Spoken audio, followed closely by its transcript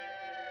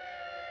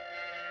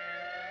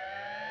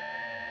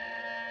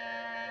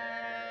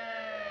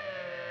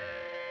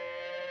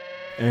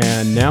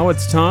And now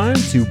it's time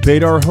to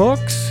bait our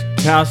hooks,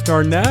 cast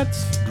our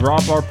nets,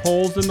 drop our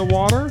poles in the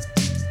water,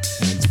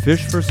 and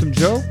fish for some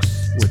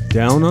jokes with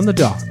Down on the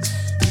Docks.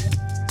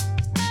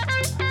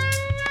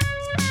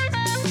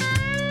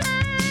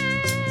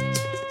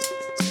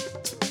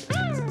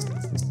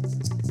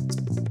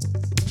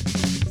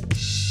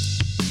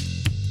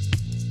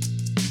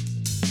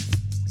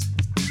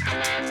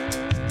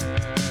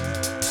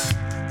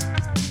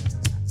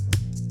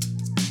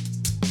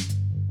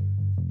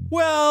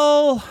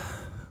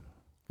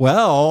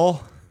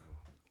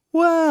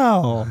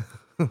 Well.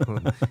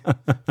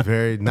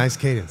 Very nice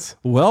cadence.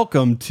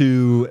 Welcome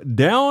to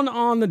Down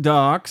on the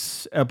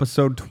Docks,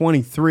 episode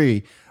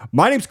 23.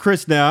 My name's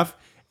Chris Neff,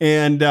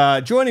 and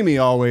joining me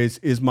always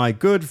is my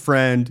good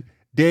friend,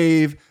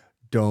 Dave.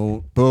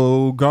 Don't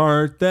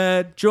bogart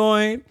that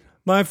joint,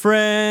 my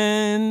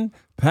friend.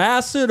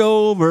 Pass it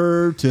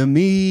over to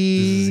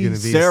me,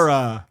 This is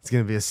Sarah. It's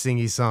gonna be a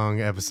singy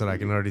song episode. I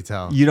can already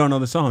tell. You don't know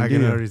the song, I do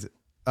can you? already.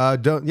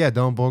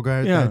 Don't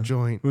bogart that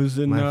joint. It was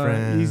in my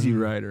friend. Easy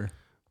Rider.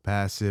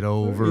 Pass it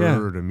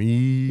over to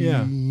me.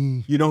 Yeah.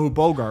 You know who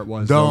Bogart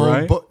was, Don't, though,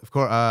 right? of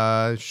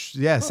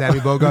course. Sammy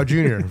Bogart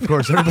Jr. Of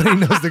course, everybody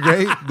knows the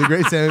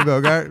great Sammy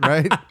Bogart,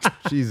 right?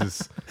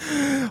 Jesus.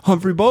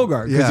 Humphrey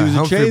Bogart, because he was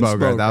Humphrey a chain Bogart,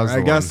 smoker. that was the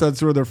I guess one.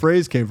 that's where the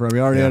phrase came from. He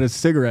already had a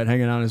cigarette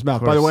hanging out of his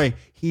mouth. By the course. way,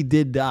 he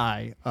did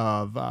die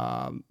of,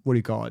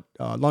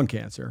 lung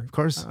cancer. Of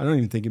course. I don't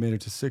even think he made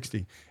it to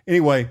 60.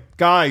 Anyway,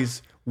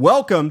 guys,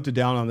 welcome to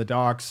Down on the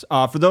Docks.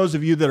 For those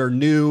of you that are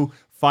new,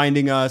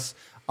 finding us,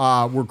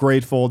 we're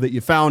grateful that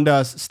you found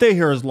us. Stay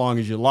here as long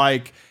as you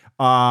like.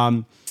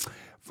 Here's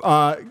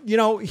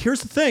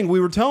the thing.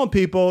 We were telling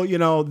people,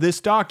 this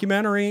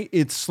documentary,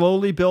 it's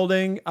slowly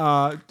building.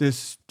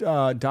 This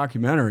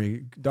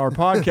documentary, our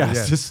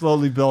podcast is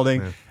slowly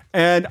building. Yeah.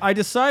 And I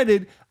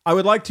decided I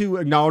would like to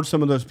acknowledge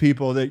some of those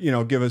people that,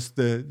 give us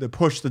the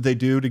push that they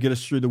do to get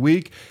us through the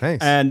week.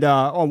 Thanks. And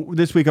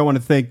this week I want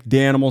to thank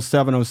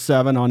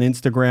Danimal707 on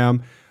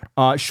Instagram.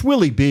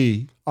 Schwilly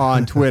B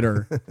on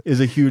Twitter is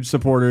a huge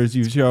supporter, as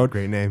you showed.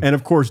 Great name. And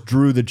of course,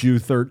 Drew the Jew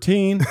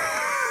 13,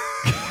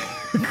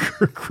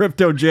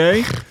 Crypto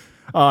J,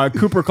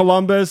 Cooper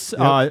Columbus,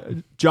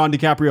 John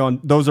DiCaprio, and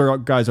those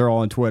guys are all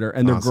on Twitter,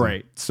 and they're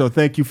great. So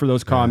thank you for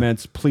those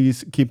comments.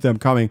 Please keep them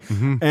coming.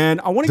 Mm-hmm.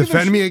 And I want to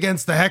defend me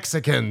against the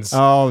Hexicans.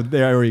 Oh,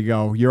 there we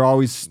go. You're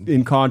always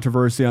in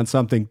controversy on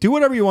something. Do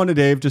whatever you want to,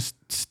 Dave. Just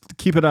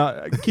keep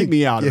it keep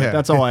me out of it.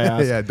 That's all I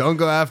ask. Yeah, don't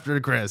go after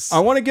Chris. I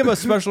want to give a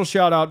special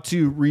shout out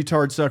to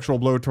Retard Sexual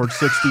Blowtorch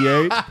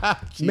 68.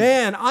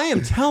 Man, I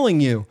am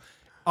telling you,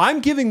 I'm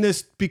giving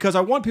this because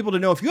I want people to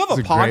know if you have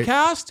a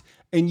podcast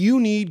and you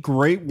need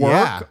great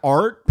work,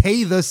 art,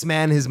 pay this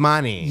man his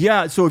money.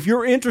 Yeah, so if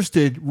you're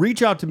interested,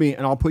 reach out to me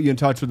and I'll put you in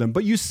touch with them.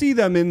 But you see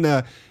them in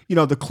the,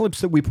 the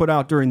clips that we put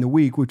out during the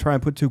week. We try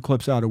and put 2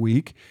 clips out a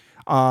week.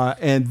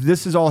 And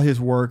this is all his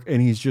work,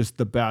 and he's just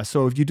the best.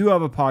 So if you do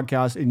have a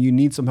podcast and you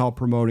need some help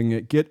promoting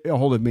it, get a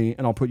hold of me,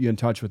 and I'll put you in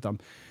touch with them.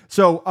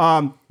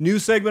 So new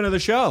segment of the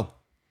show.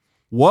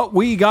 What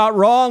we got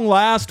wrong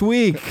last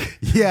week.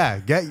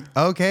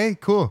 Okay,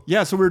 cool.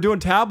 Yeah, so we were doing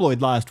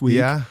Tabloid last week.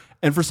 Yeah.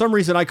 And for some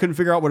reason, I couldn't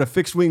figure out what a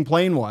fixed-wing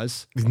plane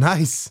was.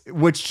 Nice.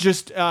 Which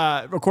just,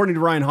 according to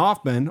Ryan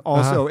Hoffman,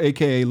 also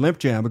a.k.a. Limp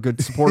Jam, a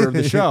good supporter of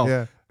the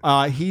show,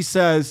 he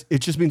says it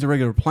just means a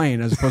regular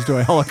plane as opposed to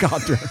a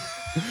helicopter.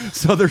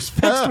 So there's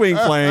fixed-wing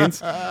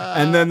planes,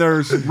 and then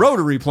there's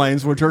rotary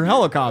planes, which are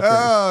helicopters.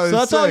 Oh, so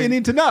that's all you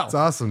need to know. It's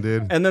awesome,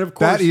 dude. And then, of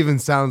course... That even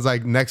sounds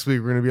like next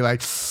week we're going to be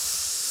like...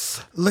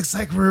 Looks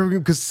like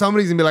because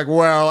somebody's gonna be like,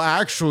 well,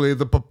 actually,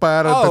 the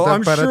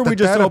I'm sure we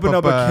just opened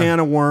up a can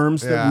of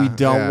worms that we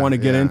don't want to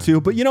get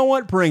into. But you know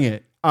what? Bring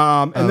it.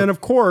 And then,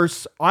 of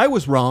course, I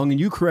was wrong, and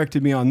you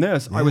corrected me on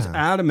this. I was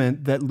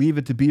adamant that Leave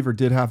It to Beaver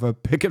did have a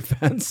picket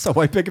fence, a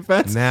white picket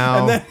fence. Now,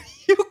 and then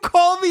you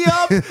called me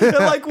up at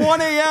like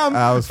 1 a.m.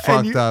 I was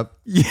fucked up.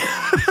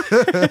 Yeah.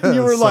 And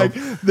you were like,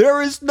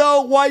 there is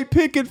no white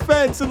picket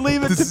fence, and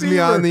Leave It to Beaver. This is me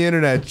on the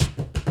internet.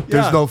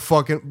 There's no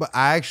fucking... But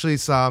I actually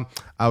saw...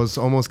 I was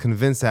almost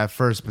convinced at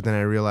first, but then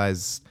I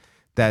realized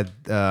that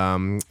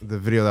the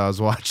video that I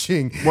was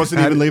watching... Wasn't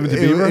even Leave It to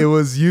Beaver? It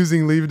was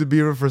using Leave It to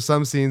Beaver for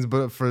some scenes,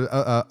 but for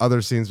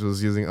other scenes, it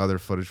was using other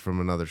footage from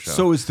another show.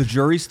 So is the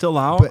jury still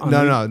out? But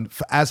no.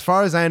 As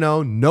far as I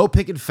know, no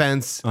picket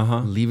fence,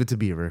 Leave It to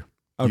Beaver.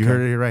 Okay. You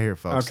heard it right here,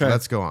 folks. Okay. So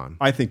let's go on.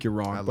 I think you're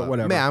wrong, but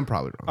whatever. Man, I'm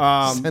probably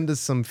wrong. Send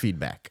us some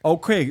feedback.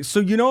 Okay,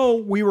 so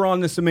we were on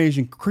this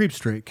amazing creep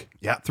streak.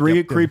 Yeah.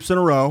 3 creeps in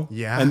a row.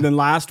 Yeah. And then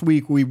last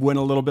week we went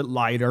a little bit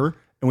lighter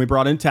and we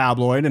brought in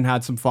Tabloid and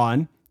had some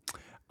fun.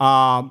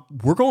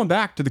 We're going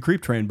back to the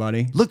creep train,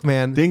 buddy. Look,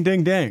 man. Ding,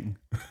 ding, ding.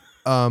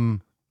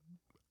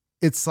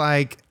 It's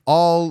like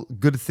all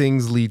good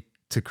things lead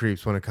to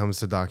creeps when it comes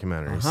to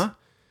documentaries.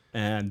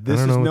 And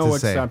this is no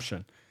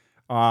exception.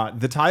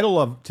 The title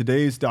of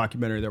today's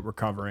documentary that we're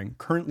covering,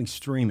 currently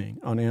streaming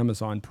on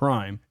Amazon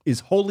Prime,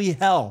 is Holy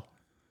Hell.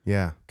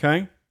 Yeah.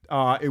 Okay.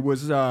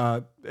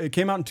 It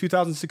came out in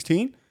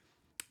 2016,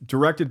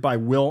 directed by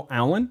Will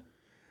Allen.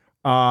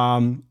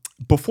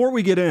 before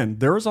we get in,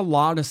 there is a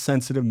lot of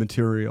sensitive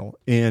material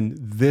in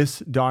this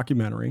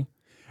documentary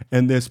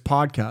and this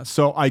podcast.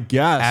 So I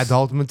guess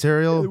Adult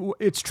material.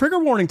 it's trigger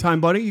warning time,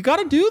 buddy. You got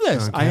to do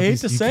this. I hate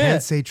to say You can't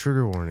it. say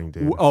trigger warning,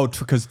 dude. Oh,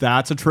 because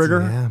that's a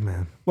trigger. Yeah,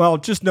 man. Well,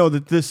 just know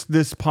that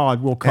this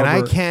pod will cover.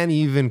 And I can't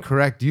even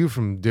correct you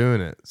from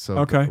doing it. So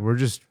Okay. we're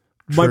just.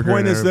 My triggering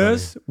point is everybody.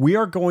 this: we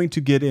are going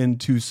to get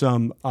into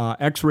some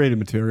X-rated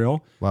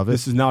material. Love it.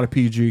 This is not a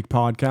PG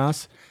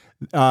podcast.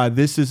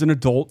 This is an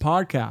adult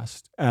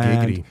podcast,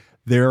 and Giggity.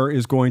 there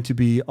is going to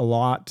be a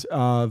lot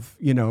of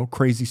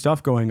crazy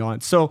stuff going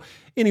on. So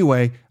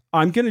anyway,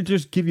 I'm going to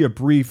just give you a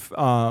brief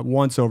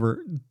once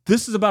over.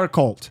 This is about a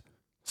cult. Got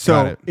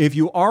So it. if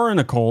you are in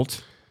a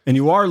cult and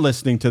you are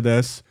listening to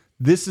this,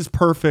 this is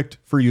perfect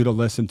for you to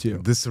listen to.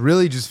 This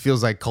really just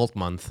feels like cult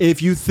month.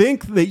 If you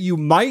think that you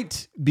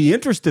might be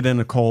interested in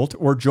a cult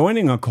or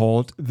joining a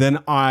cult, then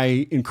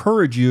I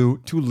encourage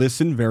you to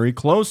listen very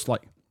closely.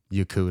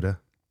 Yakuda.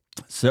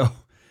 So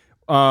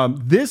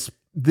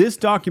this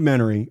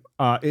documentary,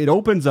 it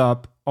opens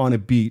up on a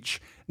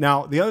beach.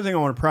 Now, the other thing I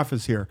want to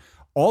preface here,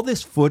 all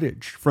this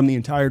footage from the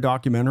entire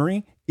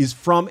documentary is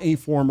from a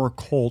former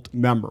cult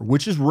member,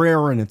 which is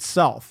rare in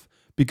itself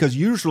because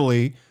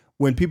usually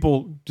when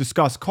people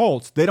discuss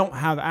cults, they don't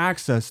have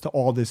access to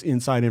all this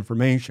inside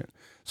information.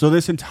 So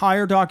this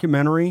entire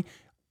documentary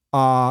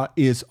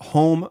is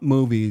home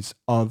movies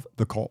of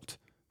the cult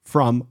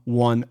from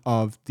one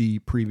of the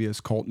previous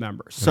cult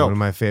members. So One of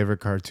my favorite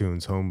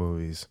cartoons, home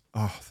movies.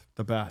 oh,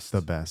 the best.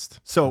 The best.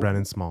 So-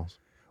 Brennan Smalls.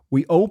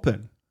 We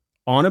open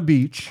on a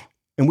beach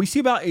and we see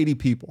about 80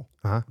 people.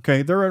 Uh-huh.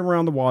 Okay. They're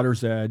around the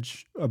water's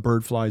edge. A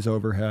bird flies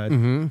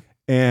overhead.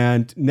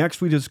 And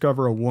next we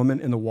discover a woman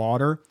in the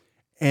water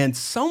and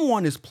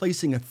someone is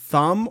placing a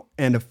thumb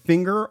and a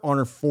finger on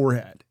her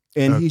forehead.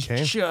 And he's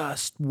Okay.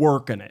 just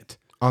working it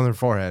On their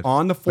forehead.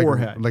 on the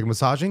forehead. Like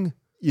massaging?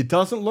 It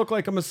doesn't look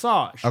like a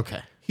massage. Okay.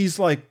 He's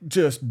like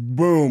just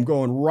boom,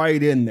 going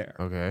right in there.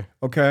 Okay.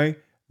 Okay.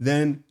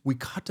 Then we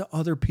cut to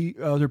other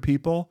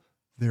people.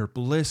 They're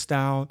blissed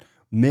out,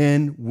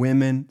 men,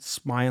 women,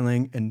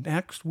 smiling. And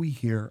next we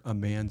hear a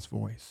man's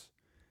voice.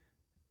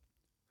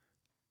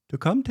 To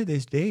come to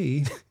this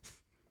day,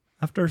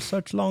 after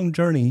such long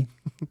journey,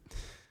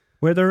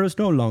 where there is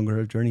no longer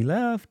a journey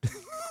left,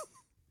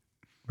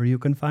 where you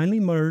can finally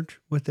merge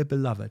with the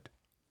beloved.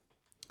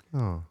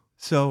 Oh.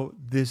 So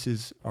this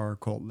is our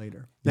cult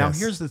leader. Now, Yes.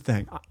 here's the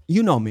thing.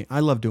 You know me. I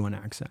love doing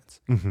accents.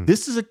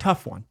 This is a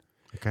tough one.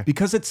 Okay.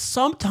 Because it's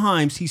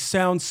sometimes he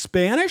sounds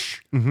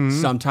Spanish,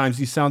 sometimes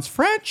he sounds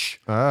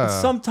French, and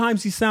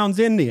sometimes he sounds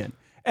Indian.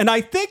 And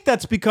I think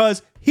that's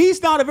because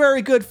he's not a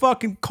very good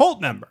fucking cult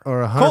member.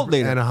 Or cult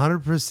leader.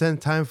 100%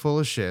 time full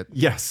of shit.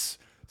 Yes.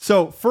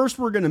 So first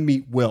we're going to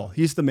meet Will.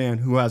 He's the man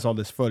who has all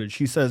this footage.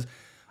 He says,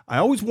 I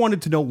always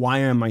wanted to know, why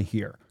am I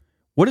here?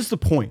 What is the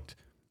point?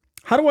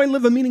 How do I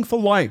live a meaningful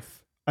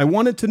life? I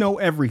wanted to know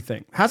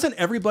everything. Hasn't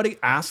everybody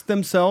asked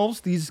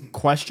themselves these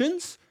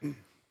questions?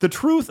 The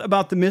truth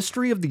about the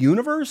mystery of the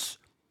universe?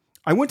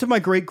 I went to my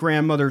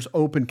great-grandmother's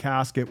open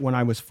casket when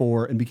I was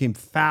 4 and became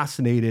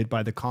fascinated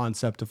by the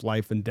concept of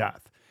life and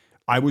death.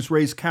 I was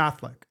raised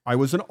Catholic. I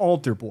was an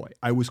altar boy.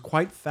 I was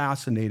quite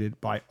fascinated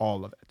by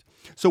all of it.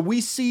 So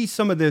we see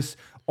some of this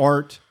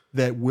art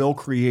that Will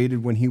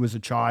created when he was a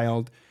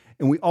child.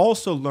 And we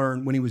also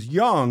learn when he was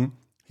young,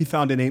 he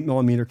found an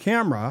 8mm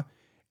camera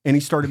and he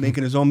started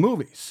making his own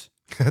movies.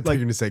 I thought you were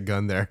going to say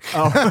gun there. He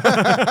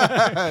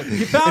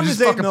found his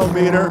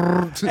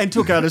 8mm and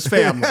took out his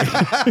family.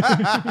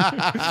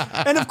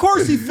 And of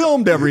course, he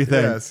filmed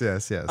everything.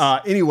 Yes.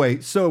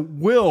 Anyway, so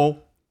Will,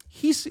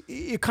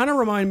 it kind of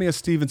reminded me of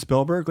Steven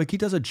Spielberg. Like he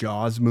does a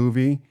Jaws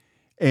movie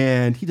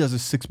and he does a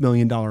 $6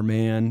 Million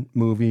Man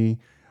movie.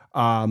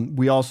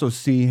 We also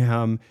see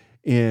him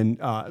in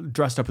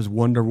dressed up as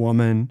Wonder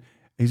Woman.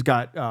 He's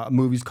got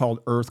movies called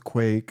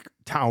Earthquake,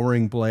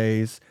 Towering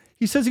Blaze.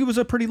 He says he was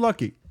a pretty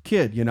lucky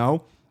kid, you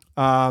know.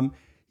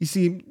 He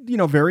seemed,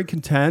 very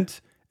content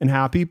and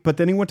happy, but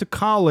then he went to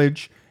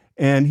college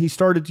and he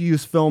started to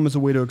use film as a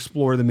way to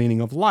explore the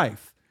meaning of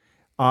life.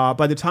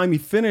 By the time he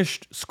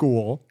finished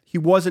school, he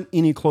wasn't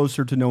any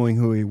closer to knowing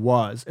who he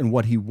was and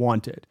what he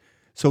wanted.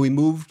 So he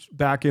moved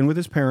back in with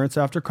his parents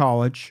after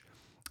college.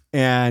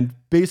 And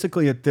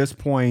basically at this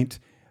point,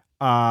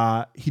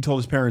 he told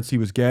his parents he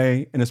was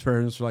gay, and his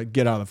parents were like,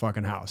 get out of the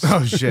fucking house.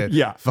 Oh, shit.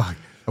 Yeah. Fuck.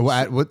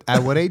 At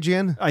what age,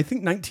 Ian? I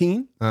think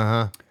 19.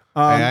 Uh-huh.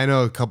 I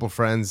know a couple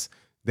friends,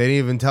 they didn't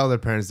even tell their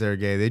parents they were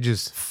gay. They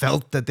just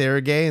felt that they were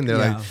gay, and they're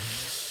Yeah. like,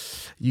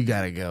 you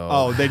got to go.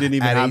 Oh, they didn't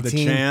even At have 18,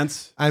 the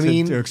chance I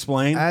mean, to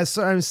explain? yes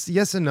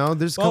and no.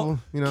 There's a Well,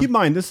 couple, keep in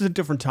mind, this is a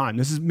different time.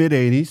 This is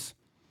mid-'80s.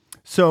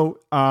 So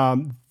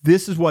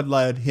this is what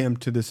led him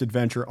to this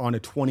adventure on a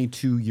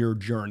 22-year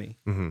journey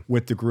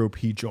with the group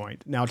he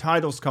joined. Now,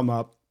 titles come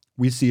up.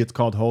 We see it's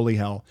called Holy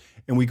Hell,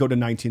 and we go to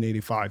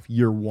 1985,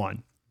 year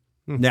 1.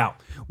 Now,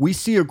 we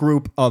see a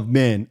group of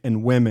men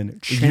and women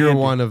chanting.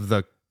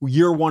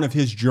 Year one of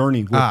His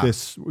journey with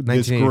this group.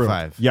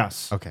 1985.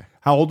 Yes. Okay.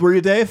 How old were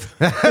you, Dave?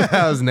 that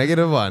was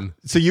 -1.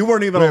 So you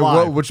weren't even Wait,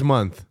 alive. which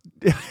month?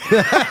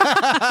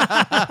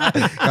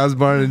 I was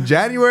born in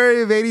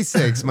January of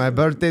 86. My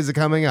birthdays are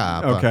coming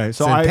up. Okay,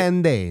 so in I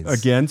 10 days.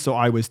 Again, so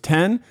I was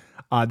 10.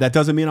 That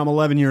doesn't mean I'm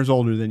 11 years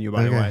older than you,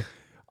 by the way.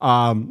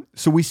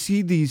 So we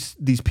see these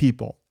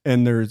people,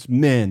 and there's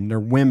men, they're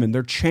women,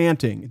 they're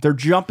chanting, they're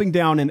jumping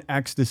down in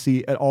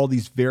ecstasy at all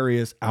these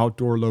various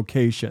outdoor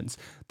locations.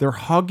 They're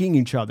hugging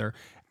each other,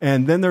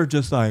 and then they're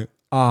just like,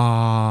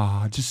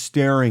 just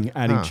staring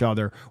at each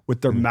other with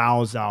their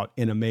mouths out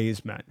in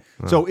amazement.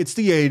 So it's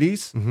the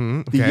 80s,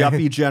 the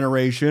yuppie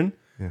generation.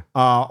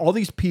 All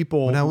these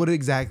people. Now, what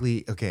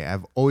exactly? Okay,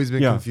 I've always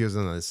been confused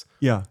on this.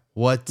 Yeah.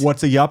 What's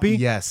a yuppie?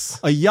 Yes.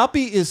 A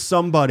yuppie is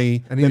somebody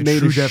that need a made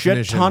true a shit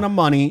definition. ton of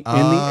money in the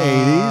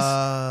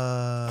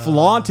 80s,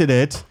 flaunted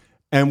it,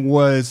 and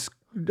was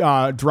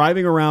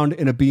driving around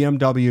in a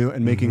BMW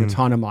and making a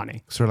ton of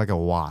money. Sort of like a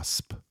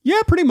wasp. Yeah,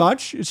 pretty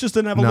much. It's just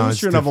an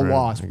evolution of a different,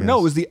 wasp. I guess. No,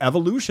 it was the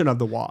evolution of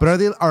the wasp. But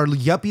are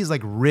yuppies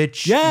like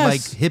rich, Yes.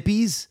 like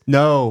hippies?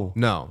 No.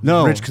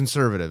 Rich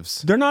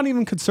conservatives. They're not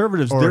even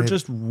conservatives. They're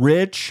just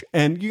rich.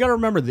 And you got to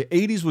remember, the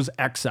 80s was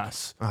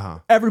excess.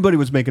 Everybody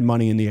was making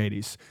money in the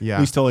 80s. Yeah.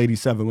 At least till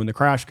 87 when the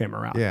crash came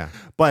around. Yeah.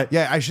 But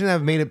Yeah, I shouldn't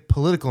have made it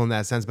political in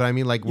that sense, but I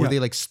mean, like, were they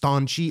like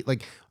staunchy?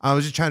 Like, I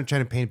was just trying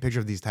to paint a picture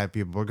of these type of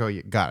people. I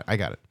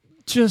got it.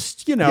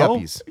 just, you know,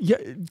 Yuppies. yeah,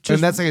 just, And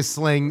that's like a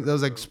slang. That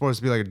was like supposed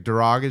to be like a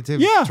derogative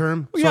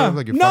term. Sort yeah. of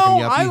like a No,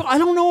 fucking yuppie. I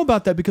don't know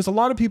about that because a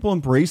lot of people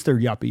embrace their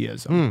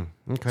yuppieism.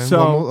 Okay. So-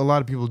 well, a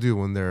lot of people do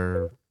when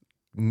they're,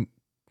 you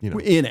know.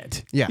 In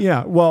it. Yeah.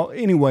 Yeah. Well,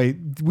 anyway,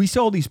 we see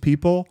all these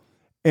people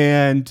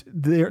and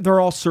they're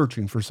all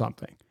searching for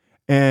something.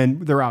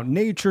 And they're out in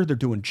nature. They're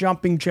doing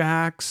jumping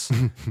jacks.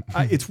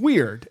 It's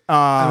weird.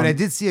 I mean, I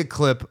did see a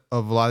clip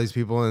of a lot of these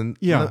people, and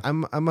Yeah.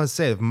 I must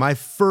say, my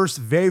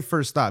very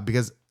first thought,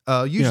 because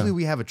usually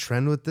we have a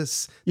trend with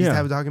these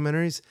type of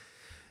documentaries.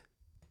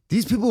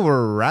 These people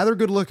were rather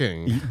good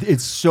looking.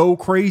 It's so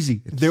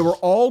crazy. They were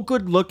all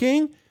good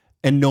looking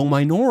and no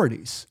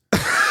minorities.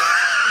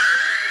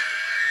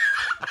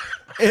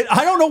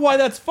 I don't know why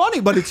that's funny,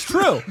 but it's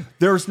true.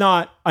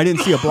 I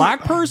didn't see a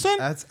black person.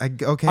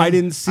 Okay. I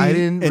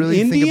didn't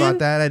really think Indian? about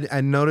that. I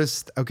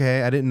noticed.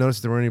 Okay, I didn't notice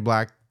there were any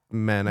black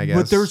men. I guess,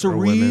 But there's a or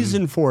women.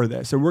 reason for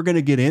this, and we're going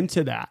to get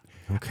into that.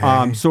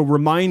 Okay. So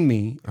remind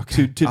me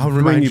to I'll bring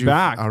remind you you.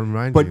 back. I'll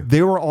remind but you.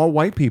 they were all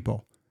white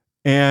people,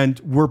 and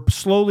we're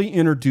slowly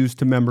introduced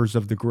to members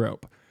of the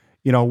group.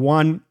 You know,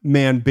 one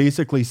man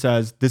basically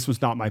says, "This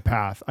was not my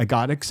path. I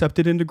got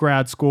accepted into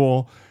grad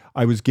school.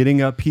 I was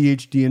getting a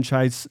PhD in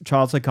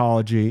child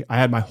psychology. I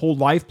had my whole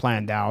life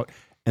planned out.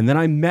 And then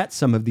I met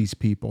some of these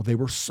people. They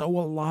were so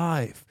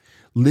alive,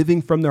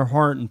 living from their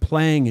heart and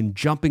playing and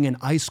jumping in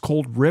ice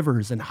cold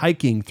rivers and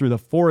hiking through the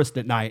forest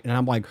at night. And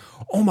I'm like,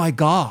 oh my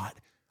God,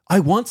 I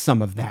want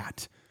some of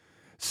that."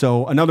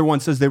 So another one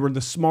says they were the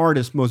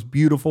smartest, most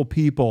beautiful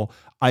people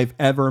I've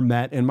ever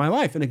met in my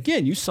life. And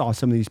again, you saw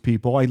some of these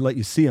people. I'd let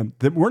you see them.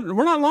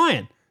 We're not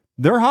lying.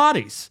 They're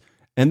hotties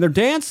and they're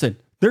dancing.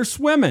 They're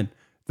swimming.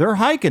 They're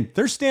hiking.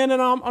 They're standing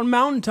on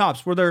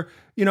mountaintops where they're,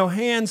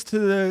 hands to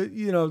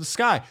the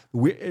sky.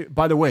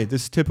 By the way,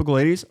 this is typical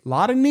 80s. A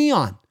lot of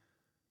neon,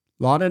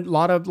 lot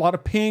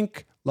of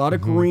pink, a lot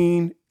of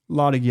green, a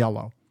lot of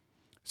yellow.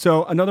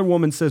 So another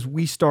woman says,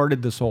 we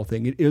started this whole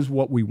thing. It is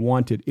what we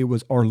wanted. It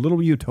was our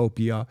little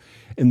utopia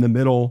in the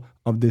middle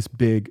of this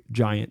big,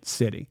 giant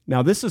city.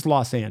 Now, this is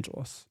Los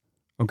Angeles,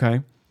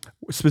 okay?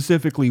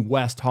 Specifically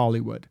West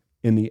Hollywood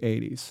in the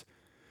 80s.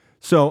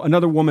 So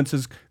another woman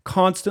says,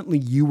 constantly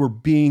you were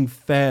being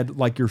fed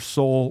like your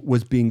soul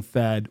was being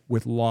fed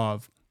with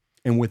love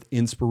and with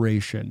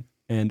inspiration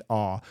and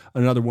awe.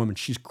 Another woman,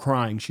 she's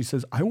crying. She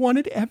says, I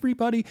wanted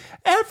everybody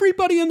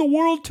in the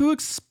world to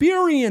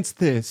experience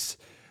this.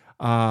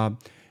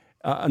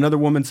 Another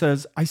woman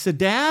says, I said,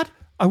 Dad,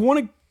 I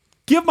want to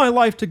give my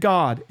life to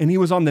God. And he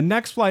was on the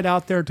next flight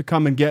out there to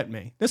come and get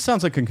me. This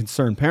sounds like a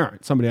concerned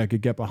parent, somebody I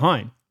could get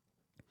behind.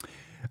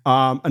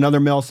 Another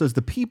male says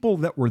the people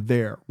that were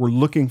there were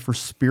looking for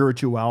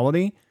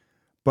spirituality,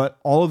 but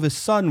all of a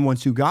sudden,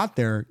 once you got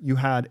there, you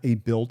had a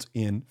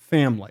built-in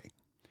family.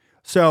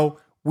 So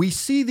we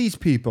see these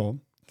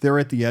people, they're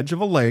at the edge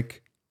of a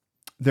lake,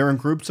 they're in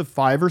groups of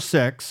 5 or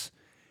 6,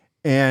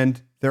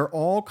 and they're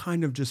all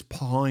kind of just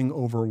pawing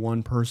over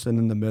one person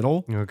in the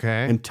middle.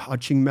 Okay. And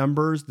touching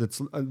members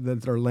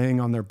that are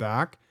laying on their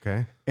back.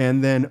 Okay.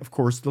 And then, of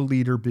course, the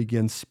leader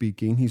begins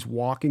speaking. He's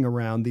walking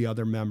around the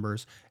other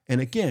members.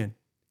 And again,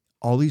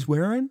 all he's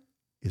wearing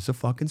is a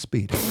fucking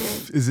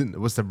Speedo.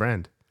 What's the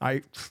brand?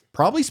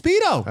 Probably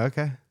Speedo.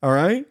 Okay. All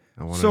right.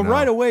 So know.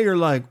 right away you're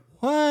like,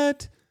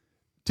 what?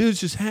 Dude's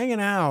just hanging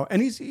out.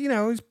 And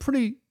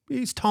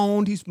he's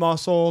toned, he's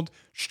muscled,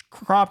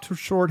 cropped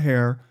short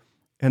hair.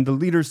 And the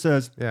leader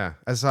says, Yeah,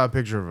 I saw a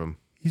picture of him.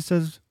 He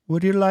says,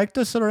 would you like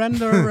to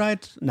surrender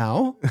right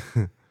now?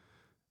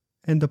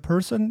 And the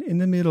person in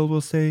the middle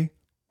will say,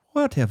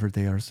 whatever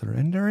they are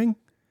surrendering.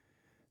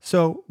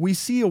 So we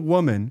see a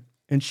woman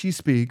and she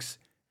speaks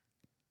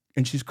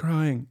and she's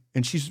crying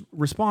and she's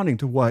responding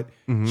to what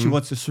she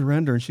wants to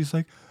surrender. And she's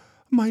like,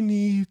 my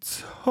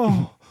needs,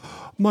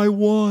 my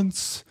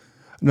wants,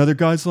 Another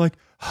guy's like,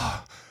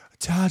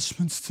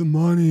 attachments to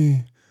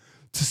money,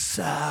 to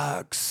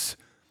sex.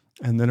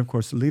 And then, of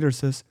course, the leader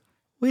says,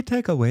 we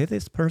take away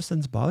this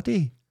person's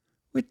body.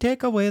 We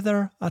take away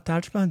their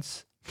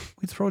attachments.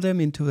 We throw them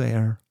into the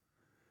air.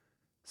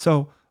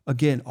 So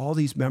again, all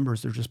these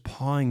members, they're just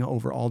pawing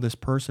over all this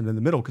person in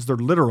the middle because they're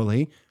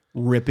literally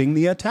ripping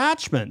the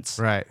attachments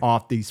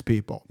off these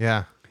people.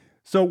 Yeah.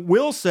 So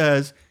Will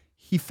says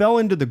he fell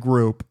into the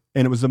group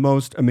and it was the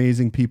most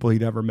amazing people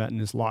he'd ever met in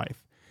his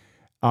life.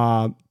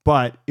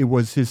 But it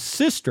was his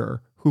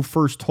sister who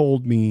first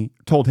told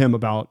him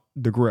about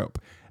the group.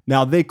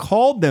 Now they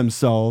called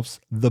themselves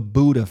the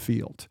Buddha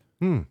Field.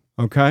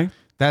 Okay.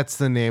 That's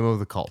the name of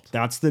the cult.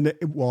 That's the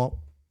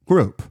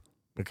group.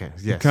 Okay.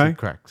 Yes. Okay?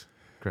 Correct.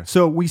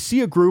 So we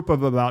see a group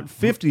of about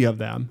 50 of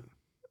them.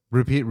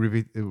 Repeat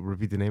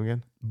the name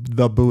again.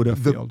 The Buddha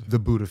Field. The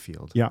Buddha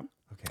Field. Yeah.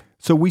 Okay.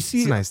 So we see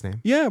It's a nice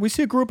name. Yeah, we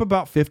see a group of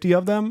about 50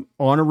 of them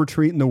on a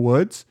retreat in the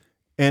woods,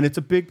 and it's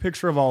a big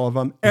picture of all of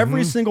them.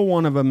 Every single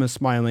one of them is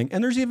smiling,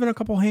 and there's even a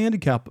couple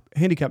handicap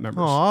members.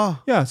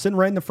 Aw. Yeah, sitting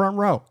right in the front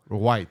row.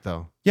 White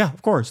though. Yeah,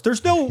 of course.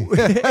 There's no.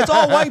 It's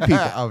all white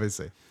people.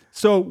 Obviously.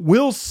 So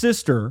Will's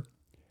sister,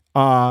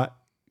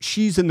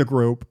 she's in the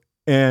group,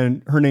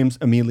 and her name's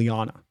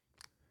Emiliana.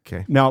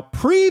 Okay. Now,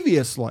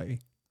 previously,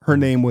 her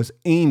name was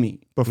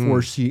Amy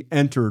before she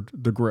entered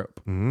the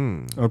group.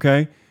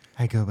 Okay.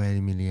 I go by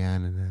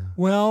Emiliana now.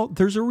 Well,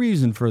 there's a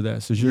reason for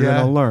this, as you're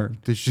going to learn.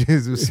 Did she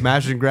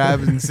smash and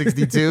grab in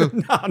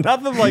 62? No,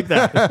 nothing like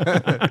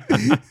that.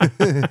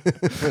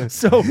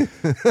 So,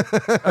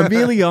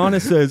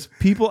 Emiliana says,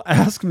 people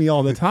ask me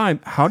all the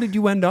time, how did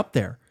you end up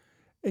there?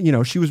 You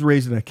know, she was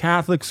raised in a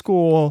Catholic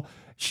school.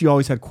 She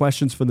always had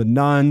questions for the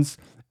nuns.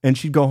 And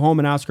she'd go home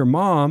and ask her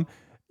mom,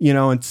 you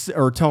know,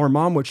 or tell her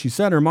mom what she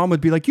said. Her mom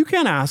would be like, you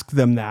can't ask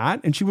them that.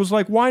 And she was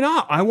like, why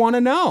not? I want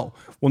to know.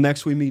 Well,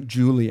 next we meet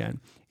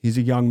Julian. He's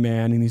a young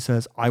man, and he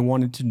says, I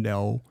wanted to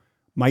know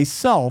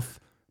myself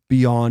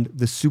beyond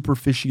the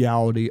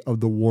superficiality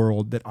of the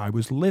world that I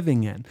was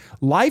living in.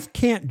 Life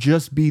can't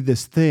just be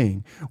this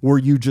thing where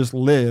you just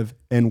live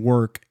and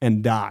work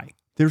and die.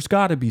 There's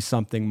got to be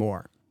something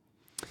more.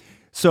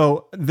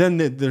 So then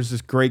there's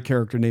this great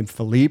character named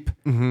Philippe,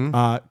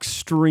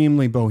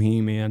 extremely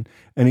bohemian.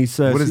 And he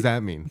says, what does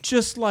that mean?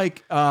 Just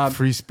like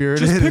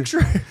free-spirited?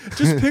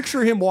 Just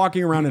picture him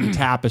walking around in a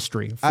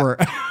tapestry for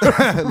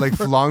like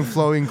long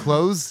flowing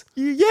clothes?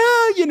 Yeah,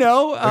 you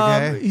know,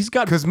 Okay. He's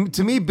got, because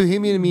to me,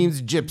 bohemian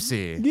means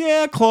gypsy.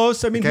 yeah,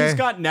 close. I mean, Okay. he's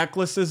got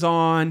necklaces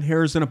on,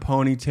 hairs in a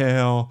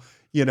ponytail,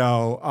 you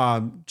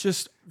know,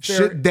 just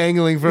Shit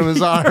dangling from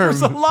his arm.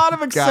 There's a lot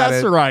of Got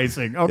it.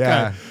 accessorizing. Okay.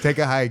 Yeah, take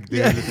a hike,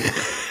 dude.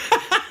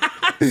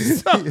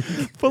 So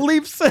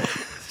Philippe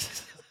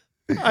says,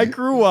 I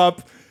grew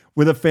up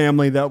with a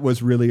family that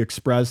was really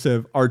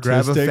expressive, Grab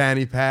artistic. a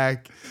fanny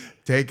pack,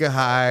 take a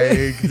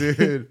hike,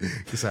 dude.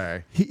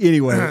 Sorry.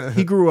 Anyway,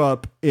 he grew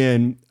up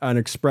in an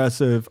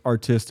expressive,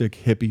 artistic,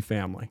 hippie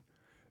family.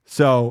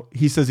 So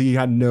he says he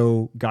had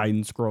no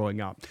guidance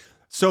growing up.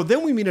 So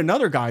then we meet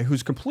another guy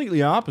who's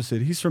completely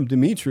opposite. He's from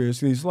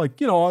Demetrius, and he's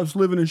like, you know, I was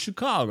living in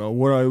Chicago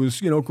where I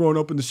was, you know, growing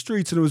up in the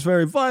streets, and it was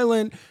very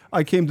violent.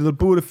 I came to the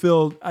Buddha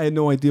Field. I had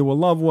no idea what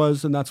love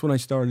was, and that's when I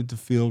started to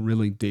feel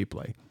really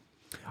deeply.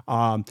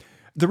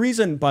 The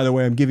reason, by the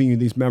way, I'm giving you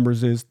these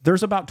members is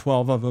there's about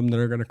 12 of them that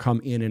are going to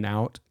come in and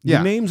out. Yeah.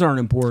 The names aren't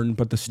important,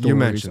 but the stories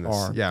mentioned this.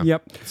 are. Yeah.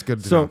 Yep. It's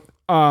good to so, know.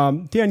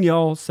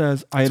 Danielle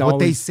says, I had It's what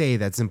they always... say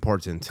that's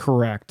important.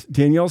 Correct.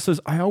 Danielle says,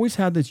 I always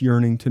had this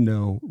yearning to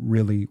know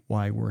really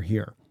why we're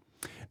here.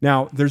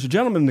 Now, there's a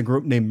gentleman in the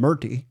group named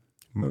Murti.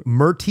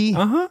 Murti?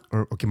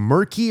 Or, okay,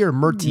 Murky or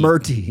Murti?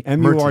 Murti.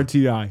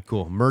 M-U-R-T-I.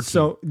 Cool. Murti.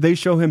 So they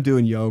show him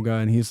doing yoga,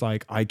 and he's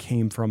like, I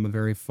came from a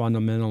very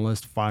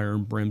fundamentalist fire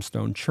and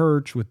brimstone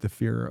church with the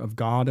fear of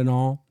God and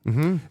all.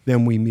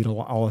 Then we meet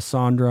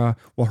Alessandra.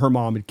 Well, her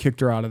mom had kicked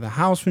her out of the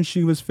house when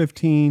she was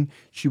 15.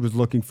 She was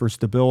looking for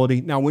stability.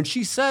 Now, when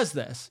she says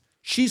this,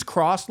 she's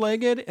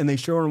cross-legged, and they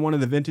show her in one of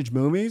the vintage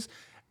movies.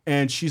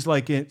 And she's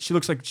like, she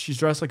looks like she's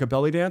dressed like a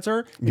belly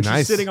dancer. And Nice.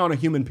 she's sitting on a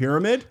human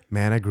pyramid.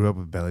 Man, I grew up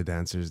with belly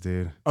dancers,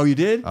 dude. Oh, you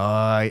did?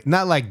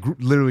 Not like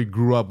literally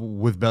grew up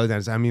with belly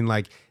dancers. I mean,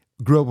 like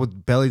grew up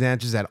with belly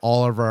dancers at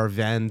all of our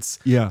events.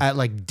 Yeah. At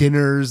like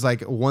dinners,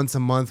 like once a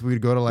month,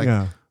 we'd go to like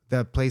Yeah.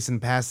 that place in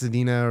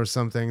Pasadena or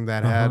something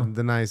that had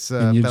the nice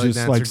and you belly just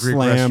dancer like Greek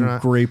slam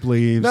restaurant. grape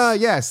leaves. No,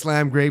 yeah,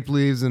 slam grape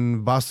leaves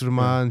and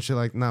basturma and shit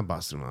like not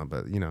basturma,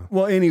 but you know.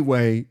 Well,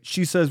 anyway,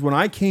 she says, when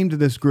I came to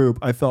this group,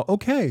 I felt,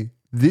 okay,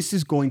 this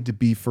is going to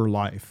be for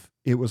life.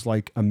 It was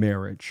like a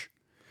marriage.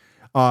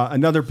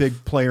 Another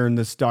big player in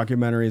this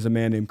documentary is a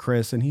man named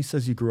Chris, and he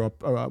says he grew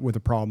up with a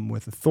problem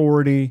with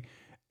authority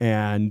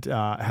and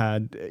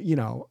had, you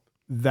know,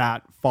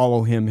 that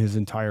follow him his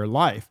entire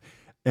life.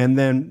 And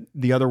then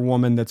the other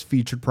woman that's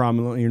featured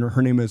prominently,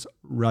 her name is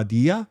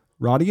Radia.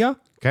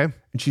 Okay.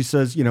 And she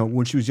says, you know,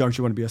 when she was young,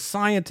 she wanted to be a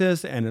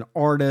scientist and an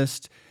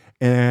artist.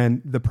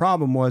 And the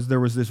problem was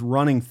there was this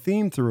running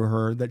theme through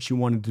her that she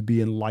wanted to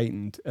be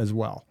enlightened as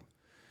well.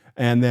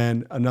 And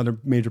then another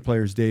major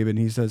player is David. And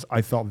he says,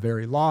 I felt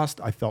very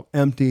lost. I felt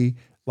empty.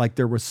 like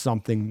there was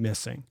something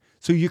missing.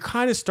 So you're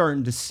kind of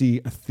starting to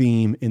see a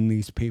theme in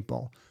these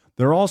people.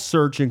 They're all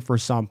searching for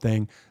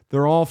something.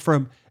 They're all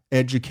from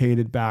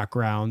educated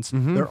backgrounds.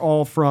 They're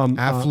all from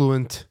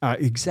Affluent.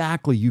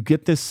 exactly. You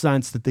get this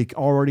sense that they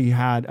already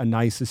had a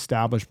nice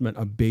establishment,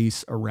 a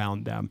base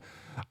around them.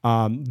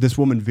 This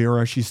woman,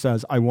 Vera, she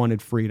says, I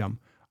wanted freedom.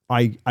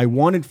 I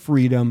wanted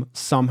freedom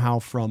somehow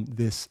from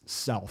this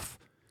self.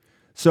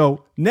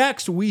 So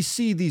next we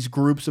see these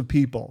groups of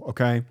people,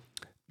 okay?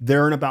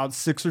 They're in about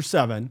 6 or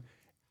 7,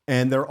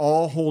 and they're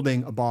all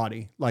holding a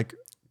body, like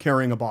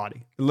carrying a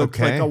body. It looks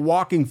Okay. like a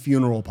walking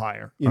funeral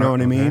pyre. You know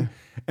what I mean?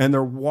 And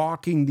they're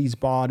walking these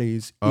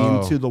bodies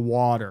into the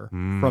water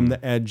from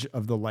the edge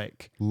of the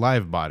lake.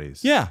 Live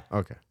bodies. Yeah.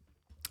 Okay.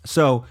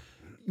 So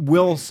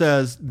Will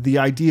says the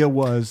idea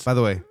was, By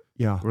the way,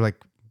 yeah, we're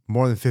like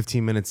more than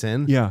 15 minutes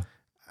in. yeah,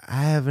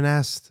 I haven't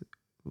asked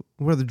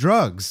where are the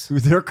drugs.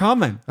 they're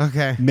coming.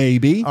 Okay.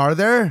 Maybe. Are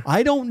there?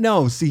 I don't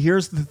know. See,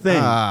 here's the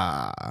thing.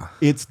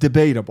 It's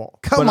debatable.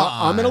 Come but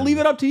I'm going to on. leave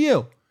it up to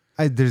you.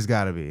 There's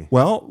got to be.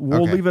 Well,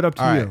 we'll Okay. leave it up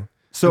to All you. right.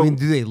 So I mean,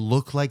 do they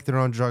look like they're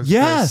on drugs?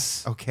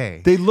 yes. first?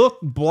 Okay. They look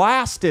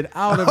blasted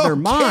out of their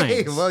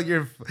minds. Well,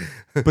 you're.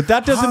 But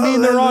that doesn't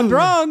mean they're on Hallelujah.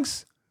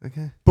 drugs.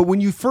 Okay. But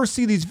when you first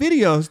see these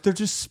videos, they're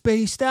just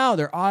spaced out.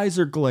 Their eyes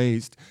are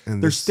glazed.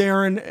 And They're this-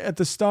 staring at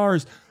the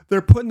stars.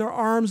 They're putting their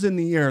arms in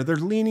the air. They're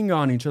leaning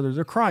on each other.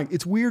 They're crying.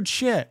 It's weird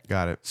shit.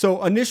 Got it.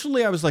 So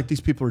initially I was like,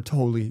 these people are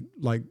totally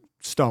like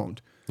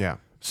stoned. Yeah.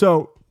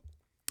 So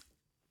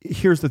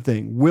here's the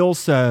thing. Will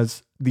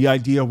says the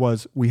idea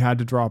was we had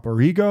to drop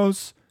our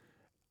egos.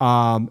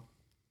 And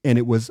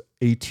it was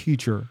a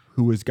teacher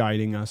who was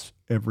guiding us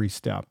every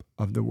step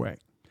of the way.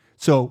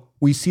 So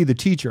we see the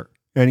teacher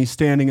and he's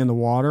standing in the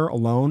water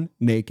alone,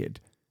 naked.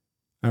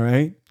 All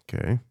right.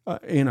 Okay.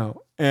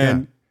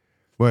 And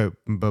Wait,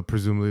 but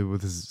presumably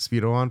with his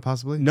Speedo on,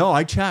 possibly? no,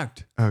 I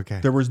checked. Okay.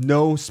 There was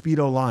no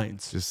Speedo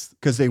lines Just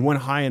because they went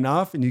high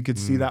enough and you could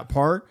see that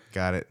part.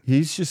 got it.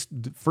 He's just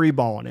free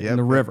balling it Yep. in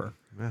the river.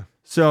 Yeah.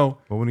 So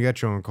But when you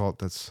got your own cult,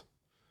 that's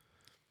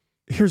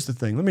here's the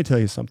thing. Let me tell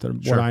you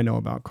something, Sure. what I know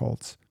about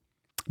cults.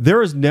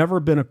 There has never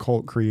been a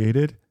cult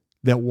created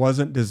that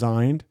wasn't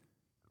designed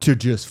to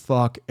just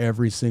fuck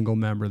every single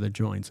member that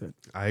joins it.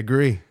 I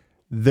agree.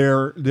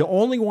 The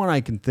only one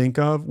I can think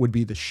of would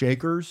be the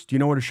Shakers. Do you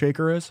know what a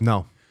Shaker is?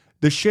 No.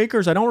 The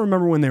Shakers, I don't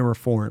remember when they were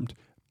formed,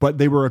 but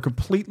they were a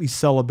completely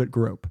celibate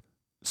group.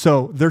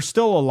 So they're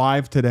still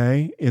alive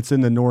today. It's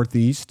in the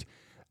Northeast.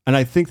 And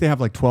I think they have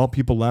like 12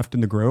 people left in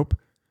the group.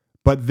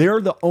 But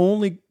they're the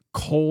only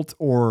cult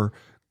or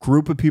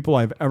group of people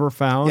I've ever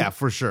found. Yeah,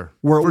 for sure.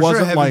 Where it for wasn't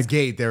sure, Heaven's like-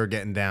 Gate, they were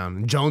getting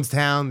down.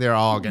 Jonestown, they're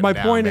all getting my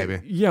down, point,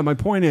 baby. my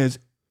point is,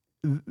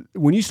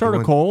 when you start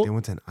a cult, They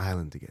went to an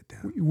island to get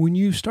down. when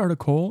you start a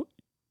cult,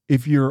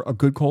 if you're a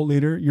good cult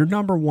leader, your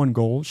number one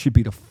goal should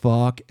be to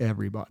fuck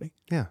everybody.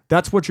 Yeah.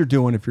 That's what you're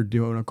doing if you're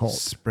doing a cult.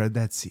 Spread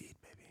that seed,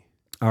 baby.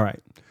 All right.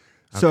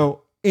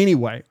 So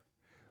anyway,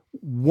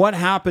 what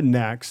happened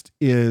next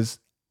is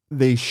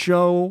they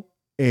show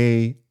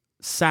a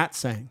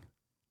satsang.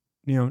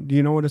 Do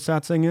you know what a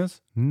satsang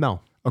is?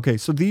 No. Okay,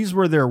 so these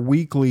were their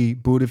weekly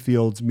Buddha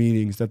Fields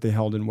meetings that they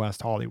held in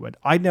West Hollywood.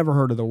 I'd never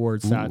heard of the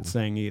word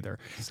satsang either.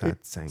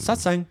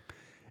 Satsang.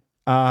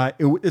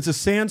 It's a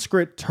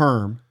Sanskrit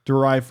term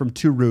derived from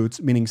 2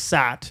 roots, meaning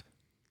sat,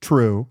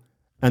 true,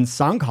 and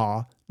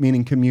sangha,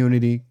 meaning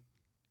community,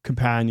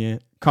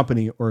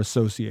 company, or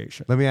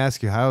association. Let me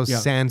ask you, how is Yeah.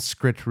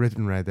 Sanskrit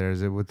written right there?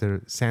 Is it with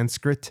the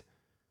Sanskrit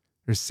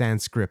or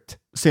Sanskrit?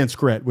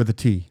 Sanskrit with a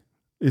T.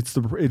 It's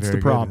the Very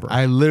good. proper.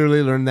 I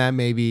literally learned that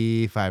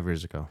maybe 5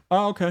 years ago.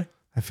 Oh, okay.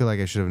 I feel like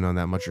I should have known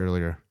that much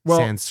earlier. Well-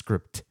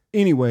 Sanskrit.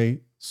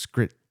 Anyway,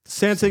 Script.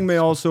 satsang may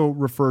also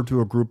refer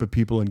to a group of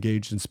people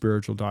engaged in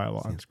spiritual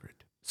dialogue.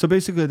 Sanskrit. So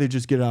basically, they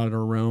just get out of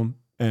their room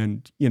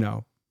and,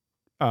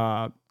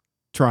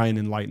 try and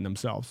enlighten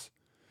themselves.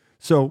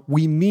 So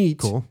we meet,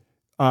 Cool.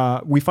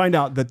 we find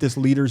out that this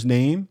leader's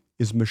name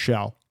is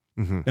Michelle.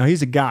 Mm-hmm. Now,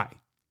 he's a guy,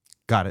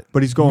 Got it.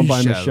 but he's going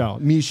by Michelle.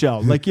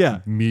 Michelle. Like, yeah,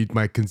 Meet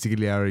my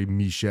consigliere,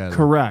 Michel.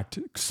 correct.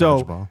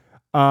 So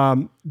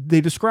Dodgeball. they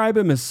describe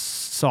him as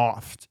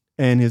soft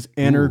and his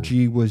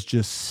energy was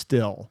just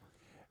still.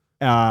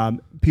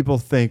 People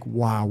think,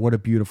 wow, what a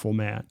beautiful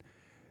man.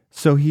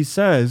 So he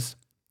says,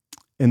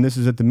 and this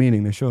is at the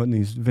meeting, they show it in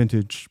these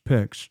vintage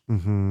pics,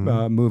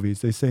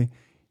 movies. They say,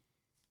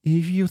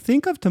 if you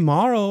think of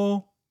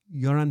tomorrow,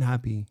 you're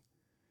unhappy.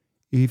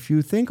 If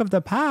you think of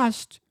the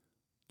past,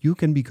 you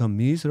can become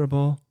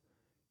miserable.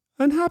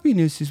 And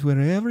happiness is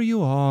wherever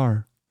you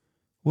are.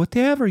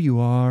 Whatever you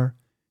are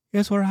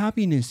is where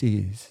happiness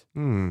is.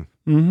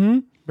 Mm-hmm.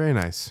 Very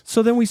nice.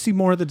 So then we see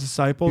more of the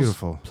disciples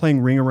Beautiful. playing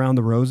Ring Around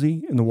the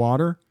Rosie in the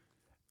water.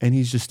 And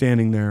he's just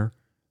standing there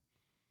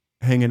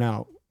hanging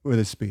out with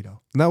his Speedo.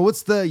 Now,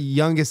 what's the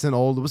youngest and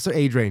old? What's the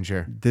age range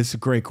here? This is a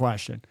great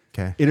question.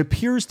 Okay. It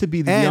appears to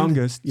be the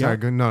youngest. Sorry,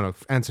 no.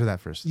 Answer that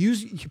first.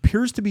 He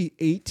appears to be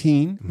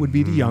 18 would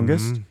be the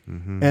youngest.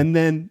 And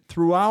then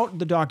throughout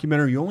the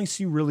documentary, you only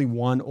see really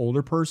one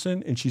older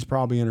person, and she's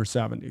probably in her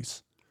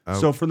 70s.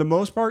 So for the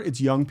most part,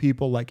 it's young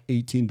people like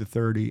 18 to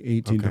 30,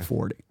 18 to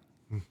 40.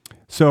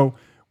 So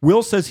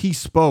Will says he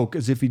spoke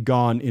as if he'd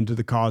gone into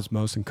the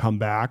cosmos and come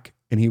back,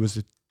 and he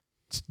was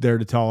there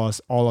to tell us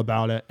all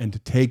about it and to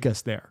take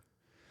us there.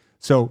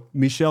 So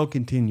Michel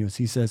continues.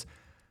 He says,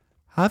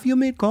 have you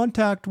made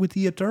contact with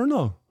the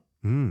Eternal?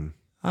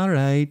 All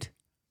right.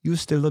 You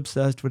still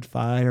obsessed with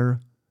fire,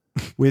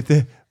 with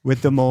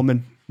the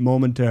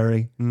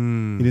momentary. He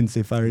didn't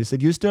say fire. He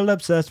said, you still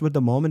obsessed with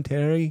the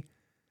momentary?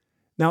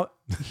 Now,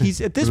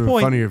 he's at this It would be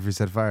point, funnier if he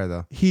said fire,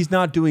 though. he's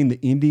not doing the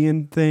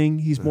Indian thing.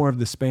 He's more of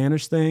the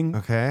Spanish thing.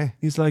 Okay.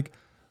 He's like,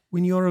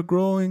 when are you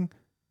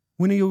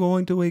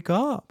going to wake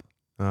up?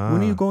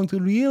 When are you going to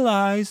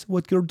realize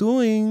what you're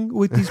doing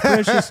with this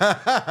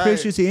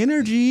precious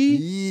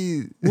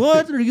energy?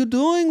 What are you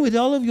doing with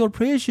all of your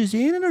precious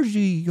energy,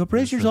 your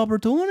precious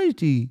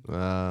opportunity?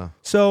 Wow.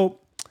 So,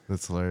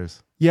 That's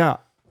hilarious. yeah,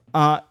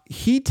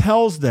 he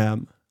tells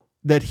them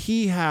that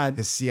he had...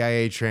 His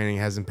CIA training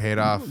hasn't paid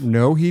off.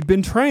 No, he'd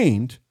been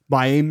trained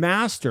by a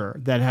master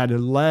that had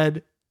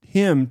led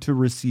him to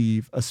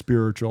receive a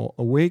spiritual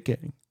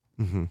awakening.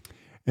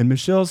 And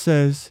Michelle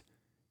says,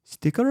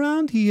 stick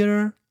around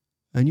here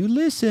and you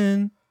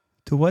listen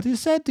to what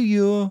is said to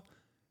you, and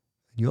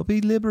you'll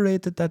be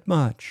liberated that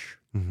much.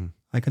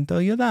 I can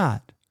tell you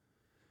that.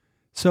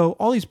 So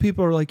all these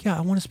people are like, yeah,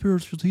 I want a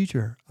spiritual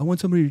teacher. I want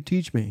somebody to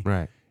teach me.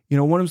 Right. You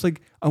know, one of them's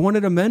like, I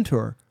wanted a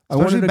mentor. I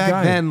Especially wanted a back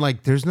guide. then,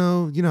 like, there's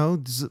no,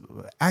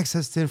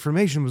 access to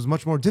information was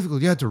much more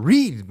difficult. You had to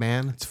read,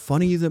 man. It's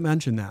funny you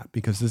mention that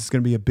because this is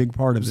going to be a big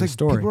part of It's this like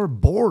story. people are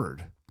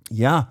bored.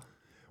 Yeah.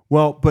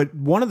 Well, but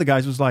one of the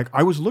guys was like,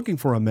 I was looking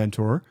for a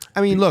mentor.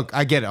 I mean, look,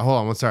 I get it. Hold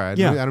on. I'm sorry. I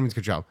Yeah. don't mean to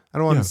cut you off. I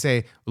don't want Yeah. to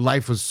say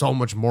life was so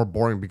much more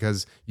boring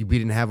because we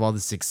didn't have all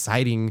this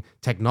exciting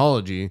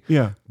technology.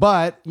 Yeah.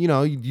 But, you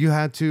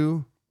had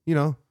to, You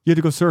had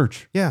to go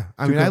search. yeah.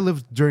 I mean, I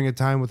lived during a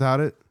time without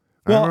it.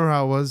 Well, I remember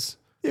how it was.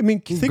 I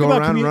mean, think Go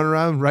about around, run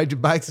around, ride your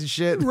bikes and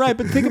shit. Right,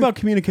 but think about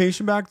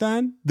communication back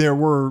then. There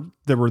were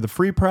the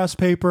free press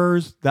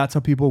papers. That's how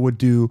people would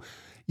do,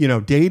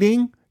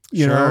 dating.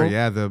 You Sure, know,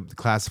 yeah, the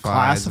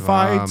classifieds.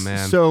 classifieds. Oh,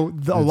 man. So a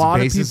It's lot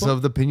the of basis people.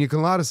 of the Pina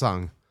Colada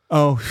song.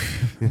 Oh,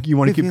 you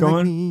want to keep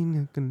going?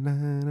 Pina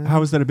Colada.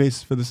 How is that a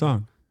basis for the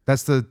song?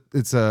 That's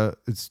it's a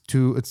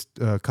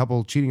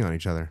couple cheating on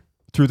each other.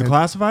 Through the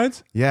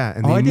classifieds? Yeah,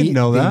 and Oh, I didn't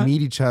know that. They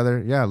meet each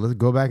other. Yeah,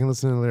 go back and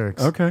listen to the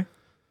lyrics. Okay.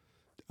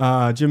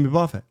 Jimmy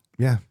Buffett.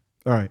 Yeah.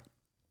 All right.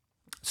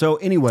 So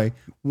anyway,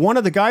 one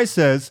of the guys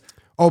says,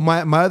 Oh,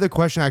 my other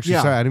question, actually,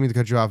 Yeah. sorry, I didn't mean to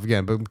cut you off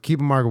again, but keep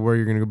a mark of where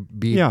you're going to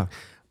be. Yeah.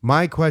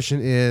 My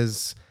question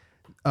is,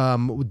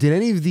 did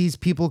any of these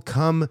people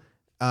come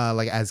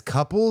like as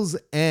couples,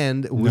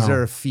 and was No.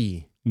 there a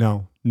fee?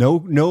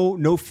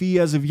 no fee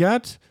as of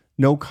yet,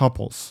 no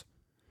couples.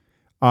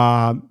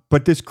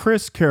 But this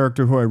Chris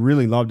character, who I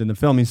really loved in the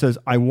film, he says,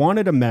 I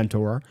wanted a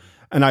mentor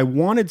and I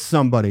wanted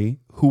somebody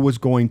who was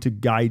going to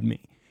guide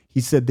me. He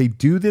said they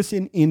do this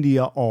in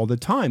India all the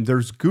time.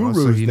 There's gurus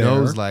so he there.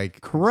 knows, like-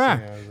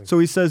 Correct. Yeah, So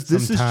he says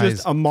this some is ties.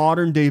 just a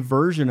modern day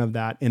version of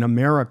that in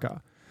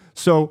America.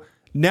 So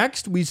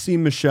next we see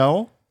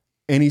Michelle,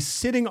 and he's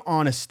sitting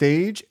on a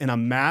stage in a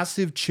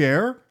massive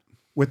chair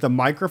with a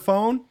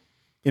microphone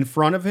in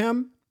front of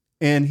him,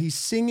 and he's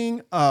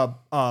singing a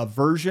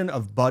version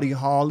of Buddy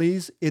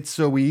Holly's "It's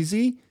So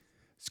Easy."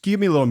 Just give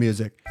me a little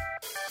music.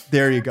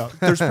 There you go.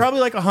 There's probably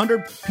like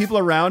 100 people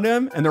around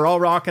him, and they're all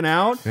rocking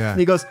out. Yeah. And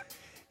he goes,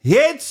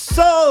 "It's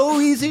so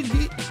easy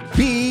to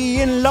be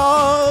in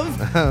love.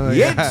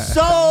 It's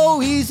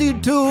so easy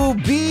to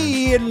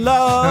be in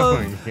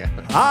love. Oh, yeah.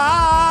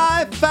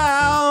 I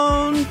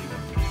found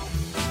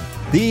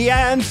the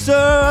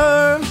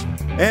answer,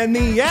 and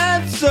the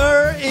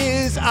answer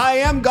is I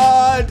am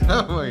God."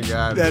 Oh my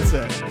God. That's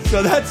it.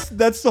 So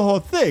that's the whole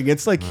thing.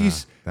 It's like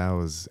That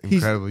was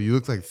incredible. You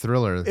look like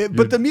Thriller.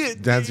 but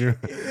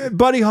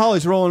Buddy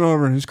Holly's rolling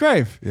over in his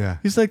grave. Yeah.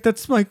 He's like,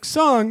 that's my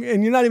song,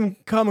 and you're not even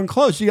coming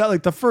close. You got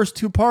like the first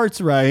two parts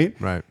right.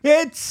 Right.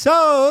 It's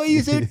so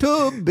easy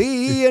to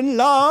be in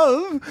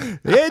love.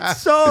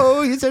 It's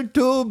so easy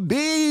to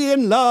be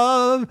in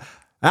love.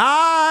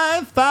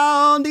 I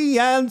found the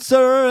answer,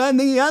 and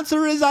the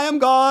answer is I am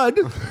God.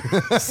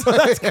 So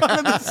that's kind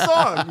of the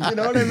song. You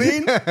know what I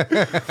mean?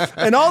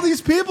 And all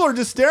these people are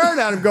just staring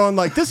at him going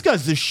like, this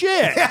guy's the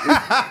shit.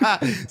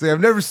 It's like, I've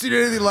never seen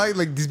anything like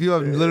these people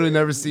have literally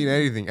never seen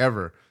anything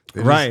ever.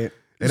 They just- Right.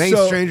 It ain't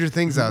So- Stranger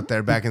Things out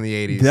there back in the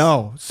 80s.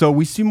 No. So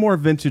we see more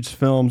vintage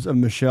films of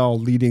Michelle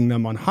leading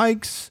them on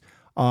hikes.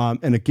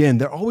 And again,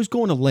 they're always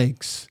going to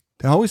lakes.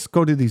 They always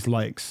go to these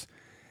lakes.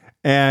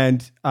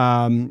 And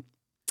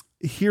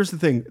here's the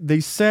thing. They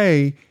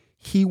say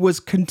he was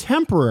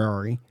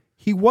contemporary.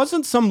 He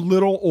wasn't some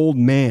little old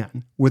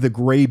man with a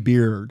gray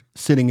beard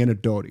sitting in a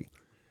dhoti.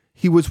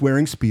 He was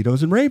wearing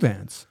Speedos and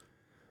Ray-Bans.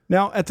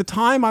 Now, at the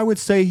time, I would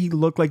say he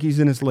looked like he's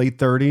in his late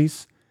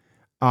 30s.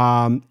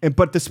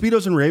 But the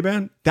Speedos and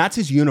Ray-Ban, that's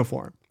his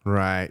uniform.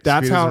 Right.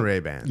 That's Speedos how. and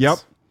Ray-Bans. Yep.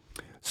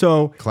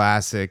 So,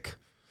 Classic.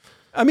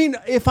 I mean,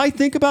 if I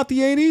think about the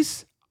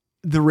 80s,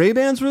 The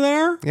Ray-Bans were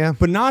there, Yeah.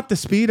 but not the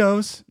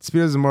Speedos.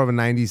 Speedos is more of a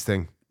 90s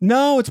thing.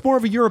 No, it's more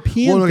of a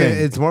European thing.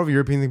 It's more of a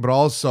European thing, but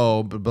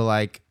also, but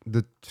like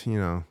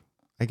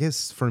I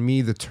guess for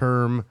me, the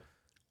term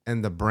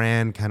and the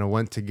brand kind of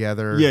went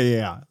together.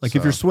 Yeah. Like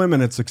if you're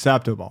swimming, it's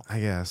acceptable. I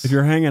guess. If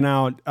you're hanging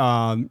out,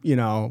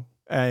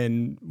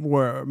 in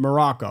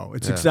Morocco,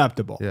 it's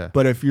acceptable. Yeah.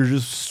 But if you're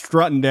just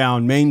strutting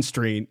down Main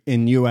Street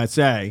in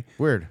USA,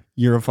 Weird.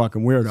 you're a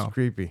fucking weirdo. It's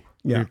creepy.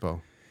 Yeah.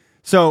 Creepo.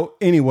 So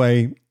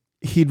anyway,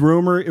 it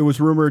was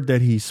rumored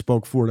that he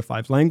spoke 4 to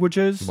 5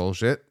 languages.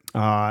 Bullshit.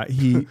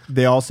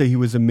 They all say he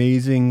was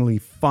amazingly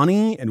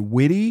funny and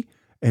witty,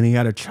 and he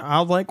had a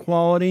childlike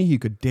quality. He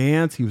could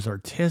dance. He was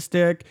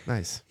artistic.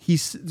 Nice.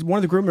 One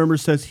of the group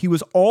members says he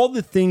was all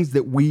the things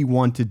that we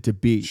wanted to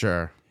be.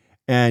 Sure.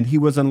 And he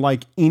was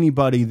unlike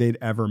anybody they'd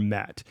ever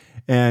met.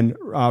 And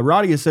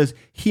Radia says,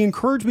 he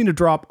encouraged me to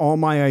drop all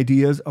my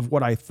ideas of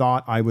what I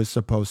thought I was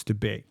supposed to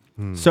be.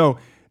 So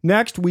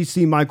next we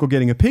see Michael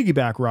getting a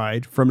piggyback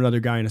ride from another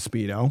guy in a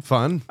Speedo.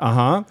 Fun.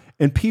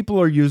 And people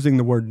are using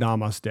the word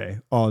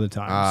namaste all the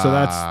time.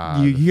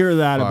 So you hear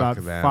that about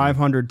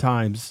 500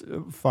 times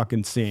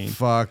fucking scene.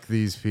 Fuck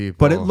these people.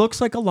 But it looks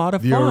like a lot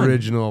of the fun.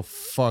 original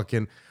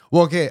fucking.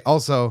 Well, okay.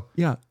 Also,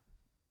 Yeah.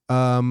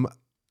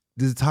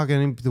 does it talk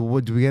any? Do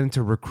we get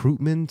into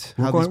recruitment?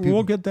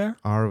 We'll get there.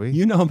 Are we?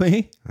 You know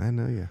me. I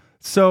know you.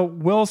 So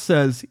Will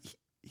says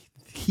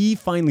he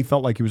finally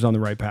felt like he was on the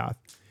right path.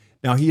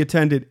 Now, he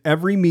attended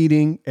every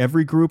meeting,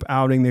 every group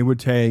outing they would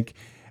take,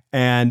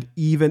 and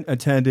even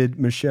attended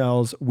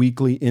Michelle's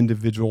weekly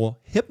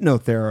individual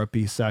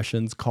hypnotherapy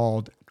sessions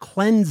called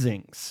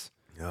cleansings.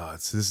 Oh,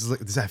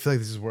 this. I feel like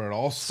this is where it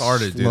all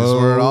started, dude. This is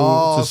where it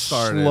all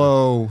started.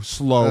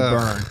 Slow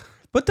burn.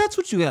 But that's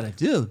what you got to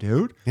do,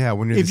 dude. Yeah,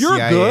 when you're if the you're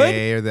CIA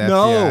good, or the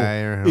no.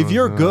 FBI or If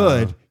you're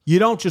good, you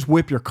don't just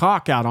whip your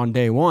cock out on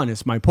day one.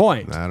 Is my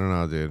point. I don't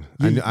know, dude.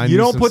 You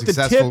don't put the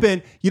tip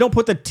in. You don't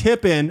put the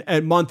tip in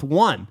at month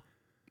 1.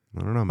 I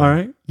don't know, man. All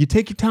right, you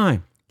take your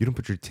time. You don't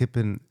put your tip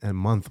in at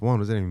month 1. What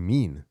does that even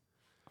mean?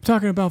 I'm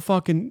talking about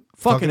fucking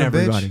a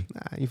everybody. bitch?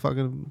 Nah, you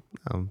fucking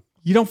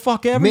You don't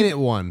fuck everybody. minute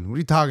 1. What are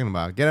you talking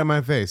about? Get out of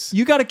my face.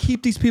 You got to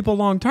keep these people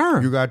long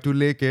term. You got to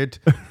lick it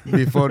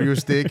before you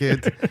stick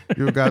it.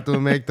 You got to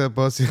make the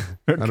pussy.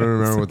 I don't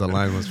remember what the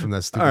line was from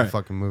that stupid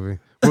fucking movie.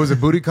 What was it?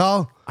 Booty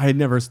Call? I had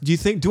never.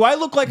 Do I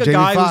look like a Jamie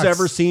guy Foxx. who's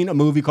ever seen a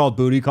movie called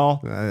Booty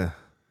Call? Yeah.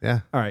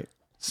 All right. You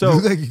So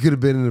look like you could have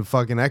been in a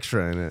fucking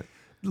extra in it.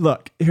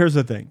 look, here's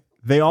the thing.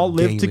 They all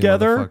lived Gangly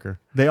together. motherfucker.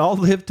 They all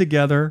lived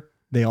together.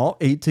 They all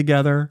ate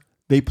together.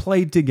 They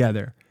played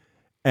together.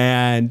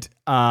 And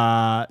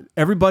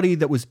everybody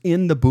that was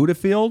in the Buddha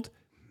field,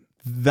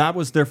 that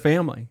was their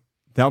family.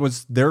 That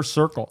was their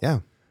circle. Yeah.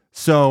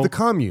 So, The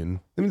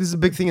commune. I mean, this is a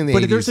big thing in the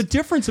 80s. but there's a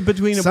difference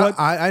between what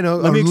I know.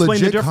 Let me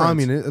explain the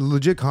difference.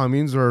 Legit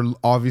communes are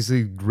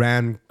obviously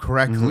ran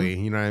correctly.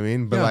 You know what I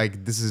mean? But Yeah.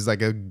 like, this is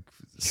like a.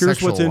 Here's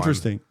sexual what's one.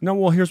 interesting. No,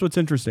 well, here's what's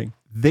interesting.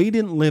 They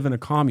didn't live in a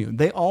commune.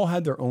 They all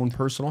had their own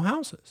personal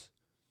houses.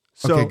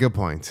 So, Okay, good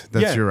point.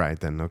 You're right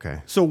then.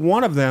 Okay. So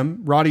one of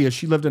them, Radia,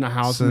 she lived in a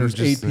house So and there's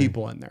just 8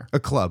 people in there. A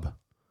club.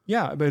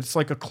 Yeah, but it's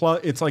like a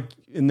club. It's like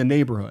in the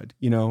neighborhood.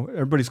 You know,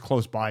 everybody's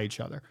close by each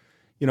other.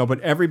 You know, but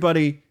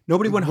nobody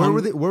went home.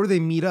 Where were they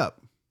meet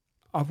up?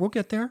 We'll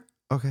get there.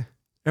 Okay.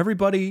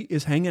 Everybody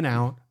is hanging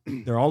out.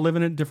 They're all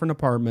living in different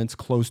apartments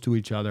close to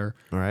each other.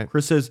 All right.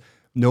 Chris says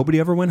nobody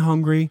ever went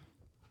hungry.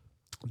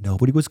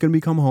 Nobody was going to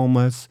become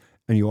homeless,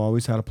 and you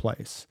always had a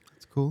place.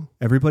 It's cool.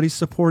 Everybody's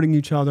supporting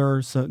each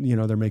other. So, you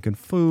know, they're making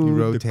food, You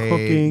they're rotate,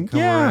 cooking. come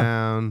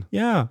around.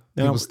 Yeah.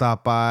 Now, People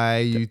stop by.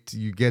 You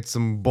get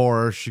some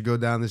borscht. You go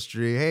down the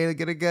street. Hey,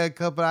 get a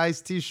cup of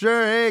iced tea.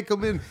 Sure. Hey,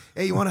 come in.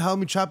 Hey, you want to help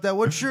me chop that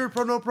wood? Sure,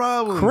 no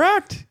problem.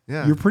 correct.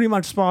 Yeah. You're pretty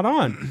much spot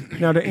on.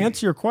 Now, to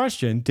answer your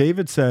question,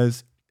 David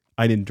says,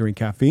 I didn't drink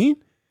caffeine.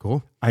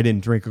 Cool. I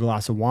didn't drink a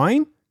glass of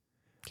wine.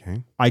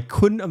 Okay. I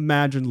couldn't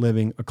imagine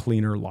living a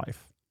cleaner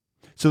life.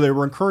 So they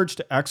were encouraged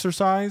to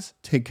exercise,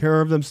 take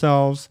care of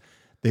themselves.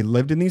 They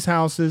lived in these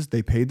houses.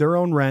 They paid their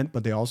own rent,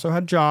 but they also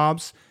had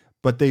jobs.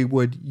 But they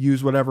would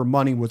use whatever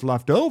money was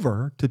left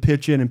over to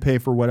pitch in and pay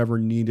for whatever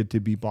needed to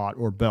be bought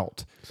or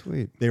built.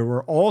 Sweet. They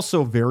were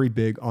also very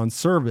big on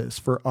service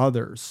for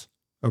others.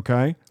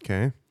 Okay.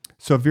 Okay.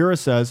 So Vera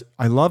says,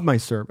 I love my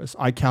service.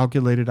 I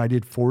calculated I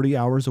did 40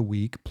 hours a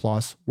week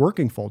plus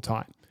working full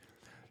time.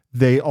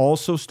 They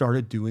also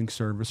started doing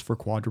service for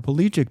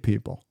quadriplegic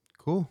people.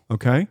 Cool.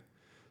 Okay.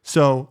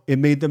 So it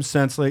made them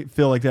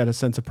feel like they had a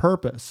sense of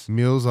purpose.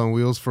 Meals on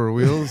wheels for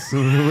wheels,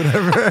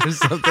 whatever, or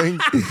something.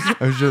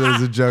 I'm sure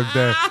there's a joke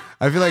there.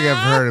 I feel like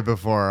I've heard it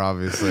before,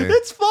 obviously.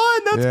 It's fun.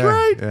 That's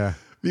great. Yeah.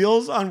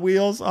 Meals on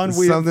wheels on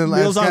wheels. Something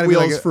like- Wheels it's on gotta be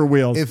wheels like for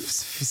wheels. It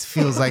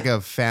feels like a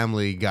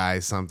Family Guy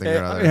something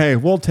or other. Hey,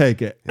 we'll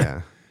take it.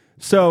 Yeah.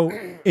 So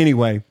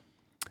anyway,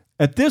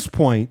 at this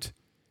point,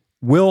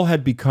 Will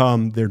had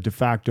become their de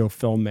facto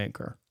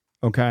filmmaker.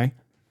 Okay.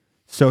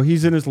 So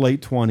he's in his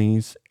late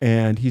 20s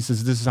and he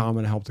says, this is how I'm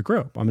going to help the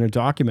group. I'm going to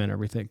document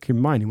everything. Keep in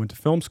mind, he went to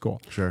film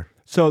school. Sure.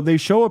 So they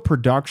show a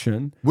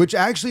production. Which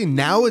actually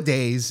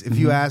nowadays, if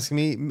you ask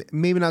me,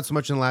 maybe not so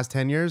much in the last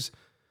 10 years,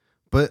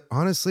 But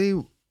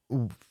honestly,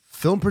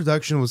 film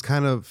production was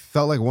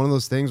felt like one of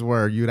those things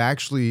where you'd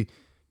actually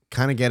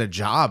kind of get a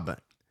job.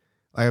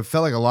 Like, I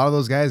felt like a lot of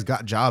those guys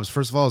got jobs.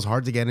 First of all, it was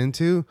hard to get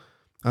into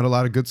at a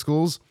lot of good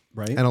schools.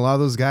 Right. And a lot of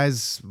those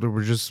guys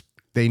were just,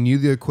 they knew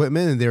the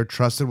equipment and they were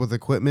trusted with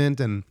equipment.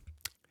 And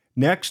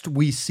next,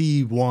 we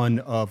see one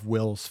of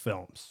Will's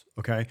films.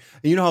 Okay.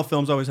 And you know how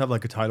films always have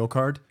like a title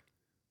card?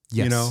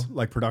 yes. You know,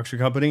 like production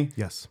company?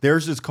 Yes.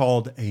 Theirs is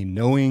called A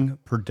Knowing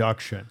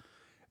Production.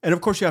 And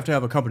of course, you have to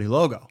have a company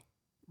logo.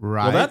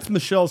 Right. Well, that's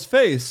Michelle's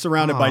face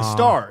surrounded by Aw.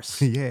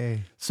 stars.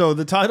 Yay. So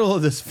the title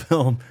of this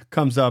film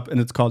comes up and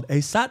it's called A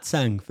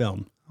Satsang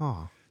Film.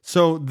 Oh.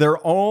 So they're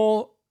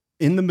all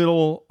in the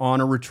middle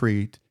on a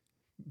retreat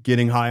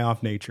getting high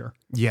off nature.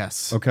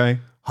 Yes. Okay.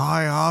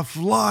 High off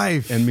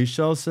life. And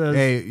Michelle says,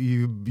 hey,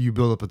 you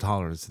build up a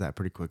tolerance to that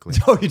pretty quickly.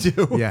 oh, you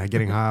do? Yeah,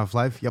 getting high off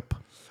life. Yep.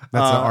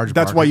 That's an Arj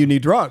that's Barker. why you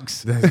need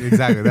drugs.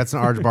 Exactly. That's an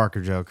Arj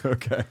Barker joke.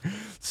 Okay.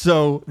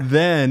 So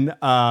then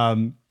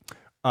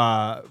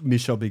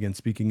Michel begins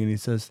speaking and he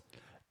says,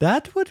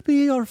 that would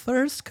be your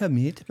first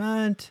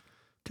commitment,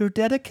 to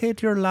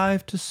dedicate your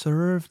life to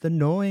serve the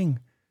knowing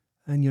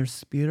and your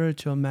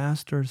spiritual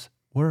master's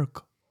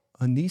work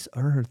on this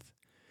earth.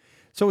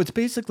 So it's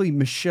basically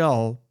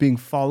Michelle being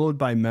followed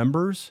by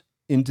members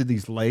into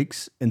these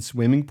lakes and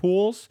swimming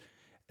pools.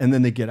 And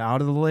then they get out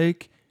of the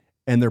lake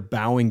and they're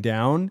bowing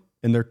down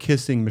and they're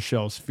kissing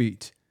Michelle's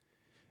feet.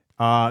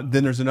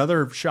 Then there's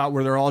another shot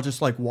where they're all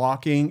just like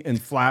walking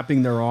and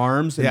flapping their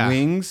arms and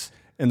wings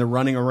and they're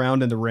running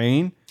around in the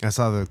rain. I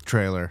saw the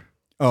trailer.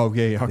 Oh,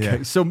 yeah. Okay.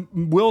 Yeah. So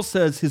Will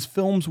says his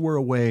films were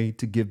a way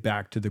to give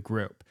back to the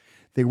group.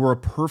 They were a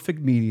perfect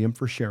medium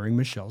for sharing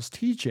Michelle's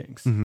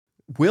teachings. Mm-hmm.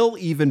 Will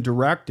even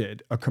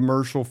directed a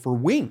commercial for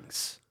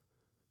Wings.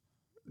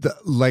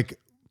 Like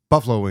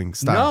buffalo wings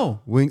style. No.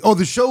 Wing. Oh,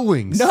 the show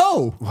Wings.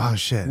 No. Wow,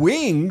 shit.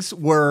 Wings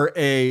were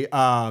a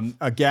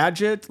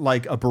gadget,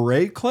 like a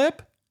beret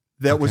clip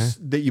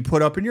that you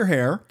put up in your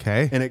hair.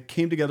 Okay. And it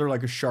came together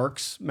like a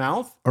shark's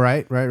mouth.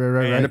 Right.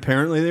 And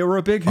apparently they were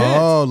a big hit.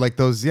 Oh, like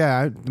those.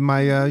 Yeah.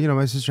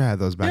 My sister had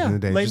those back in the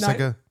day. late Just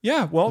night.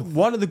 like Well,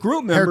 one of the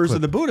group members clip.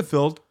 of the Buddha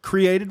Field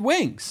created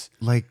Wings.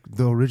 like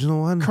the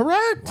original one.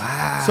 Correct.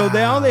 Wow. So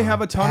now they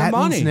have a ton Patents of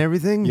money and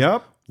everything.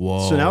 Yep.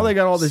 Whoa. So now they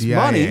got all this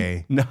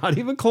CIA. money. Not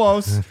even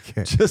close.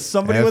 Okay. Just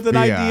somebody with an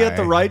idea at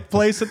the FBI. right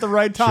place at the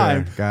right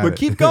time. Got But it.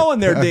 keep going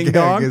there, ding Okay,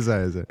 dong. I guess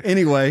that is it.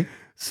 Anyway,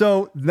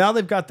 so now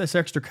they've got this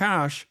extra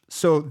cash.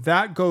 So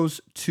that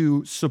goes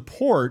to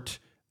support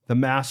the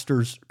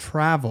master's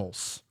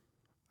travels.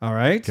 All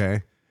right.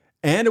 Okay.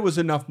 And it was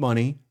enough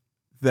money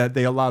that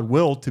they allowed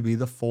Will to be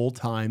the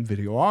full-time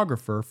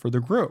videographer for the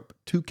group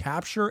to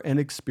capture and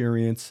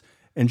experience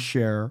and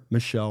share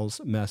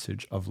Michelle's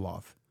message of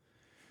love.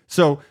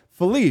 So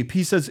Philippe,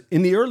 he says,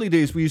 in the early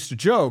days, we used to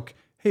joke,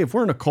 hey, if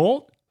we're in a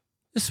cult,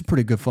 this is a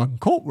pretty good fucking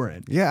cult we're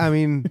in. Yeah, I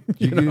mean,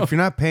 if you're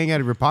not paying out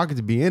of your pocket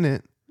to be in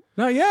it,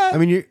 Not yet. I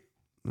mean, you're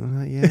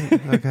not yet.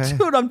 Okay.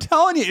 Dude, I'm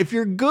telling you, if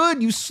you're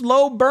good, you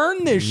slow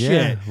burn this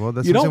shit. Well,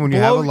 that's you what I'm saying. don't When you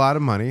have a lot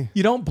of money.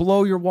 You don't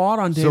blow your wad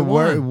on day So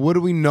one. what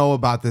do we know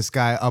about this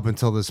guy up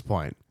until this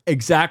point?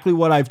 Exactly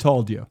what I've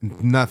told you.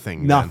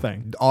 Nothing. Nothing.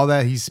 Man. All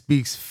that he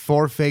speaks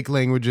 4 fake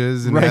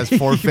languages and has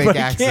 4 fake But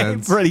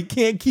accents. He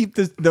can't keep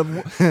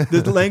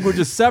the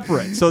languages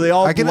separate, so they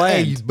all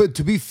blend. But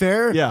to be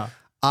fair, Yeah.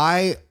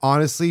 I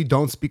honestly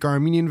don't speak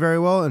Armenian very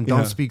well and don't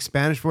Yeah. speak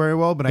Spanish very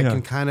well, but I Yeah.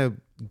 can kind of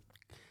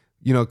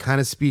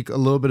speak a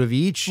little bit of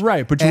each.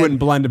 Right, but you wouldn't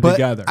blend them but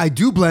together. I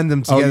do blend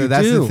them together. you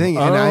That's do? the thing.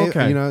 Oh, And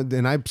okay.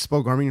 and I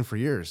spoke Armenian for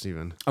years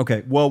even.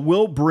 Okay, well,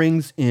 Will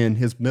brings in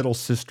his middle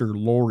sister,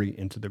 Lori,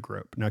 into the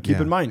group. Now, keep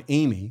Yeah. in mind,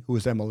 Amy, who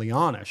is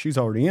Emiliana, she's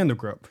already in the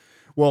group.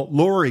 Well,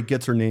 Lori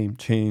gets her name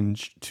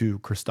changed to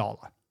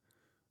Kristalla.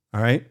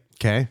 All right?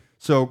 Okay.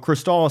 So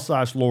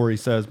Kristalla / Lori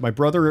says, my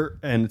brother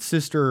and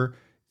sister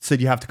said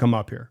you have to come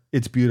up here.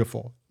 It's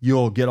beautiful.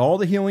 You'll get all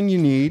the healing you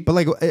need. But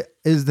like,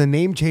 is the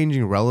name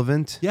changing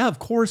relevant? Yeah, of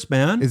course,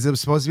 man. Is it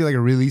supposed to be like a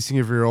releasing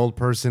of your old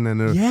person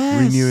and a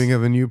Yes. renewing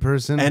of a new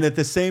person? And at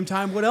the same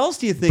time, what else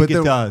do you think it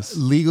they does?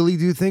 legally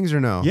do things or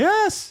no?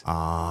 Yes.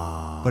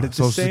 But But at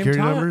Social the same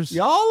Security time, numbers?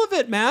 Yeah, all of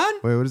it, man.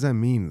 Wait, what does that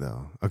mean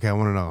though? Okay, I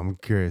want to know. I'm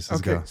curious.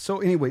 Let's Okay. go. So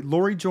anyway,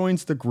 Lori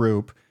joins the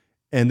group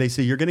and they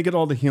say, you're going to get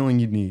all the healing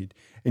you need.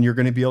 And you're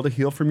going to be able to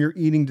heal from your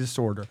eating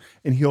disorder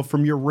and heal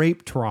from your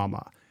rape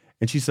trauma.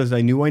 And she says,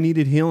 I knew I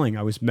needed healing.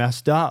 I was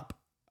messed up.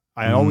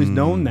 I had always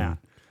known that.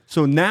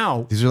 So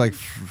now, These are like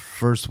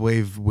first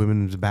wave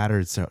women's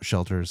battered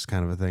shelters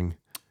kind of a thing.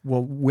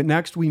 well,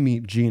 next we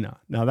meet Gina.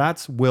 Now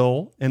that's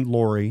Will and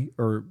Lori,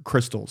 or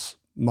Crystal's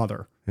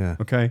mother. Yeah.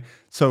 Okay.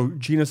 So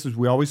Gina says,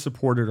 we always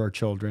supported our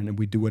children and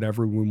we do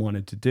whatever we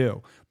wanted to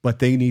do, but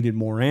they needed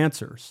more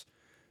answers.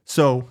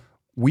 So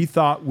we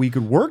thought we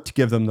could work to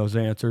give them those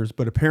answers,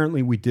 but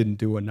apparently we didn't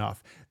do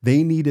enough.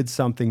 They needed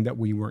something that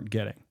we weren't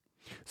getting.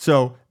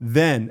 So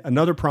then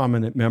another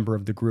prominent member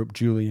of the group,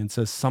 Julian,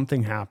 says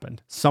something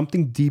happened.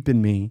 Something deep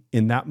in me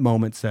in that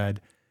moment said,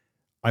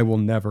 I will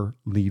never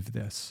leave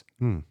this.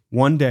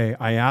 One day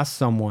I asked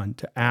someone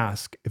to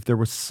ask if there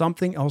was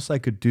something else I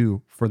could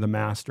do for the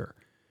master.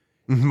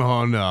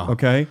 Oh no.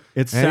 Okay.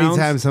 It sounds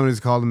Anytime somebody's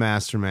called a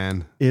master,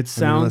 man. it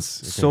sounds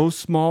let's- okay. so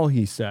small,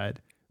 he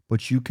said,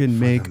 but you can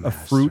make a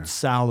master. fruit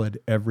salad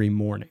every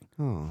morning.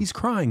 Oh. He's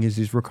crying as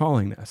he's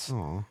recalling this.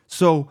 Oh.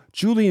 So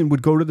Julian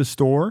would go to the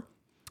store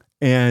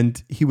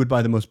and he would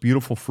buy the most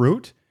beautiful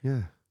fruit,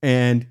 Yeah.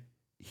 and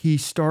he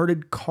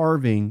started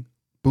carving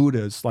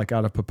Buddhas like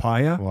out of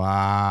papaya.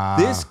 Wow.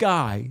 This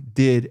guy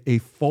did a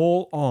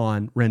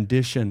full-on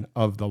rendition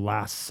of the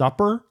Last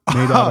Supper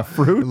made out of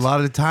fruit. A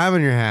lot of time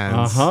on your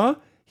hands. Uh-huh.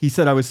 He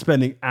said I was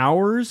spending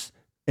hours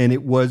and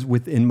it was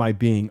within my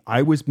being.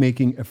 I was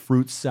making a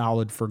fruit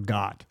salad for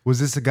God. Was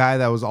this a guy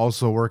that was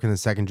also working a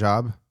second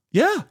job?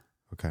 Yeah.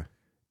 Okay.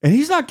 And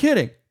he's not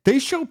kidding. They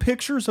show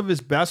pictures of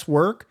his best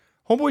work.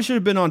 Homeboy should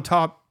have been on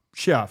Top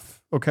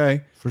Chef,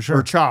 okay? For sure.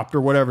 Or Chopped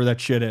or whatever that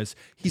shit is.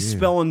 He's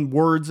spelling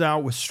words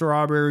out with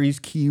strawberries,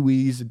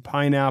 kiwis, and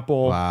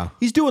pineapple. Wow.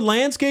 He's doing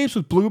landscapes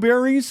with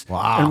blueberries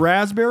Wow. and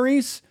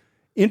raspberries.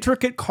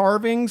 Intricate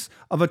carvings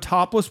of a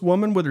topless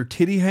woman with her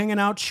titty hanging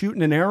out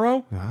shooting an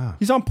arrow. Wow.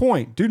 He's on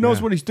point. Dude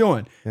knows what he's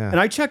doing. Yeah. And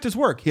I checked his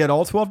work. He had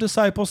all 12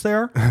 disciples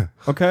there.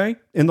 Okay.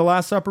 In the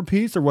Last Supper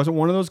piece, there wasn't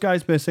one of those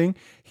guys missing.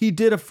 He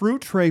did a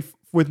fruit tray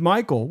with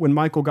Michael when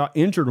Michael got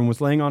injured and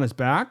was laying on his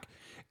back.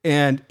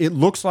 And it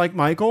looks like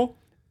Michael,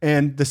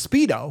 and the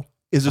Speedo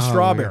is a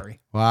strawberry.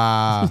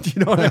 Wow. Do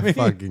you know what I mean?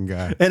 Fucking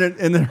guy. And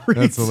then it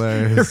reads,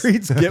 hilarious. It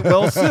reads, "Get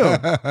well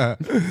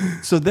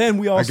soon." So then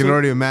we I can also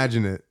already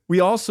imagine it. we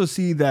also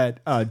see that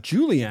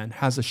Julian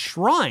has a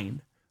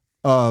shrine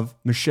of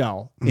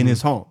Michelle in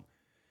his home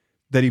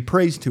that he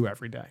prays to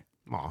every day.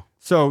 Aw.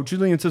 So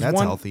Julian says,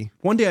 That's healthy.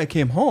 one day I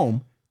came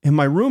home and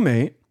my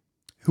roommate,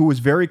 who was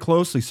very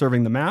closely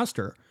serving the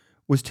master,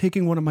 was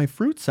taking one of my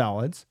fruit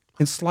salads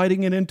and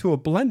sliding it into a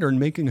blender and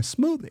making a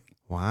smoothie.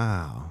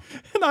 Wow.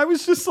 And I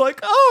was just like,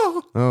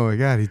 oh. Oh my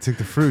God. He took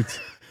the fruit.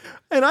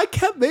 And I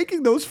kept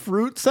making those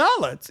fruit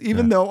salads,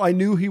 even though I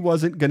knew he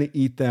wasn't going to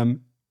eat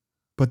them,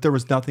 but there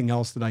was nothing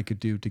else that I could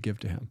do to give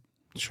to him.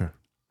 Sure.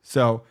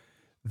 So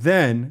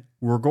then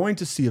we're going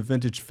to see a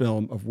vintage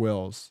film of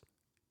Will's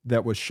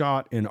that was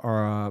shot in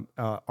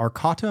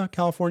Arcata,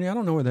 California. I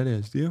don't know where that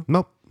is. Do you?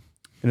 Nope.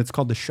 And it's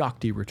called the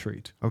Shakti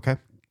Retreat. Okay.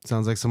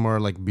 Sounds like somewhere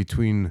like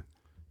between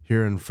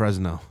here and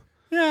Fresno.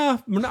 Yeah,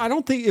 I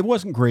don't think it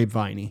wasn't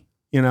grapeviney.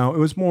 You know, it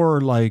was more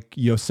like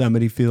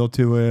Yosemite feel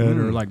to it,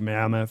 or like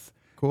Mammoth.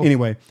 Cool.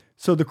 Anyway,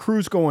 so the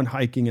crew's going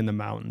hiking in the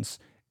mountains,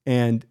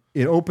 and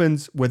it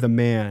opens with a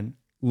man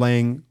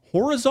laying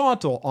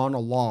horizontal on a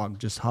log,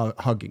 just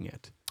hugging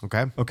it.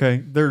 Okay.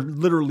 Okay, they're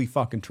literally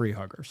fucking tree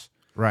huggers.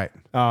 Right.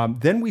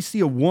 Then we see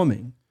a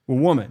woman.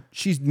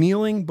 She's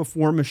kneeling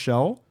before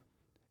Michelle,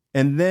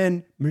 and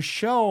then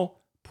Michelle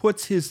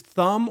puts his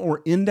thumb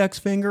or index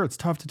finger, it's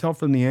tough to tell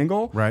from the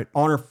angle, Right.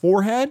 on her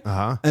forehead,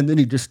 Uh-huh. and then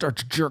he just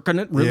starts jerking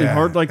it really Yeah.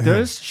 hard like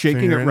this, shaking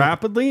Finger it in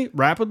it.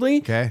 rapidly,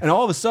 Okay. and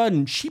all of a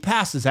sudden she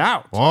passes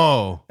out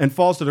Whoa. and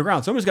falls to the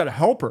ground. Somebody's got to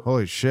help her.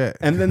 Holy shit.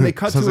 And then they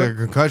cut Sounds to like a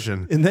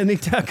concussion. And then they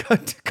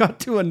cut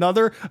to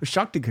another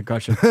Shakti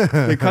concussion.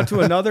 They cut to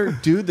another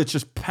dude that's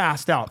just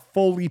passed out,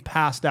 fully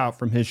passed out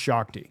from his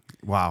Shakti.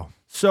 Wow.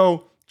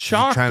 So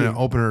Shakti, Trying to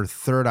open her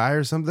third eye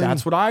or something?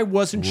 that's what I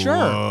wasn't sure.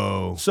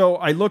 Whoa. So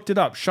I looked it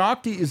up.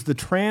 Shakti is the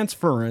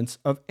transference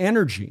of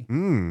energy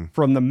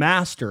from the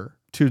master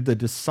to the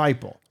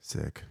disciple.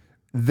 Sick.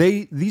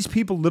 These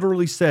people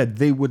literally said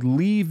they would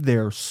leave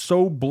there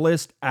so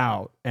blissed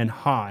out and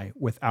high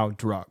without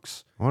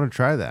drugs. I want to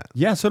try that.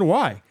 Yeah, so do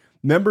I.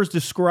 Members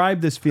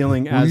describe this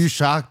feeling Were as you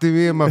shocked at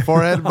me in my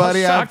forehead,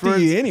 buddy, I'll Shakti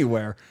afterwards?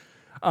 anywhere.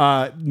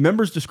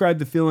 Members describe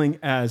the feeling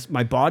as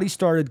my body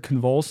started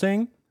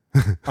convulsing.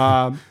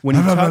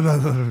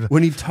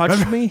 When he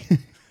touched me,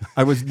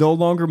 I was no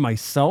longer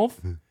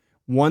myself.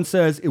 One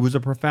says it was a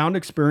profound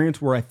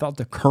experience where I felt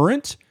the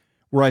current,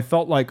 where I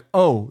felt like,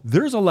 oh,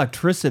 there's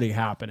electricity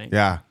happening.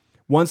 Yeah.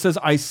 One says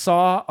I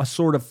saw a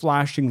sort of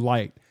flashing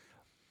light,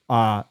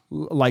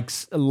 like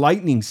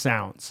lightning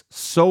sounds,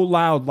 so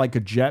loud like a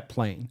jet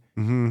plane.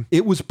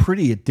 It was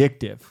pretty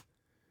addictive.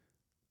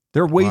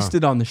 They're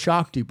wasted on the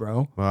Shakti,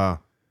 bro. Wow.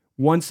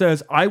 One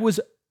says I was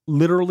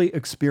literally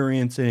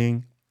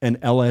experiencing an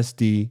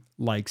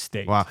LSD-like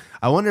state. Wow.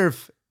 I wonder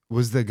if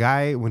was the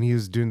guy when he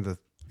was doing did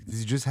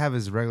he just have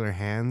his regular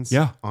hands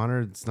on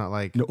her? It's not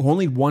like No,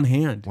 only one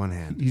hand. one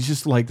hand. He's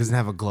just like Doesn't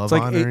have a glove it's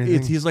like on or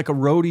anything? he's like a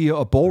roadie,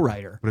 a bull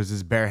rider. But it's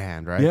his bare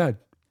hand, right? Yeah,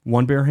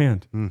 one bare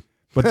hand.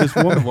 But this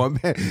woman, One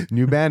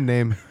new band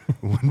name.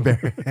 One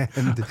bare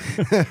hand.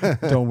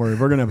 don't worry,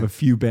 we're gonna have a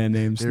few band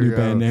names, Here we new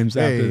band go. names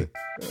Hey,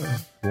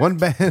 after. one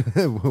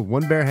band,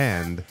 one bare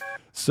hand. We're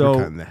So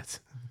cutting that.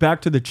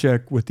 back to the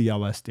chick with the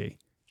LSD.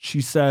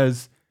 She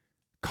says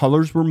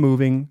colors were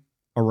moving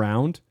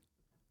around.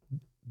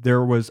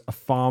 There was a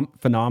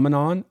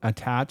phenomenon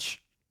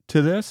attached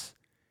to this.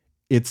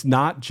 It's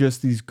not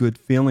just these good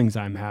feelings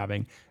I'm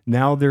having.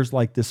 Now there's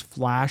like this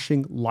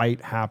flashing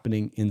light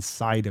happening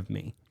inside of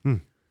me.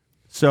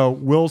 So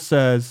Will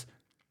says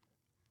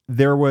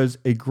there was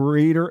a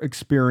greater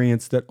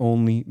experience that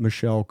only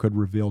Michelle could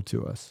reveal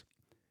to us.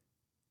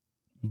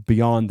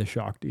 Beyond the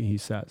Shakti, he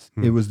says.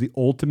 It was the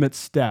ultimate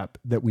step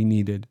that we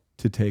needed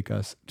to take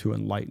us to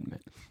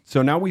enlightenment.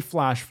 So now we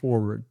flash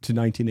forward to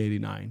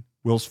 1989.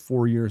 Will's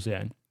 4 years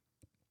in,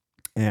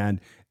 and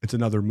it's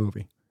another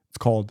movie. It's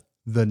called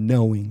The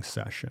Knowing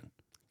Session.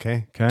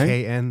 Okay.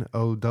 Okay.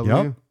 Know.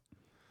 Yep.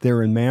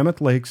 They're in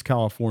Mammoth Lakes,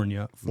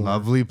 California. For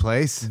Lovely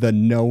place. The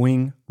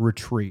Knowing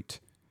Retreat.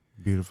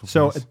 Beautiful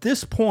So place. at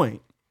this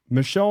point,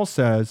 Michelle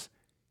says,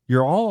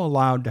 you're all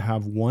allowed to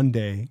have one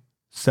day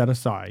set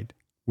aside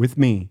with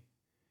me,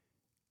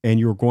 and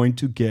you're going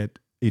to get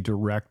a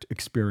direct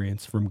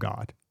experience from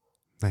God.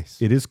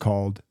 Nice. It is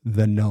called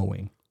The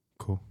Knowing.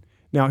 Cool.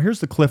 Now, here's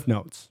the cliff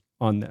notes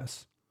on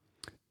this.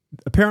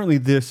 Apparently,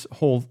 this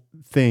whole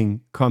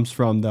thing comes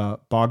from the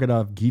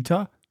Bhagavad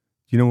Gita.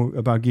 Do you know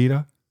about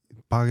Gita?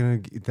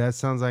 That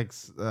sounds like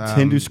It's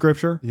Hindu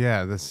scripture.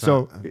 Yeah. That's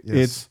So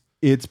yes.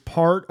 it's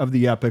part of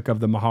the epic of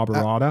the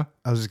Mahabharata.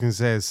 I was just gonna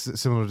say it's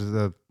similar to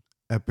the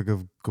Epic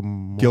of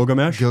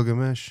Gilgamesh?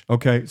 Gilgamesh.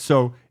 Okay,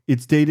 so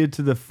it's dated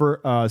to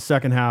the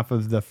second half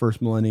of the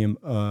first millennium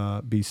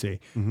BC.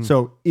 Mm-hmm.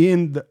 So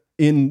in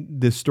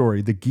this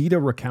story, the Gita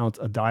recounts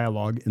a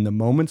dialogue in the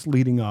moments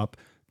leading up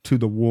to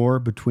the war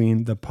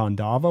between the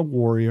Pandava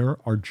warrior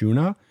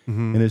Arjuna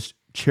Mm-hmm. and his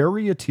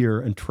charioteer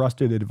and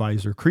trusted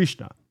advisor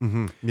Krishna.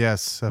 Mm-hmm.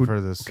 Yes, I've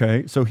heard this.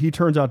 Okay, so he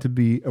turns out to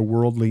be a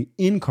worldly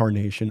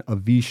incarnation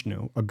of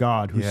Vishnu, a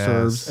god who Yes.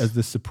 serves as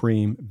the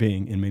supreme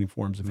being in many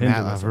forms of I've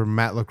Hinduism. heard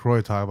Matt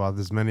LaCroix talk about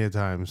this many a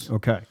times.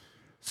 Okay,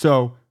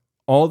 so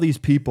all these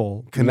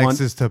people Connects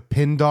this to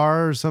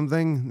Pindar or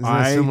something? Isn't that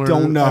I similar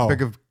don't to the know.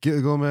 Epic of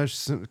Gilgamesh,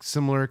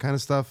 similar kind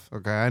of stuff.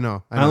 Okay, I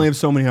know. I only have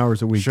so many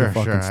hours a week sure, to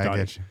fucking sure. study. I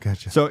get you.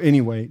 Gotcha. So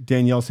anyway,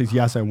 Danielle says,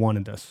 yes, I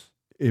wanted this.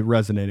 It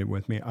resonated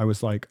with me. I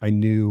was like, I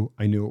knew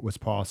it was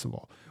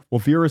possible. Well,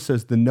 Vera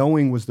says the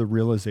knowing was the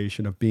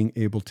realization of being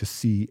able to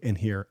see and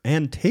hear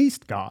and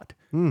taste God.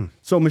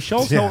 So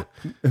Michelle's Yeah.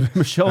 I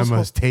Michelle's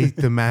must take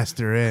the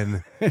master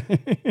in.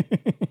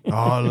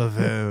 All of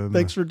him.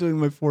 Thanks for doing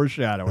my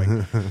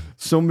foreshadowing.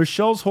 So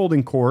Michelle's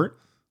holding court,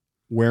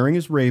 wearing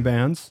his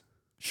Ray-Bans,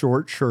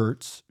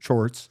 shorts.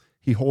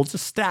 He holds a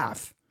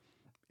staff,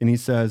 and he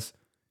says,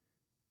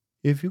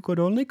 if you could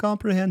only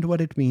comprehend what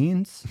it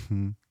means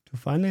to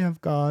finally have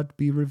God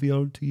be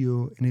revealed to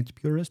you in its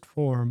purest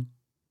form.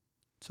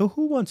 So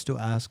who wants to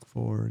ask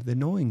for the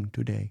knowing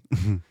today?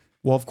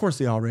 Well, of course,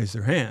 they all raise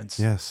their hands.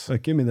 Yes.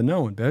 Like, give me the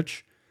knowing,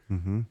 bitch.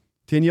 Mm-hmm.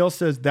 Danielle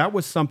says, that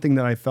was something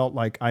that I felt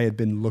like I had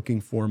been looking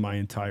for my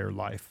entire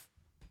life.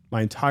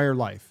 My entire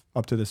life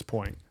up to this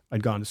point.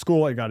 I'd gone to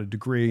school. I got a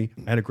degree.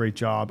 I had a great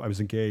job. I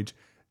was engaged.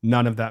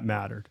 None of that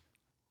mattered.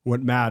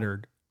 What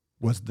mattered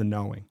was the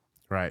knowing.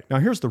 Right. Now,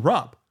 here's the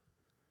rub.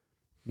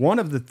 One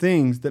of the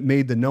things that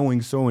made the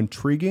knowing so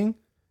intriguing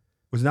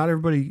was not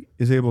everybody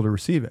is able to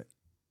receive it.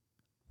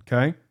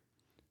 Okay?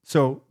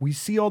 So we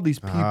see all these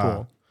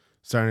people.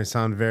 Starting to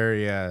sound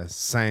very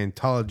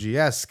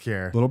Scientology-esque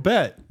here. A little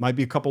bit. Might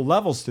be a couple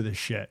levels to this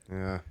shit.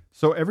 Yeah.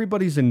 So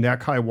everybody's in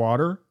neck high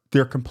water.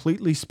 They're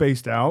completely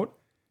spaced out.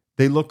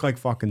 They look like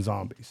fucking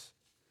zombies.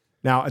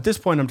 Now, at this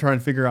point, I'm trying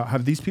to figure out,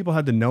 have these people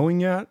had the knowing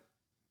yet?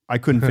 I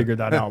couldn't figure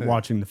that out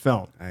watching the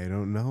film. I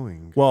don't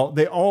knowing. Well,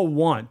 they all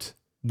want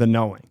the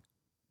knowing,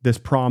 this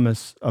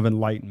promise of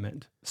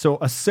enlightenment. So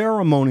a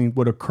ceremony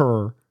would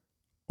occur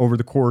over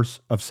the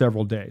course of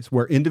several days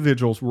where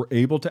individuals were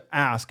able to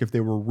ask if they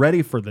were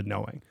ready for the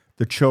knowing.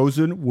 The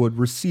chosen would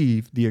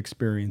receive the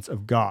experience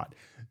of God.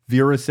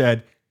 Vera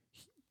said,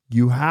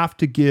 you have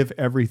to give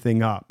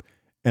everything up.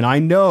 And I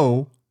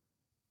know,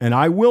 and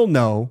I will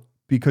know,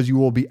 because you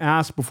will be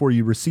asked before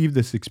you receive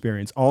this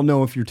experience. I'll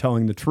know if you're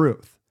telling the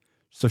truth.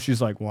 So she's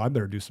like, well, I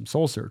better do some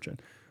soul searching.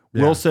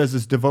 Yeah. Will says,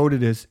 as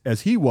devoted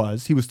as he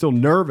was still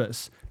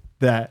nervous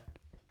that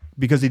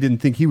because he didn't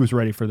think he was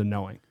ready for the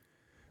knowing.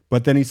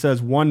 But then he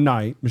says, one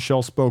night,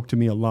 Michelle spoke to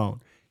me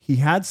alone. He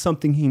had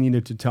something he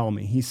needed to tell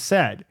me. He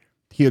said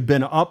he had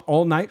been up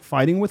all night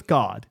fighting with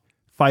God,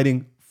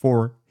 fighting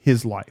for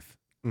his life,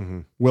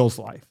 Will's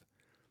life.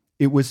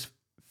 It was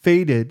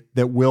fated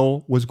that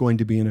Will was going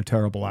to be in a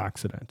terrible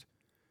accident.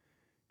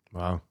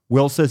 Wow.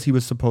 Will says he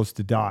was supposed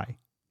to die.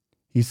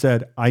 He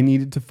said, I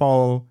needed to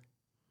follow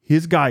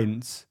his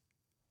guidance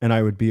and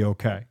I would be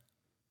okay.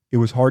 It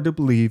was hard to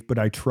believe, but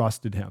I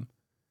trusted him.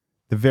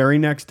 The very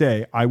next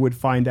day, I would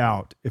find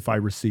out if I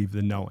received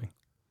the knowing.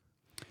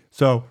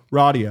 So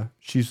Radia,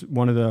 she's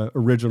one of the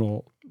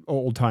original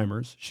old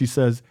timers. She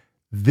says,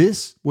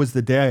 this was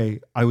the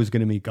day I was going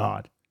to meet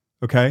God.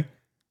 Okay?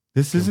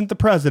 This isn't the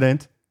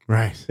president.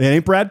 Right. It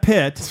ain't Brad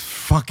Pitt.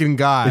 Fucking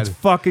God. It's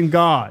fucking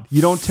God.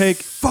 You don't take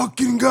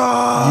fucking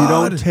God. You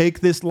don't take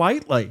this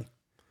lightly.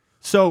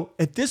 So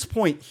at this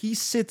point, he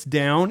sits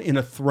down in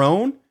a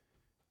throne,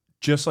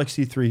 just like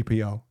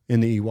C-3PO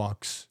in the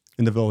Ewoks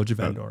in the village of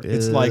Endor.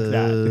 It's like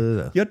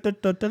that.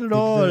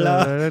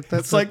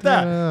 It's like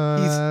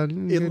that.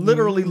 It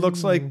literally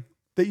looks like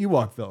the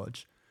Ewok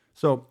village.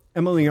 So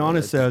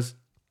Emiliana says,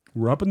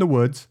 we're up in the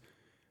woods,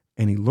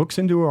 and he looks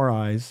into our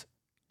eyes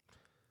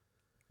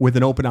with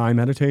an open eye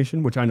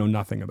meditation, which I know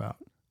nothing about.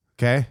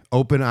 Okay.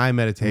 Open eye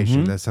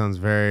meditation. That sounds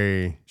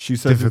very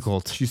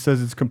difficult. She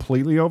says it's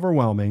completely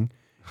overwhelming.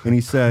 And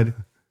he said,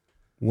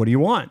 what do you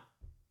want?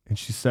 And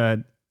she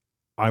said,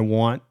 I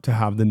want to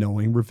have the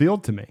knowing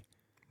revealed to me.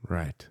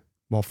 Right.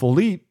 Well,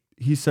 Philippe,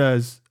 he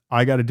says,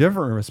 I got a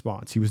different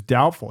response. He was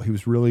doubtful. He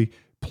was really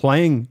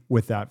playing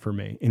with that for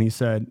me. And he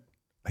said,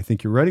 I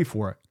think you're ready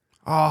for it.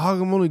 Oh, how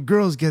come only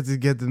girls get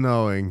the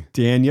knowing?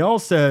 Danielle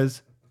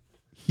says,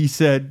 he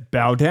said,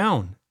 bow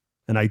down.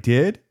 And I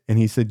did. And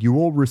he said, you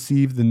will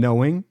receive the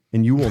knowing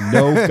and you will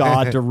know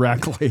God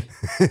directly.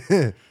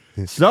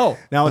 So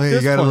now at You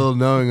this got point, a little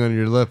knowing on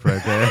your lip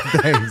right there.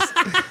 Thanks.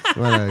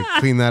 Want to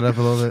clean that up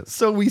a little bit?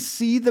 so we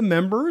see the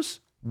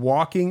members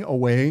walking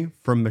away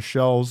from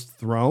Michelle's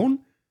throne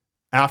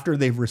after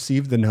they've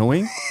received the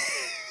knowing.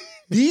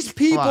 These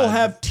people What?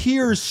 have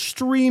tears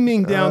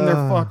streaming down their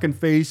fucking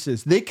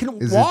faces. They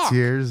can Is it walk.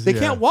 tears? They Yeah.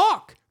 can't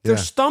walk. They're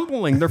Yeah.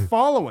 stumbling. They're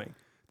following.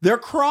 They're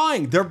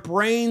crying. Their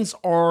brains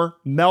are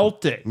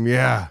melting.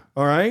 Yeah.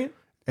 All right.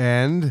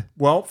 And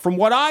Well, from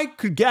what I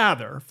could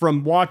gather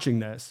from watching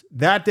this,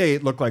 that day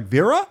it looked like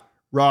Vera,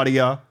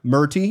 Radia,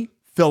 Murty,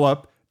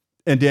 Philip,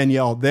 and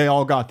Danielle, they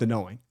all got the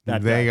knowing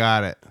that they day.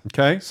 got it.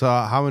 Okay. So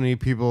how many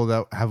people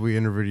that have we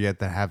interviewed yet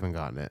that haven't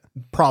gotten it?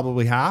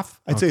 Probably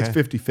half. I'd say it's Okay.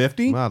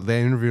 50-50. Wow,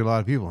 they interviewed a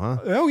lot of people, huh?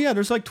 Oh, yeah.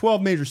 There's like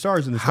 12 major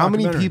stars in this How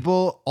many documentary.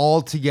 people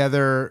all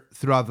together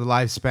throughout the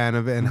lifespan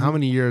of it, and how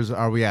many years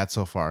are we at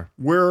so far?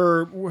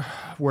 We're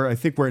I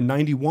think we're in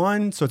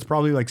 91, so it's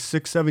probably like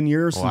 6-7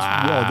 years since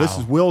Wow. this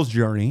is Will's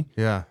journey.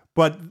 Yeah.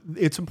 But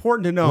it's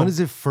important to know When does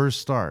it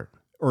first start?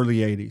 early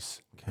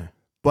 80s. Okay.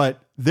 But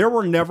there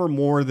were never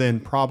more than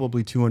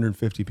probably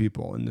 250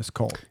 people in this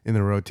cult In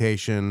the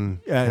rotation.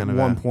 at kind of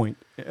one a- point.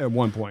 At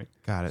one point.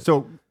 Got it.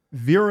 So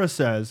Vera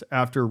says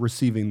after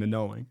receiving the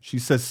knowing, she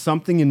says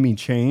something in me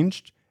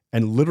changed,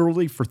 and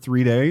literally for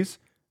 3 days,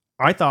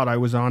 I thought I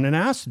was on an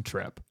acid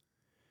trip.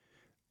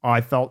 I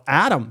felt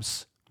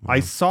atoms. I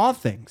saw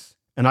things,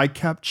 and I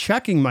kept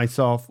checking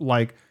myself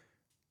like,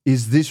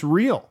 is this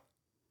real?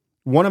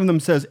 One of them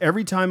says,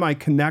 every time I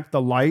connect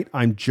the light,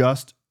 I'm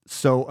just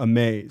so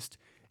amazed.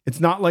 It's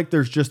not like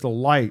there's just a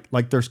light,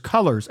 like there's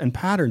colors and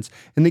patterns,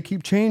 and they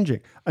keep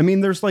changing. I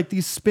mean, there's like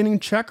these spinning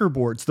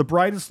checkerboards, the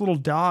brightest little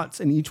dots,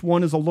 and each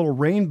one is a little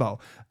rainbow.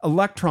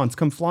 Electrons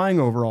come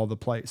flying over all the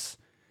place.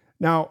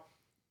 Now,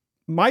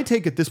 my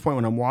take at this point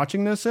when I'm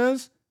watching this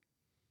is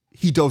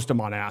he dosed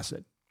him on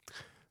acid.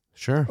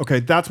 Sure. Okay,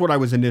 that's what I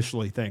was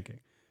initially thinking.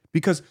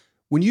 Because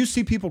when you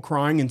see people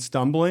crying and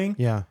stumbling,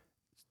 Yeah.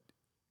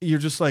 you're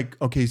just like,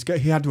 okay,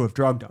 he had to have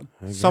drugged him.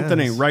 Something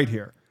guess. ain't right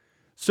here.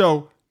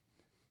 So,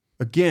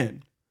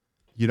 again,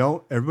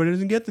 everybody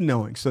doesn't get the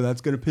knowing, so that's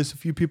going to piss a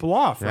few people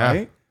off, Yeah.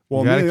 right?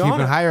 You gotta keep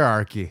Emiliana- a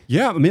hierarchy.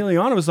 yeah,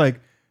 Emiliana was like,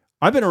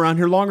 I've been around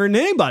here longer than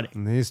anybody.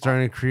 And then he's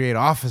starting to create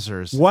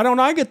officers. Why don't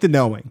I get the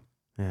knowing?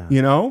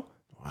 Yeah.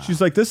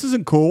 She's like, this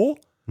isn't cool.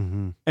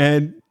 Mm-hmm.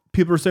 And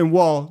people are saying,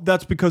 well,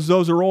 that's because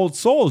those are old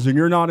souls and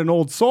you're not an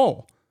old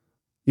soul,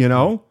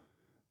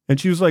 And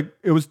she was like,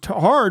 it was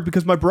hard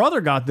because my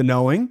brother got the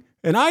knowing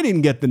and I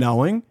didn't get the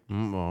knowing,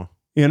 Uh-oh.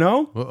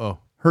 Uh-oh.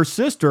 Her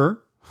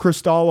sister,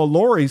 Kristalla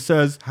Laurie,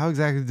 says, How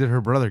exactly did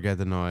her brother get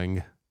the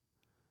knowing?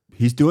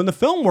 he's doing the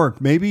film work.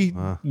 Maybe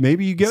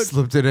you get,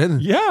 Slipped it in?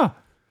 yeah.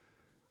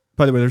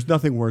 By the way, there's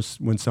nothing worse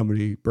when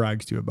somebody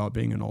brags to you about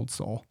being an old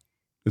soul.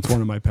 It's one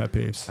of my pet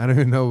peeves. I don't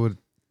even know what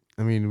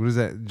is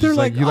that? Just They're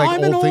like, you like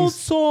I'm an old old things?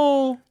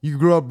 soul. You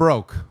grew up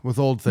broke with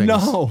old things.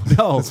 No.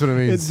 That's what it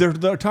means.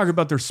 They're talking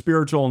about their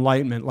spiritual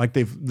enlightenment. Like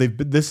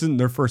this isn't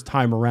their first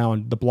time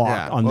around the block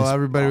Yeah. on Well, this.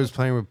 everybody was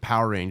playing with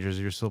Power Rangers.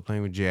 You're still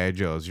playing with G.I.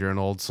 Joes. You're an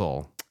old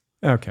soul.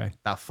 Okay.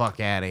 The fuck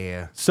out of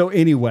here. So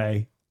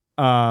anyway,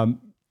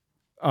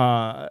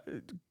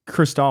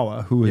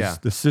 Kristalla, who is Yeah.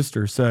 the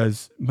sister,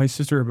 says, my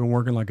sister had been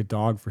working like a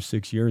dog for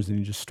 6 years and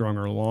he just strung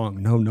her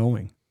along. No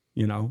knowing,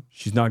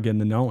 she's not getting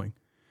the knowing.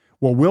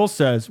 Well, Will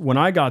says, when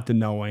I got the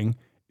knowing,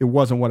 it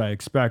wasn't what I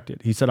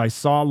expected. He said, I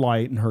saw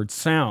light and heard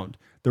sound.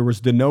 There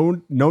was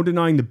no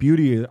denying the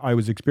beauty I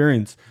was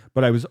experiencing,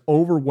 but I was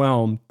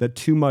overwhelmed that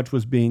too much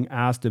was being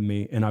asked of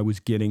me and I was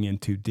getting in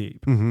too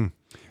deep. Mm-hmm.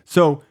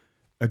 So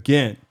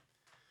again,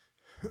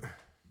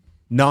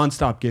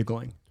 nonstop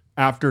giggling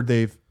after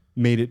they've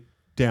made it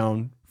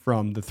down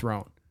from the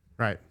throne.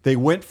 Right. They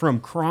went from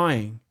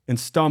crying and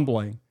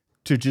stumbling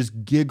to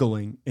just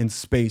giggling and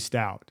spaced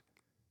out.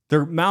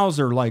 Their mouths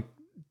are like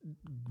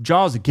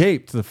jaws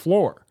agape to the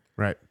floor.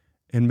 Right.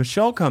 And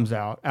Michelle comes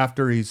out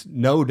after he's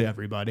knowed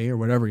everybody or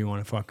whatever you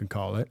want to fucking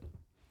call it.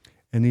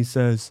 And he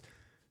says,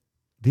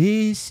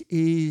 this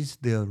is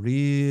the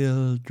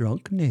real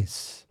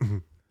drunkenness.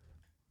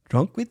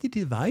 Drunk with the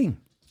divine.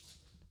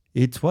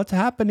 It's what's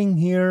happening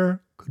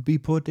here could be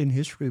put in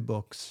history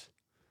books.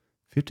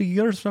 50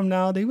 years from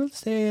now, they will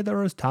say there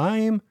was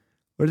time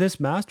where this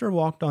master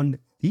walked on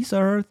this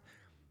earth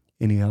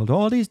and he held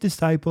all these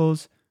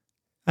disciples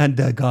and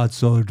they got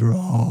so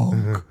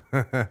drunk.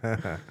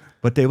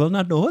 But they will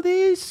not know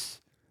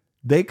this.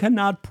 They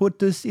cannot put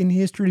this in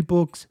history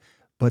books,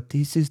 but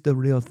this is the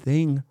real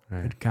thing.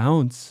 Right. It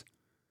counts.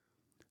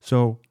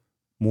 So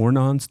more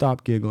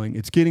nonstop giggling.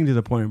 It's getting to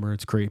the point where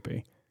it's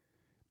creepy.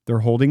 They're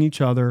holding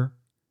each other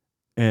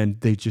and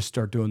they just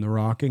start doing the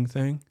rocking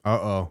thing.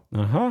 Uh-oh.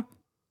 Uh-huh.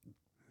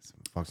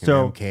 Fucking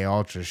So, MK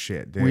Ultra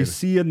shit, dude. we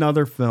see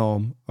another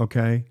film,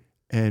 okay,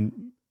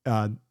 and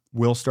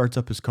Will starts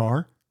up his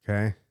car,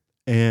 Okay.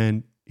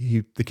 and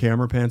the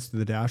camera pans to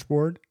the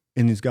dashboard,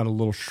 and he's got a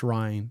little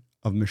shrine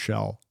of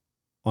Michelle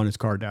on his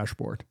car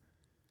dashboard.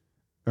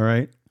 All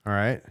right. All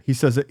right. He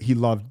says that he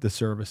loved the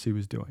service he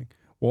was doing.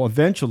 Well,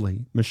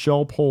 eventually,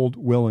 Michelle pulled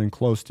Will in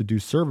close to do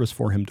service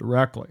for him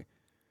directly.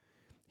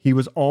 He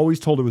was always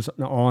told it was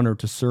an honor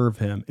to serve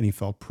him, and he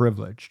felt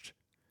privileged.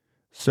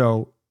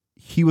 So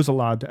he was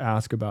allowed to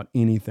ask about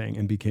anything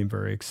and became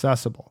very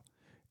accessible.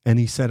 And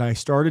he said, I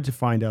started to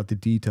find out the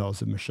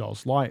details of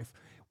Michelle's life.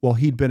 Well,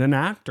 he'd been an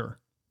actor.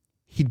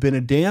 He'd been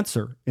a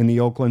dancer in the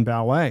Oakland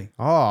Ballet.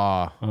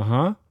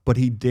 Oh. But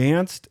he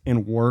danced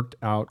and worked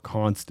out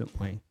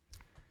constantly.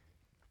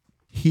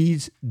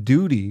 His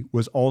duty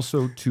was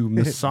also to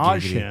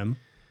massage Duty. him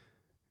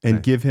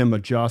and give him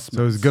adjustments.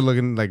 So he's a good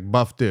looking, like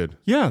buff dude.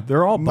 Yeah,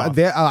 they're all buff.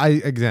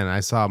 I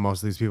saw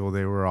most of these people.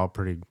 They were all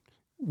pretty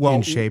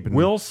in shape. And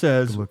Will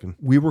says good-looking.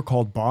 we were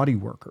called body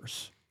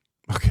workers.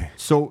 Okay.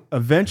 So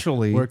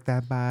eventually, Work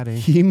that body.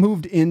 he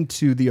moved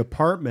into the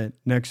apartment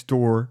next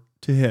door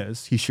to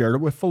his. He shared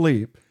it with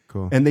Philippe.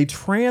 Cool. And they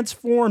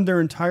transformed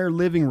their entire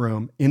living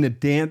room in a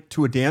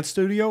dance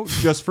studio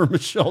just for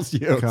Michelle's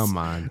use. Come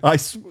on.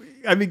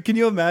 I mean, can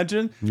you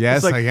imagine? Yes,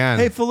 It's like, I can.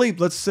 Hey, Philippe,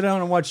 let's sit down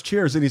and watch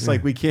Cheers. And he's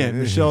like, we can't.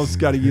 Michelle's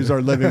got to use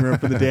our living room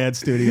for the dance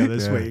studio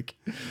this week.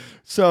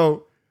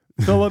 So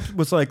Philip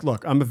was like,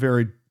 look, I'm a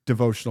very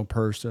devotional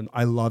person.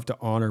 I love to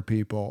honor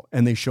people.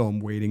 And they show him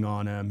waiting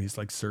on him. He's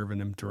like serving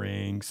him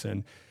drinks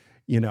and,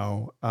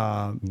 Filled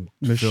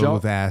Michelle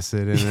with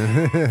acid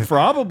and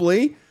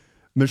probably.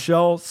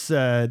 Michelle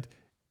said,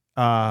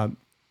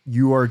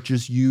 you are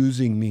just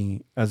using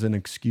me as an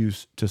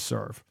excuse to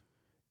serve.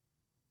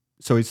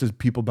 So he says,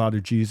 people bow to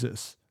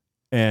Jesus,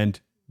 and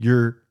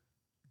you're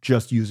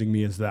just using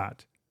me as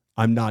that.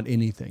 I'm not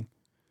anything.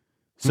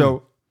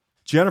 So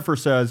Jennifer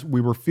says, we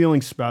were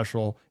feeling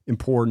special,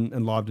 important,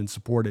 and loved and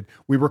supported.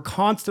 We were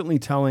constantly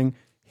telling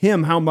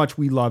him how much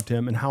we loved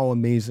him and how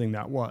amazing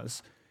that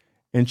was.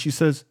 And she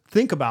says,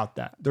 think about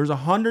that. There's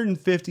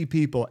 150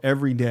 people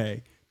every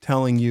day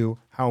telling you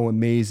how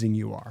amazing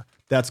you are.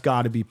 That's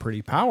got to be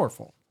pretty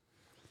powerful.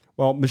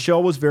 Well,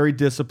 Michelle was very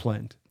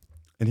disciplined.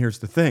 And here's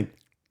the thing.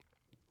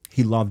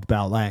 He loved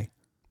ballet.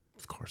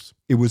 of course.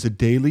 It was a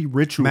daily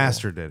ritual.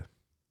 Master did.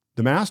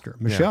 The master,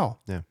 Michelle.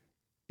 Yeah.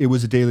 It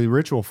was a daily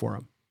ritual for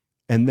him.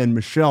 And then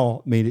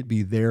Michelle made it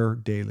be their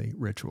daily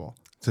ritual.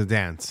 To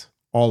dance.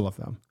 All of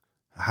them.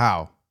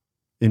 How?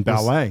 In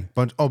ballet.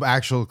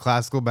 Actual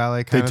classical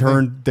ballet kind of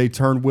thing? They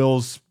turned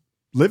Will's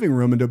living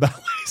room into a ballet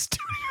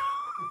studio.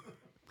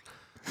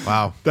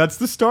 Wow. That's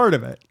the start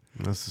of it.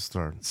 That's the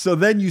start. So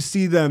then you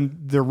see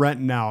they're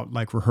renting out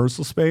like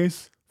rehearsal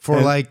space For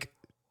and like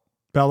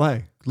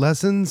ballet.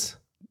 lessons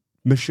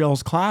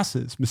Michelle's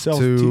classes.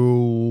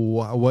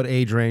 what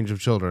age range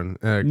of children?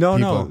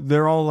 No,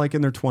 they're all like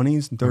in their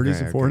 20s and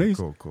 30s and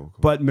 40s. Cool.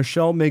 But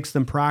Michelle makes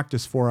them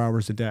practice 4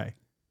 hours a day.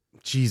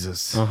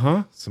 Jesus.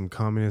 Uh-huh. Some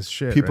communist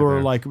shit. People right are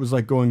there. like, it was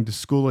like going to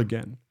school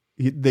again.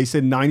 They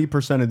said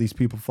 90% of these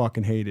people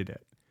fucking hated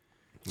it.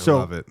 So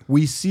love it.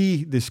 we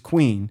see this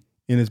queen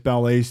in his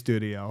ballet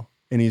studio,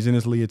 and he's in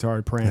his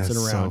leotard prancing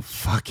That's around. so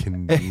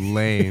fucking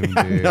lame,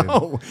 dude.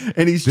 No,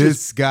 and he's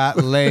This got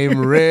lame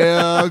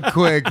real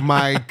quick,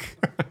 Mike.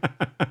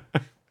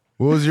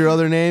 What was your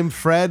other name?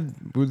 Fred?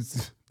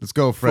 Let's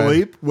go, Fred.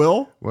 Philippe,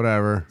 Will.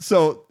 Whatever.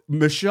 So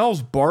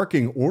Michelle's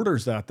barking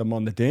orders at them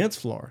on the dance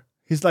floor.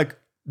 He's like,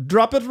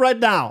 drop it right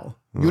now.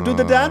 You do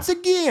the dance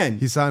again.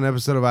 He saw an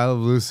episode of I Love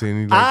Lucy and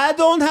he like, I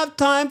don't have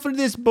time for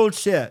this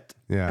bullshit.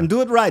 Yeah. And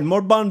do it right.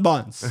 More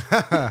bonbons.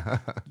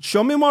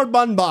 Show me more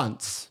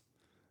bonbons.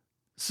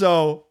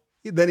 So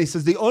then he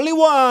says, the only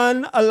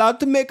one allowed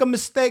to make a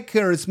mistake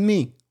here is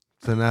me.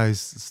 so now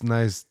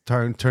he's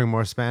turning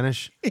more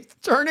Spanish. He's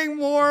turning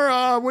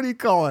more, what do you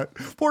call it?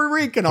 Puerto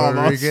Rican Puerto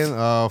almost. Rican?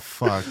 Oh,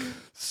 fuck.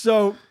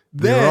 So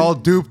They were all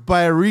duped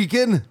by a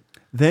Rican?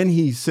 then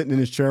he's sitting in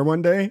his chair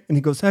one day and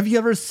he goes, have you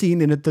ever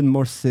seen anything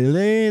more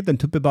silly than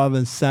two people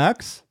having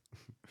sex?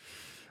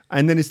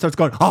 And then he starts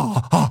going,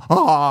 oh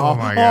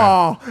my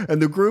God.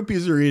 And the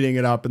groupies are eating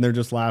it up and they're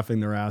just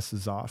laughing their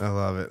asses off. I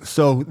love it.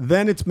 So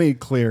then it's made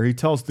clear. He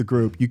tells the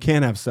group, you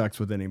can't have sex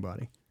with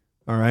anybody.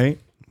 All right?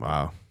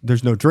 Wow.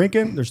 There's no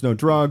drinking. There's no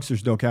drugs.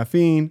 There's no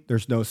caffeine.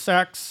 There's no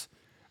sex.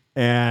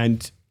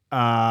 And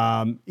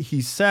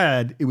he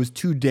said it was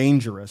too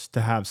dangerous to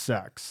have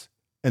sex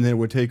and then it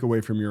would take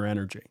away from your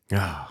energy.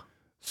 Ah.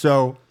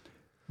 So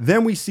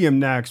then we see him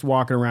next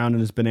walking around in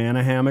his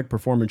banana hammock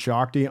performing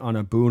Shakti on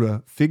a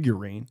Buddha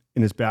figurine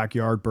in his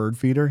backyard bird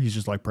feeder. He's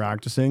just like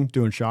practicing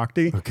doing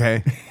Shakti.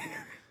 Okay.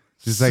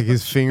 Just like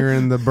his finger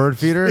in the bird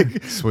feeder?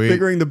 Sweet.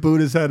 Figuring the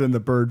Buddha's head in the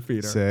bird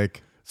feeder.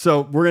 Sick.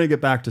 So we're going to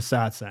get back to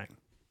satsang.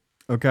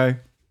 Okay.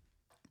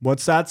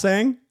 What's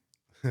satsang?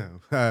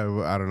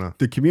 I don't know.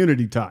 The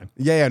community time.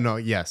 Yeah, no,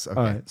 yes. Okay.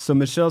 All right. So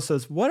Michelle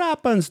says, what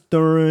happens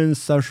during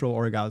sexual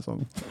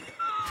orgasm?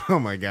 Oh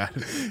my God.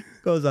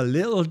 Goes a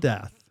little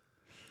death.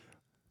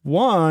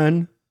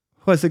 One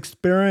who has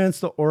experienced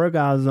the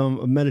orgasm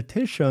of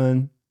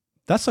meditation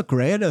That's the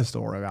greatest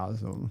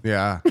orgasm.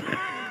 Yeah.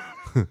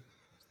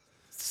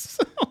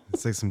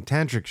 It's like some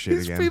tantric shit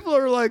These again. people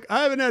are like,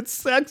 I haven't had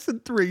sex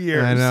in 3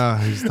 years. I know.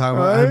 He's talking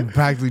about, I'm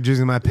practically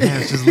jizzing my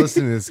pants just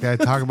listening to this guy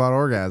talk about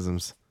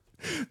orgasms.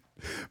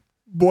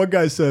 One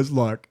guy says,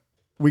 look,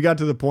 we got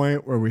to the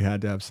point where we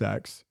had to have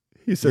sex.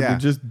 He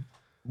said,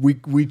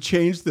 we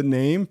changed the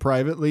name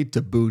privately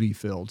to Booty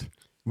Filled.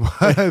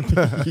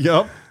 What?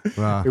 Yep.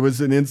 Wow. It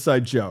was an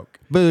inside joke.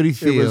 Booty It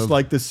field. was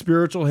like the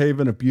spiritual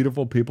haven of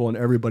beautiful people and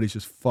everybody's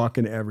just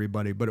fucking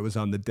everybody, but it was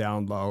on the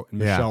down low and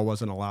Yeah. Michelle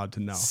wasn't allowed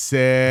to know.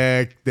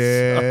 Sick,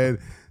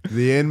 dude.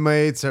 The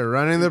inmates are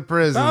running the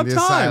prison. About the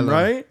time, asylum.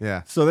 right?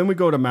 Yeah. So then we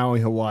go to Maui,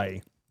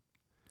 Hawaii.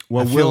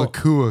 Well, I feel a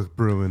Kua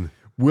brewing.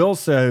 Will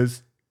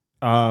says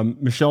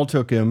Michelle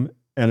took him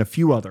and a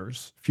few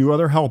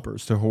other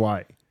helpers to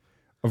Hawaii.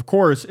 Of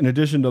course, in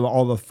addition to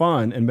all the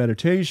fun and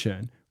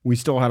meditation, we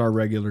still had our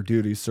regular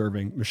duties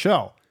serving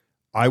Michelle.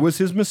 I was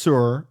his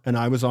masseur and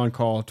I was on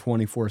call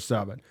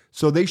 24/7.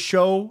 So they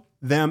show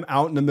them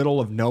out in the middle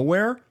of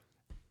nowhere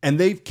and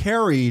they've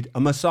carried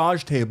a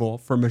massage table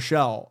for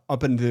Michelle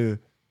up into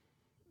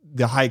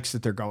the hikes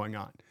that they're going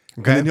on.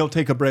 And then he'll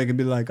take a break and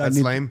be like, That's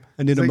lame.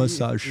 I need It's a like,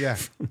 massage. yeah.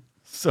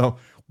 So,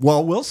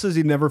 well, Will says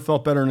he never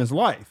felt better in his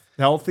life.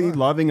 Healthy,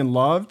 loving, and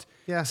loved.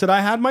 Yeah. Said,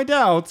 I had my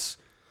doubts,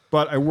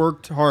 but I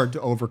worked hard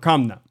to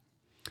overcome them.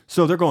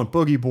 So they're going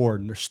boogie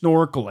board and they're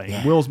snorkeling.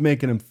 Yeah. Will's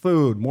making him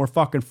food, more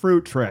fucking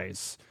fruit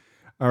trays.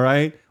 All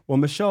right. Well,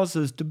 Michelle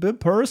says, to be a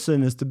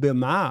person is to be a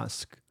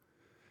mask.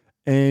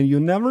 And you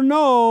never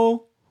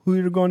know who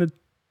you're going to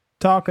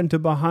talking to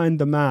behind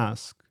the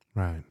mask.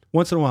 Right.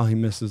 Once in a while, he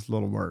misses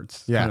little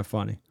words. Yeah. Kind of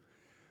funny.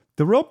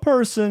 The real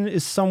person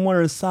is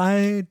somewhere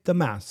inside the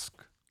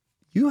mask.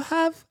 You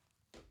have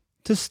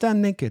to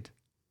stand naked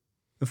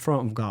in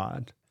front of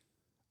God.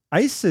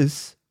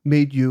 Isis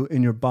made you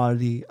in your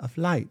body of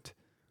light.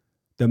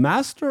 The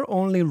master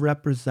only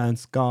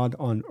represents God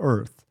on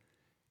earth.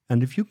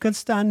 And if you can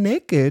stand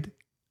naked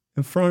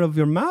in front of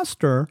your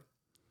master,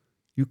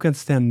 you can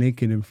stand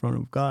naked in front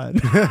of God.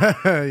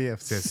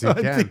 Yes, So you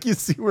I can. think you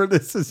see where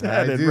this is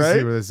headed, I do right?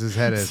 see where this is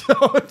headed. So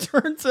it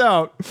turns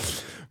out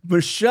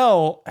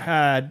Michelle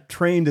had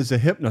trained as a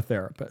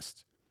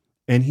hypnotherapist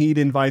and he'd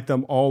invite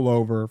them all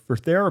over for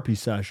therapy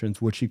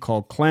sessions, which he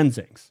called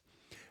cleansings.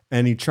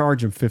 And he'd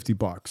charge them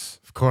 $50.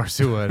 Of course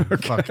he would.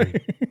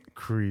 Fucking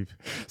creep.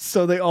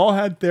 So they all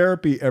had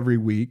therapy every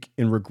week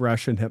in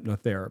regression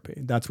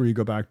hypnotherapy. That's where you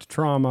go back to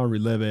trauma,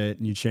 relive it,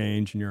 and you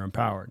change and you're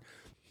empowered.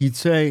 He'd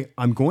say,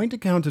 I'm going to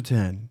count to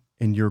 10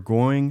 and you're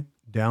going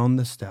down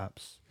the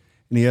steps.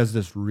 And he has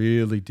this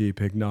really deep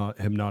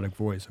hypnotic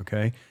voice,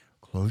 okay?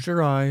 Close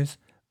your eyes,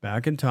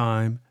 back in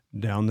time,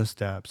 down the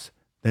steps.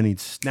 Then he'd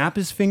snap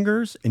his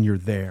fingers and you're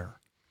there.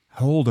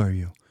 How old are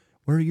you?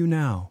 Where are you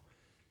now?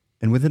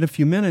 And within a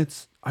few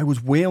minutes, I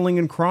was wailing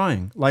and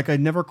crying like I'd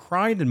never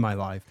cried in my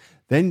life.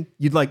 Then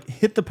you'd like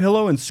hit the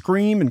pillow and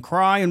scream and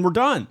cry and we're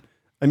done.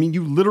 I mean,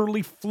 you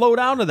literally float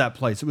out of that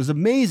place. It was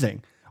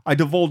amazing. I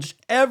divulged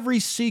every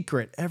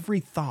secret,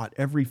 every thought,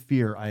 every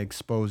fear. I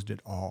exposed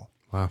it all.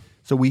 Wow.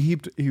 So we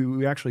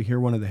actually hear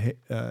one of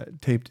the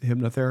taped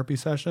hypnotherapy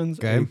sessions,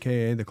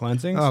 aka the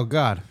cleansings. Oh,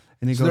 God.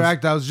 And he So goes,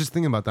 I was just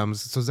thinking about them.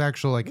 So it's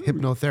actual like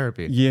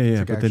hypnotherapy. yeah. It's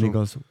like But then he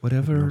actual goes,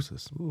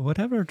 hypnosis.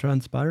 whatever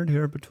transpired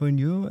here between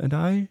you and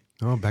I,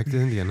 Oh, back to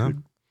India, no?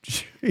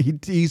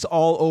 he's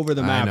all over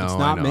the map. It's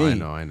not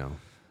me. I know.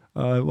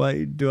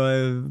 Why do I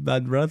have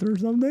bad breath or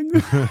something?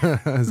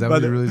 Is that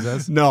what he really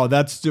says? No,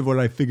 that's what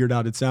I figured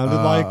out. It sounded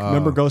like.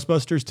 Remember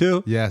Ghostbusters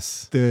 2?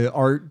 Yes. The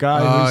art guy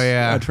who's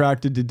yeah.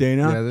 attracted to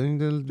Dana.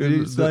 Yeah,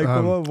 He's like,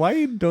 well,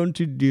 why do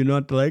you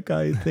not like?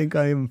 I think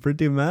I am a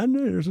pretty man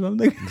or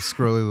something. the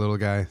scrolly little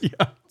guy.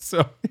 Yeah.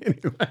 So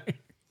anyway,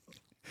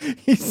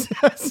 he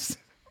says,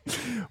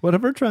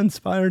 whatever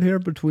transpired here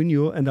between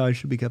you and I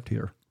should be kept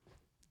here.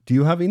 Do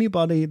you have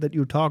anybody that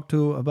you talk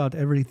to about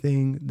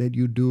everything that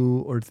you do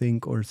or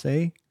think or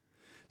say?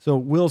 So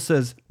Will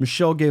says,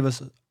 Michelle gave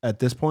us, at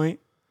this point,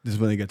 this is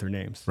when they get their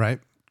names. Right.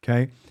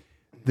 Okay.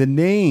 The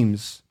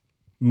names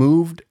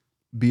moved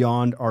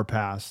beyond our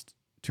past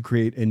to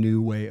create a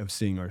new way of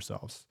seeing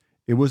ourselves.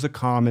 It was a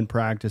common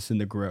practice in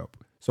the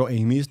group. So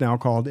Amy's now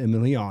called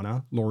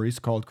Emiliana, Lori's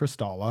called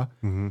Cristala,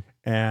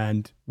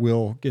 and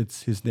Will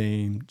gets his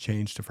name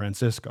changed to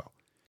Francisco.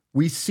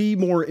 We see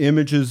more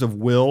images of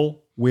Will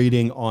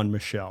waiting on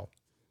Michelle.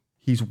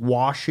 He's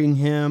washing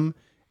him,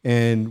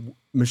 and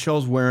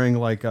Michelle's wearing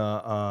like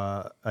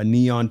a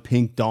neon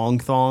pink dong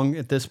thong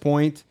at this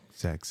point.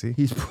 Sexy.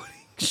 He's putting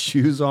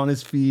shoes on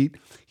his feet.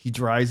 He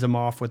dries them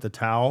off with a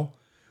towel.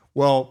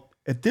 Well,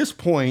 at this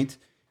point,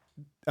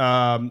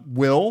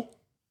 Will,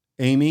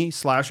 Amy /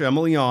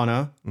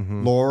 Emiliana,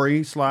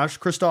 Lori /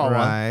 Cristala,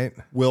 Right.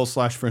 Will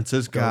 /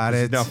 Francisco. Got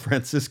This is it. now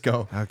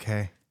Francisco.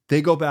 Okay.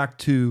 They go back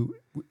to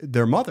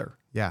their mother.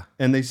 Yeah.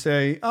 And they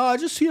say,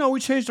 we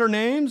changed our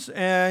names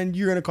and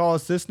you're going to call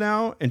us this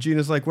now. And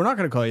Gina's like, we're not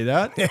going to call you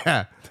that.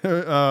 Yeah.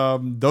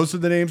 Those are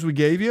the names we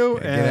gave you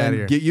get outta and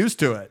here. get used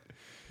to it.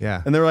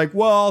 Yeah. And they're like,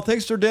 well,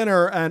 thanks for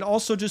dinner. And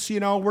also just,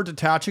 we're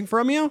detaching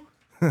from you.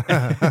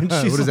 And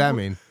What she's does that like,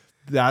 mean?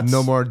 That's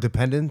no more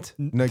dependent.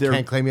 No, They're-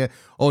 can't claim it.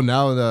 Oh,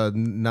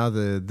 now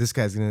this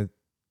guy's gonna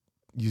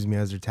use me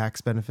as their tax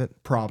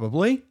benefit.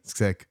 probably.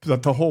 Sick.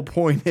 But the whole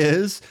point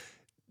is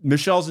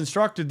Michelle's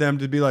instructed them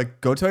to be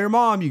like, go tell your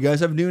mom you guys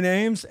have new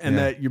names and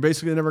Yeah. that you're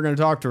basically never going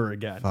to talk to her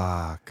again.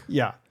 Fuck.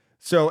 Yeah.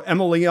 So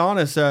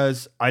Emiliana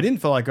says, I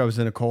didn't feel like I was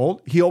in a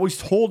cult. He always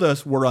told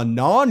us we're a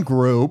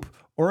non-group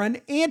or an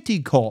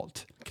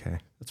anti-cult. Okay.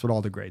 That's what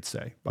all the greats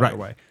say, by the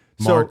way.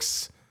 So,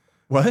 Marx,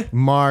 what?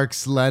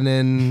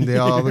 Lenin,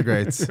 all the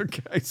greats.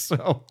 Okay,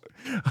 so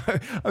I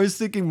was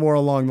thinking more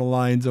along the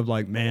lines of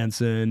like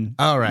Manson.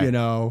 All right. You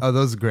know. Oh,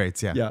 those are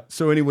greats. Yeah. Yeah.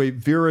 So anyway,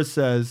 Vera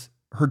says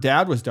her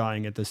dad was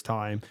dying at this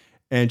time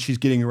and she's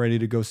getting ready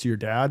to go see her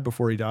dad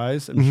before he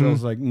dies. And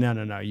Michelle's like,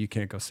 no, you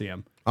can't go see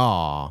him.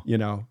 Aw. You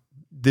know,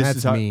 this That's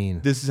is how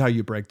mean. this is how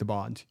you break the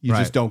bond. You Right.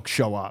 just don't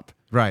show up.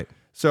 Right.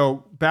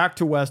 So back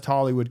to West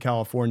Hollywood,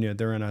 California.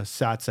 They're in a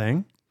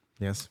satsang.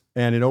 Yes.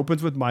 And it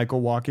opens with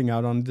Michael walking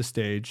out on the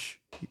stage.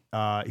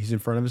 He's in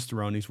front of his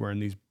throne. He's wearing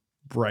these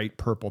bright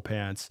purple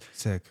pants.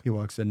 Sick. He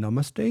walks in,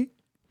 Namaste.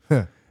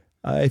 Huh.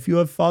 If you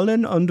have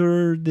fallen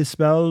under the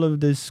spell of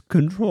this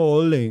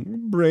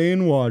controlling,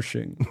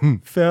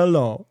 brainwashing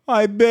fellow,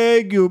 I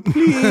beg you,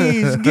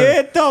 please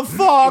get the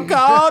fuck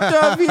out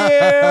of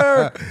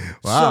here.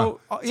 Wow.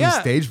 So,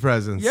 Some stage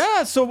presence.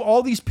 yeah, so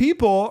all these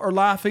people are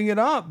laughing it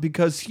up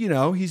because, you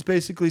know, he's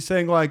basically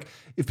saying, like,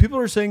 if people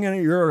are saying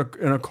you're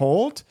in a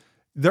cult,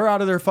 they're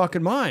out of their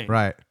fucking mind.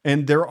 Right.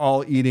 And they're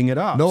all eating it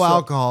up. No So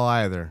alcohol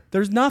either.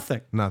 there's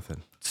nothing.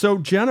 Nothing. So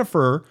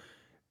Jennifer,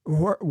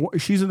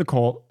 she's in the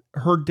cult.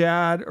 Her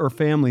dad or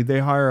family, they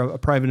hire a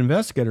private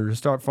investigator to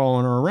start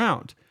following her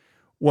around.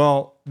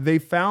 Well, they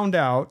found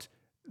out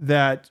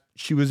that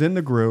she was in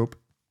the group.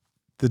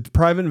 The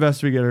private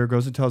investigator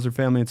goes and tells her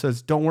family and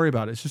says, don't worry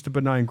about it. It's just a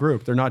benign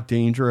group. They're not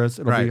dangerous.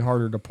 It'll be Right.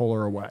 harder to pull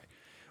her away.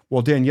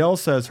 Well, Danielle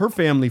says her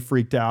family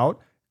freaked out,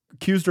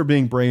 accused her of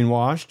being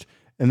brainwashed,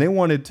 and they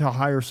wanted to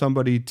hire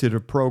somebody to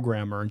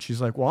program her. And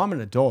she's like, well, I'm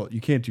an adult. You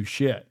can't do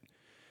shit.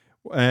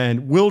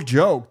 And Will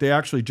joked. They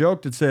actually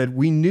joked and said,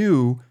 we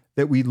knew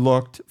that we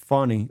looked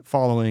funny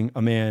following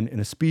a man in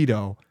a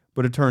Speedo,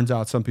 but it turns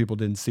out some people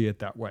didn't see it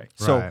that way.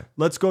 So Right.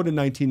 let's go to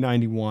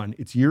 1991.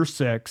 It's year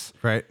 6.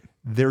 Right.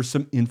 There's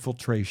some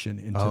infiltration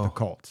into the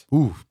cult.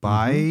 Ooh.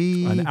 By.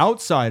 An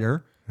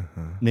outsider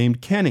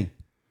named Kenny.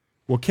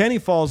 Well, Kenny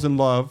falls in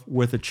love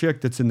with a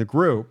chick that's in the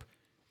group,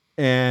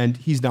 and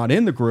he's not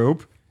in the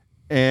group,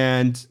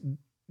 and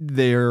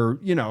they're,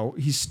 you know,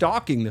 he's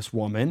stalking this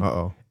woman.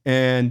 Uh-oh.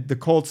 And the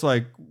cult's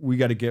like, we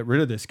got to get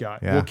rid of this guy.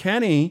 Yeah. Well,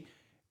 Kenny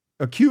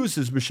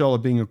accuses Michelle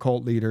of being a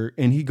cult leader,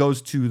 and he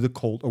goes to the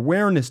Cult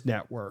Awareness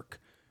Network,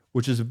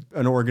 which is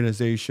an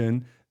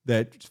organization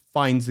that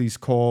finds these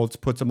cults,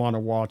 puts them on a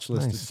watch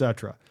list, Nice.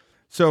 etc.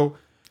 So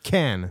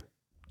Can.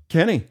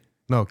 Kenny,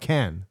 No,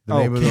 Can. The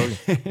name of the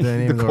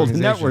name the of the Cult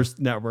organization.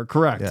 Network,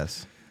 correct.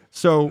 Yes.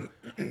 So,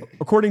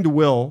 according to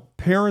Will,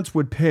 parents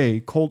would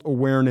pay Cult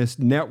Awareness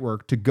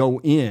Network to go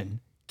in,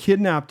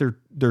 kidnap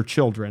their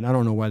children. I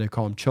don't know why they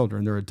call them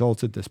children. They're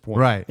adults at this point.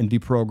 Right. And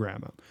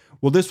deprogram them.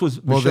 Well, this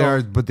was Well,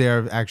 Michelle- they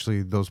are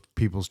actually those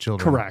people's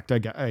children. Correct.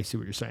 I see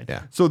what you're saying.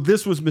 Yeah. So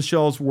this was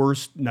Michelle's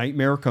worst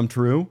nightmare come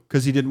true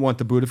because he didn't want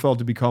the Budafeld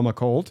to become a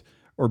cult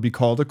or be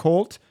called a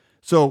cult.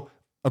 So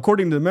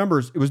according to the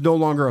members, it was no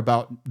longer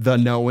about the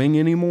knowing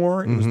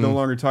anymore. It was no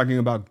longer talking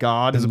about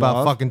God. It's and about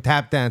love. fucking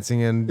tap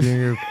dancing and doing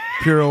your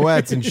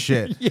pirouettes and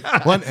shit.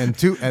 Yeah. 1 and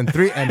 2 and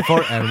 3 and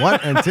 4 and 1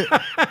 and 2.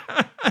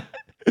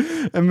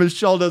 And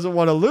Michelle doesn't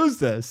want to lose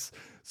this.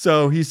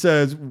 So he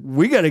says,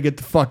 we got to get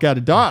the fuck out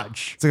of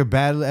Dodge. It's like a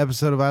bad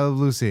episode of I Love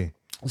Lucy.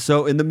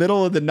 So in the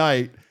middle of the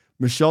night,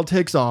 Michelle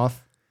takes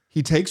off.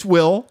 He takes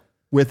Will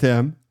with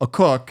him, a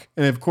cook.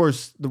 And of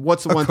course,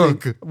 what's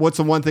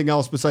the one thing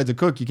else besides a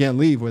cook you can't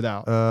leave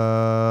without?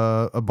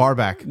 A bar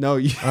back. No,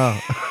 you,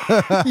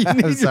 Oh. you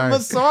need a Sorry.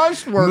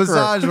 massage worker.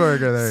 Massage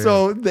worker. There you go.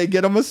 So they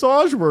get a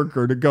massage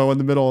worker to go in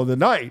the middle of the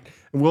night.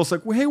 And Will's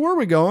like, well, hey, where are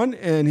we going?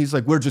 And he's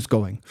like, we're just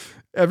going.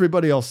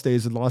 Everybody else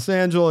stays in Los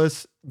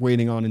Angeles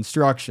waiting on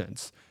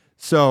instructions.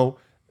 So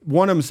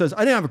one of them says, I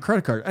didn't have a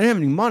credit card. I didn't have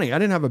any money. I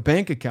didn't have a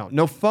bank account,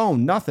 no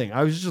phone, nothing.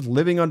 I was just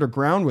living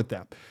underground with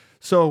them.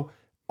 So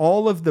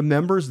all of the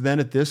members then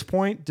at this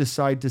point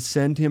decide to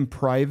send him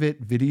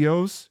private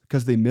videos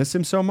because they miss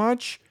him so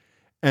much.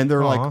 And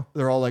they're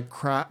all like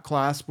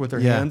clasped with their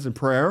hands in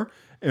prayer.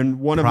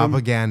 And one of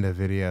Propaganda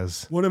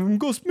videos. them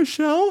goes,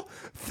 Michelle,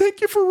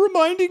 thank you for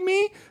reminding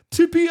me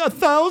to be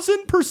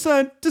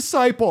 1,000%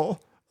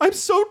 disciple. I'm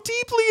so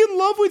deeply in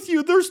love with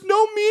you. There's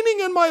no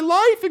meaning in my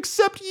life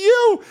except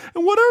you.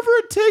 And whatever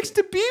it takes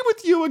to be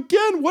with you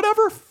again,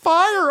 whatever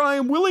fire I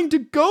am willing to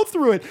go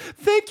through it.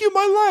 Thank you,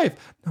 my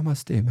life.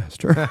 Namaste,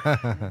 master.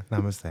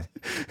 Namaste.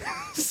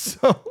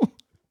 So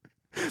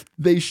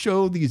they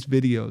show these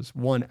videos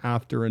one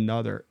after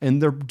another,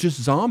 and they're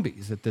just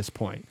zombies at this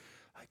point.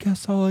 I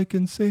guess all I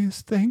can say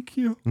is thank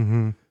you.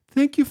 Mm-hmm.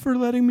 Thank you for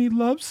letting me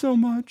love so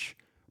much.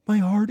 My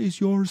heart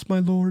is yours, my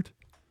Lord.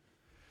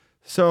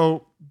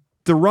 So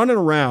they're running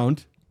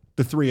around,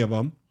 the three of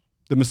them,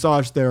 the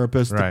massage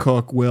therapist, Right. the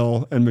cook,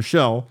 Will, and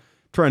Michelle,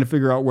 trying to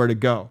figure out where to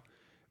go.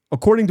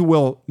 According to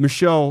Will,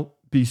 Michel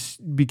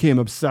became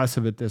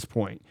obsessive at this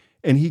point,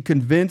 and he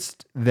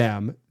convinced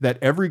them that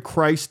every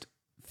Christ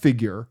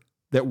figure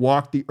that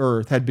walked the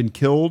earth had been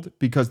killed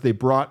because they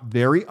brought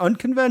very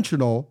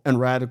unconventional and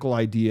radical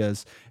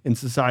ideas, and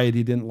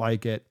society didn't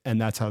like it, and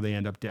that's how they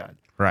end up dead.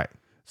 Right.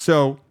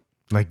 So,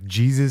 like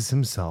Jesus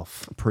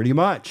himself. pretty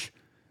much.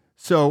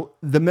 So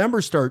the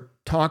members start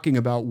talking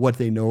about what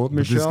they know of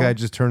Michel. This guy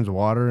just turns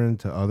water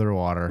into other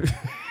water.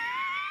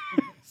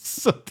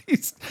 So at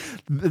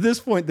this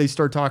point, they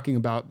start talking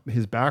about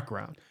his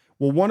background.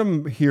 Well, one of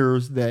them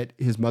hears that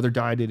his mother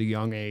died at a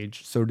young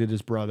age. So did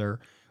his brother.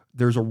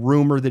 There's a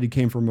rumor that he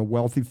came from a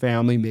wealthy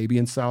family, maybe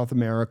in South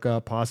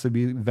America,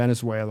 possibly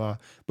Venezuela,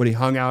 but he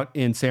hung out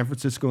in San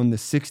Francisco in the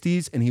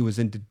 60s and he was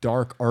into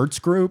dark arts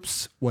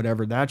groups,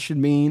 whatever that should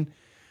mean.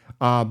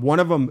 One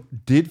of them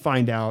did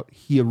find out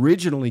he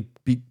originally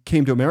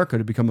came to America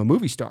to become a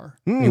movie star.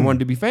 He wanted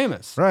to be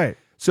famous. Right.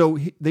 So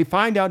they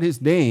find out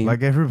his name.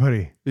 Like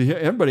everybody.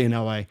 Everybody in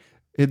LA.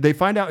 They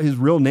find out his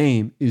real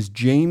name is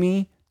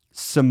Jamie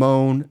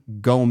Simone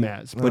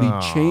Gomez, but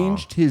he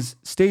changed his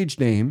stage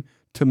name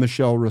to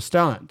Michel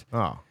Rostand.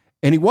 Oh.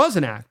 And he was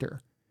an actor.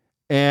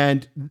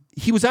 And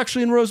he was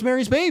actually in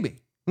Rosemary's Baby.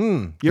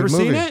 You ever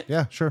seen it?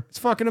 Yeah, sure. It's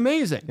fucking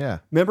amazing. Yeah.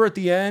 Remember at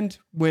the end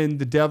when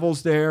the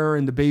devil's there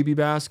and the baby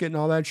basket and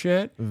all that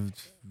shit?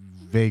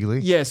 Vaguely.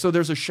 Yeah, so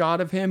there's a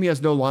shot of him. He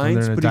has no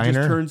lines, in a but he just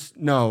diner? turns.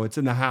 No, it's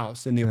in the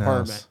house, in the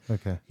apartment.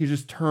 Okay. He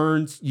just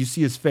turns. You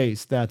see his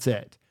face. That's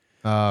it.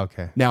 Oh,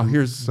 okay. Now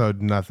here's So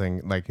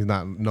nothing, like he's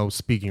not, no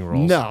speaking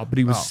roles. no, but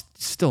he was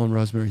still in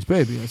Rosemary's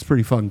Baby. That's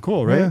pretty fucking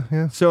cool, right? Yeah,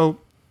 yeah. So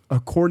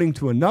according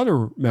to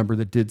another member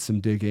that did some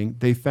digging,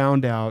 they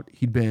found out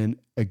he'd been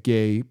a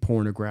gay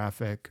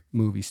pornographic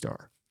movie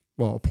star.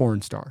 Well, a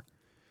porn star.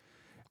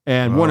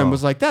 And one of them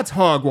was like, that's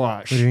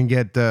hogwash. He didn't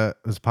get,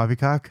 was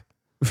Poppycock?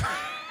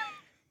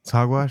 It's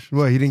hogwash?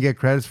 What, he didn't get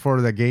credits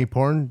for the gay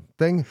porn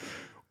thing?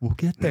 We'll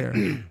get there.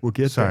 We'll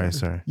get there.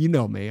 Sorry. You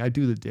know me. I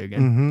do the digging.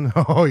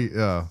 Mm-hmm. Oh,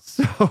 yeah.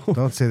 So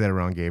Don't say that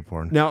around gay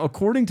porn. now,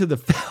 according to the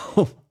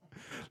film,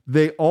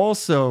 they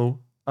also,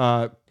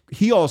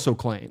 he also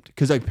claimed,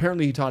 because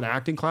apparently he taught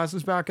acting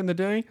classes back in the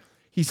day.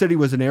 He said he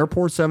was an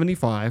Airport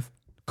 75,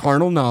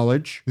 Carnal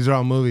Knowledge. These are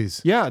all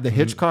movies. Yeah, the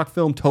Hitchcock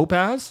film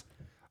Topaz,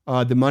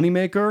 The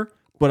Moneymaker.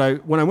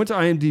 But when I went to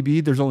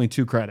IMDb, there's only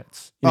 2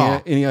 credits.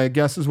 Any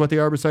guesses what they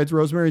are besides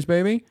Rosemary's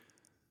Baby?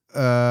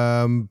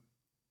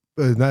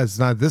 It's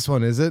not this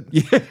one, is it?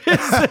 Yeah,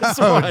 it's this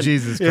Oh, one.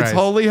 Jesus Christ. It's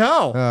Holy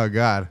Hell. Oh,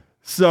 God.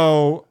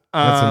 So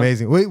That's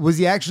amazing. Wait, was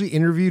he actually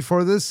interviewed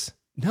for this?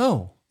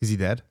 No, Is he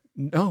dead?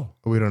 no.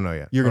 We don't know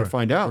yet. You're gonna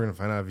find out. We're going to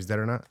find out if he's dead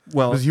or not.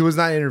 Well, He was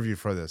not interviewed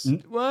for this.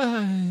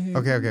 Okay.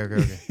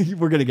 Okay.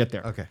 We're gonna get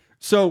there. Okay.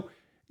 So,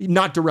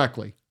 not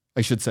directly,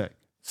 I should say.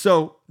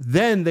 So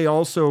then they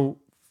also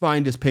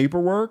find his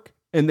paperwork,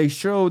 and they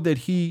show that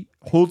he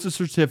holds a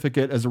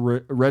certificate as a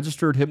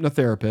registered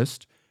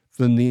hypnotherapist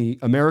from the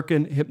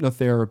American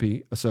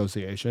Hypnotherapy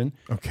Association.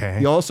 Okay.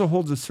 He also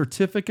holds a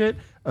certificate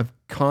of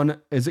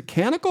is it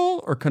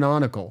canonical or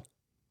canonical?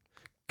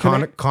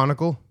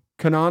 Conical?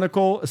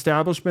 Canonical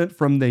establishment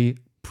from the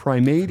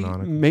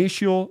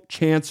Primatial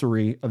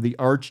Chancery of the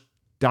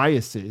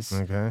Archdiocese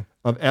Okay.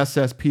 of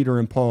SS Peter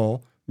and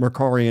Paul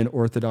Mercurian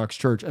Orthodox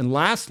Church. And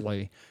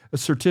lastly, a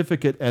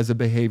certificate as a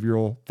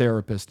behavioral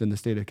therapist in the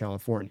state of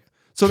California.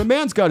 So the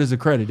man's got his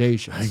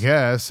accreditations. I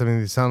guess. I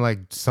mean, they sound like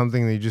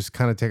something that you just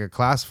kind of take a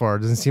class for. It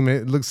doesn't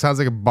seem. Sounds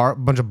like a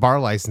bunch of bar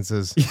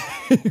licenses.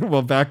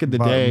 Well, back in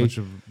the A day, bunch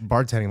of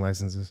bartending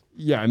licenses.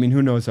 yeah, I mean,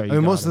 who knows how you I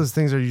mean, got most of them. those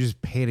things are you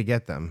just pay to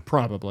get them.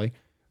 Probably.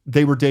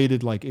 They were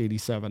dated like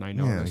 87, I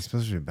know. Yeah,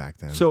 especially back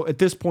then. So at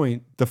this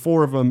point, the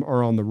 4 of them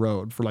are on the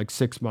road for like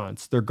 6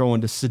 months. They're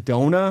going to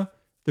Sedona.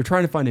 They're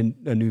trying to find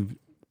a new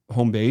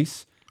home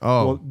base.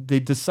 Oh. Well, they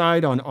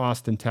decide on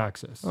Austin,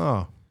 Texas.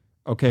 Oh,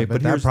 Okay, but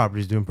but that here's,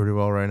 property's doing pretty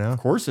well right now. of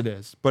course it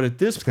is. But at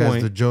this Guy's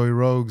point, the Joey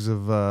Rogues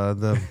of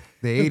the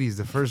 80s,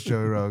 the first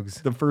Joey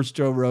Rogues. the first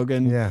Joe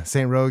Rogan Yeah,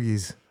 St.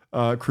 Rogies.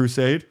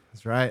 crusade.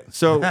 That's right.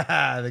 So,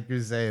 the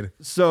Crusade.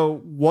 so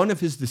one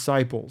of his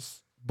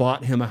disciples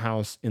bought him a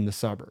house in the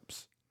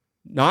suburbs,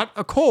 not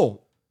a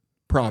Cole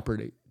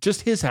property,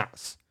 just his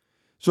house.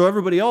 So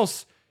everybody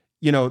else,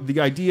 the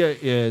idea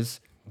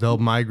is They'll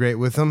migrate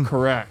with them.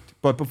 correct.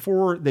 But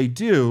before they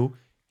do,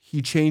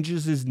 he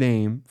changes his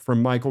name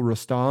from Michael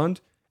Rostand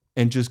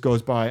and just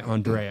goes by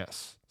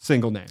Andreas,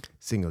 single name.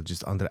 Single,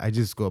 just Andre. I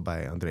just go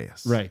by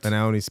Andreas. Right. And I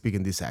only speak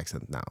in this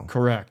accent now.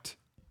 Correct.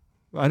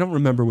 I don't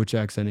remember which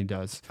accent he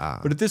does.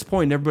 But at this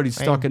point, everybody's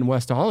stuck in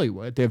West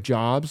Hollywood. They have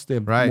jobs, they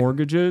have Right.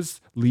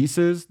 mortgages,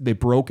 leases, they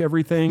broke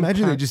everything.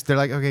 Imagine they're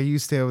like, okay, you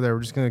stay over there.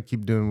 We're just gonna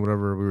keep doing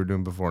whatever we were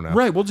doing before now.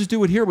 Right, we'll just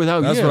do it here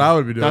without That's you. what I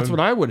would be That's doing.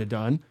 what I would have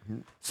done.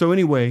 So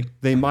anyway,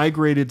 they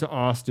migrated to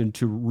Austin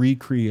to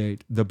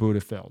recreate the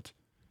Budapest.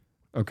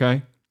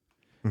 Okay?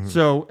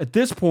 So at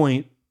this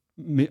point,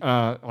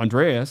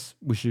 Andreas,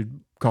 we should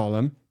call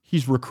him,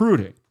 he's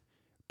recruiting.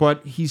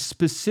 But he's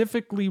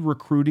specifically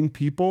recruiting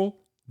people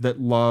that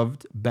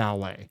loved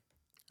ballet.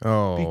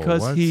 Oh,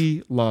 because what?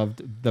 he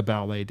loved the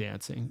ballet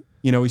dancing.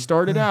 You know, he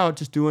started out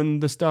just doing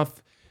the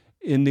stuff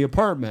in the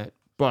apartment,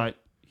 but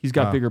he's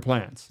got bigger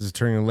plans. This is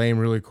turning lame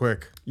really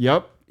quick.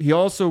 Yep. He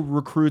also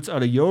recruits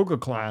out of yoga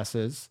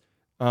classes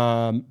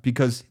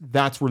because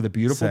that's where the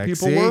beautiful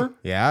Sexy. people were.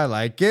 Yeah, I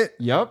like it.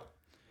 Yep.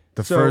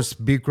 The So-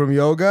 first Bikram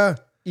yoga.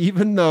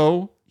 Even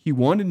though he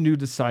wanted new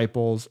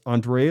disciples,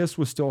 Andreas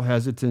was still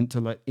hesitant to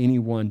let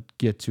anyone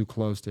get too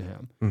close to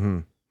him. Mm-hmm.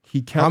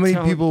 He kept How many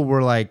telling- people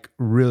were like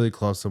really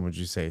close to him, would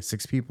you say?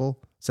 6 people?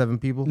 7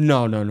 people?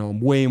 No,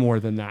 way more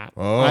than that.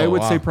 Oh, I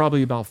would say wow.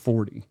 probably about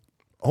 40.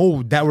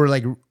 Oh, that were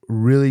like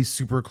really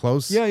super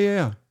close?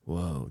 Yeah.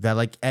 Whoa. That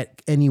like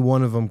at any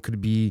one of them could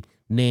be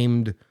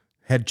named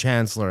head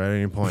chancellor at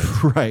any point.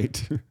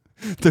 Right.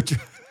 The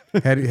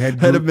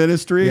head of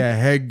ministry. Yeah,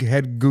 head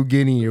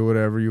Gugini or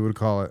whatever you would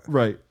call it.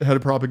 Right. Head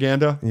of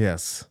propaganda.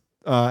 Yes.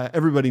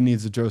 Everybody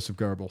needs a Joseph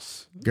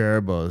Goebbels.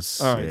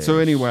 Goebbels. All right. Yes. So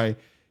anyway,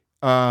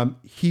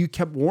 he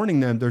kept warning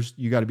them.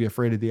 You got to be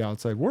afraid of the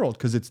outside world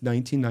because it's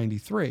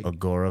 1993.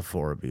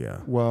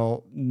 Agoraphobia.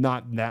 Well,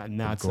 not that in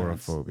that sense.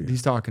 Agoraphobia.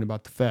 He's talking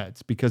about the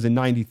feds because in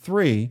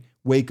 93,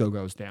 Waco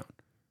goes down.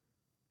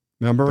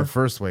 Remember The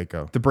first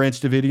Waco. the Branch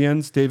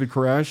Davidians, David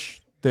Koresh,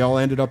 they all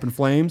ended up in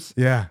flames.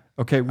 Yeah.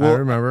 Okay. Well, I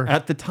remember.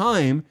 at the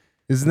time,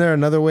 Isn't there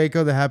another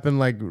Waco that happened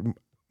like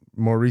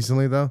more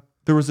recently though?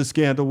 there was a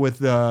scandal with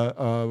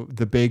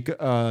the big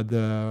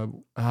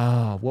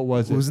what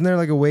was it? Wasn't there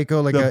like a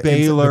Waco like The a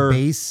Baylor-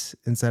 base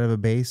inside of a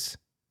base?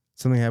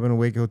 Something happened in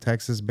Waco,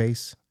 Texas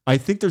base. I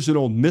think there's an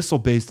old missile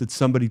base that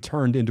somebody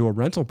turned into a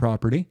rental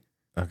property.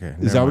 Okay.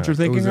 Is that what you're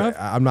thinking of?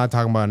 I'm not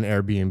talking about an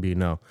Airbnb.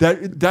 No.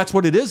 That's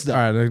what it is, though.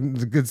 All right.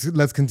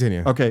 Let's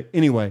continue. Okay.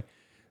 Anyway,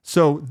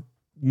 so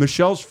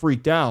Michelle's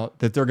freaked out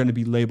that they're going to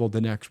be labeled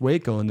the next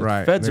Waco, and the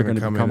Right. feds They're are going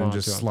to come come in on and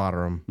just to 'em.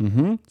 slaughter them.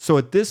 Mm-hmm. So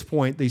at this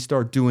point, they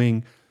start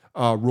doing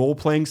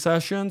role-playing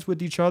sessions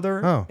with each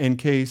other Oh. in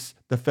case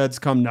the feds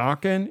come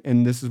knocking,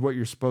 and this is what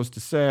you're supposed to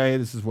say,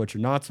 this is what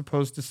you're not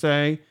supposed to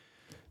say.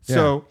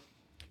 So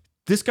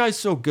this guy's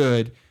so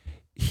good.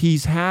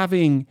 He's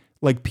having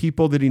like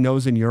people that he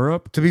knows in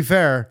Europe. To be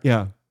fair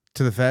Yeah.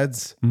 to the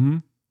feds, Mm-hmm.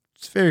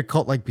 it's very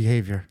cult-like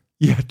behavior.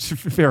 Yeah,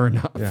 fair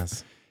enough.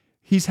 Yes.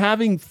 He's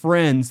having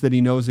friends that he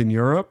knows in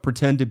Europe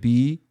pretend to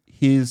be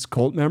his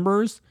cult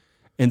members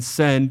and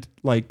send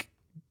like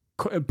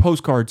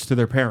postcards to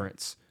their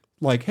parents.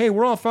 Like, hey,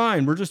 we're all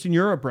fine. We're just in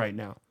Europe right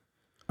now.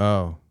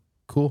 Oh,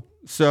 cool.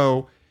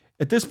 So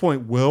at this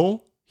point,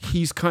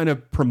 he's kind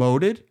of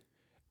promoted.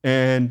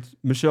 And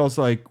Michelle's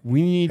like,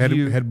 we need Head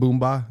you.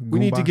 Boomba. We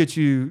need to get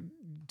you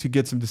to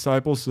get some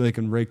disciples so they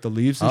can rake the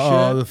leaves and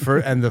Oh,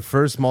 shit. the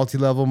first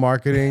multi-level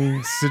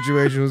marketing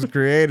situation was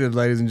created,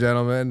 ladies and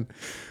gentlemen.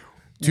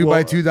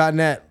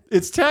 2x2.net.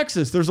 It's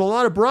Texas. There's a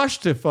lot of brush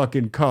to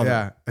fucking cover.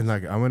 Yeah, and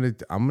like I'm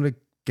gonna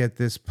get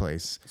this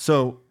place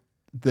So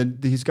then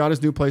he's got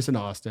his new place in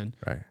Austin.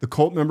 right. The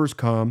cult members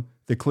come,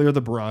 they clear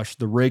the brush,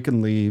 they're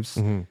raking leaves,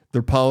 Mm-hmm.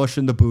 they're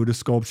polishing the Buddha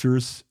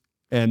sculptures,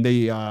 and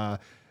they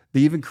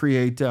even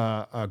create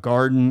a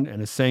garden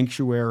and a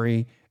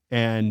sanctuary,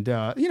 and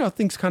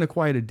things kind of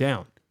quieted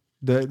down.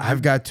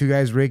 I've got 2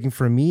 guys raking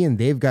for me, and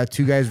they've got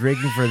 2 guys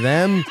raking for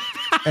them,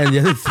 and the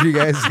other 3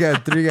 guys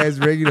got 3 guys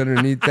raking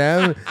underneath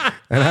them,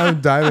 and I'm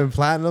diamond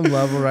platinum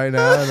level right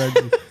now,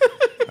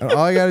 and all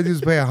I got to do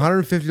is pay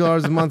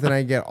 $150 a month, and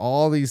I get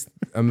all these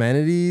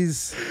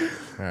amenities.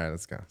 All right,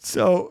 let's go.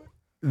 So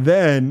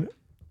then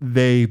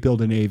they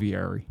build an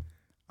aviary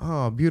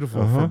Oh,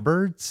 beautiful Uh-huh. for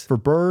birds. for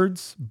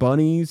birds,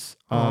 bunnies.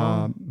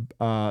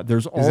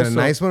 There's Is also it a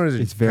nice one, or is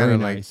it it's very kinda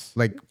nice,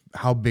 like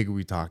how big are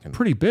we talking?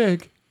 pretty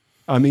big.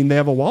 I mean, they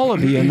have a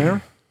wallaby in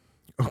there.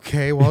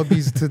 Okay,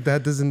 wallabies.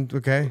 That doesn't.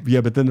 Okay.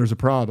 Yeah, but then there's a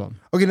problem.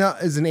 Okay, now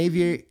is an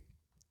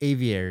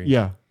aviary.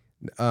 Yeah,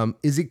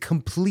 Is it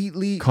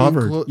completely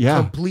Covered, yeah.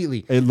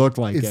 completely. it looked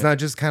like It's it. not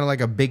just kind of like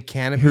a big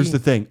canopy. Here's the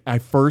thing.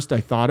 At first, I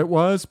thought it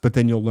was, but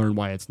then you'll learn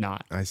why it's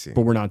not. I see.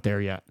 But we're not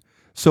there yet.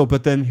 So,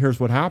 but then here's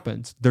what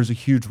happens. There's a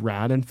huge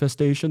rat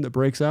infestation that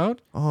breaks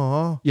out.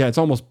 Oh, Yeah, it's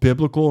almost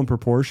biblical in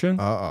proportion.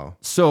 oh.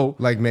 So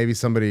Like maybe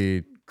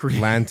somebody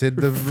planted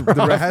the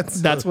rats.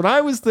 that's what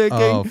I was thinking.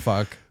 Oh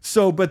fuck.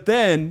 So, but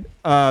then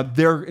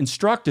they're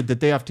instructed that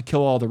they have to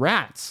kill all the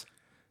rats.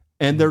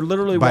 And they're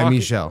literally By walking.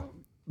 Michelle.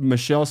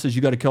 Michelle says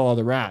you got to kill all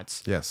the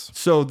rats. Yes.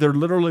 So they're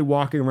literally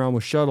walking around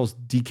with shuttles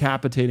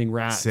decapitating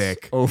rats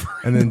Sick. over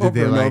And then and did over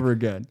they, and like- over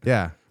again.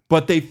 Yeah.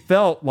 But they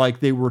felt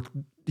like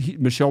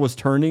Michelle was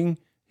turning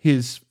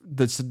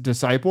the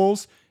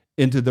disciples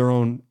into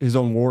his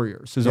own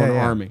warriors, his own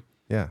yeah. army.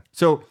 Yeah.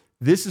 So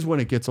this is when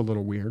it gets a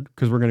little weird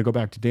because we're going to go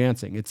back to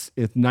dancing. It's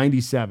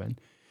 97.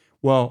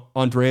 Well,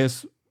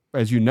 Andreas,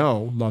 as you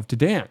know, loved to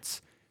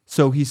dance.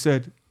 So he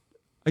said,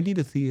 I need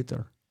a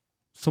theater.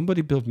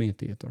 Somebody build me a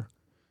theater.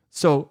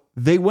 So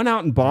they went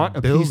out and bought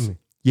a Build piece. me.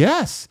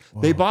 Yes.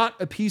 They bought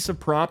a piece of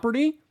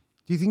property.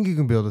 Do you think you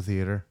can build a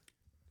theater?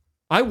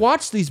 I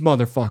watched these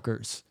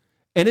motherfuckers,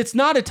 and it's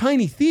not a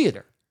tiny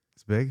theater.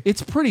 It's big.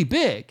 It's pretty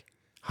big.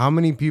 How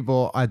many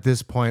people at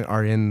this point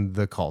are in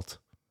the cult?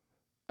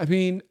 I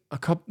mean,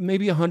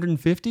 maybe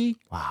 150.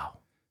 Wow.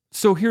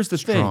 So here's the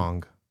thing.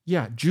 Strong.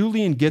 Yeah,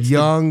 Julian gets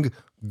young,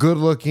 good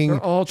looking, They're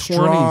all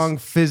strong,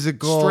 20s.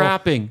 physical,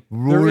 strapping.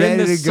 They're in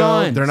ready the to go.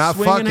 sun, They're not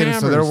swinging fucking,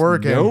 so they're hammers.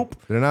 working. Nope.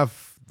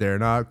 They're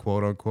not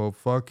quote unquote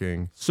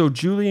fucking. So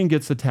Julian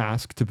gets the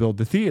task to build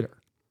the theater.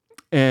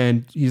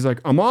 And he's like,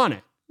 I'm on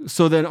it.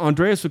 So then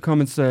Andreas would come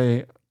and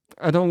say,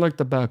 I don't like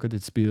the back of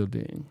this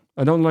building.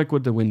 I don't like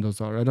what the windows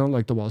are. I don't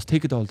like the walls.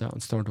 Take it all down.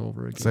 Start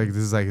over again. It's like, this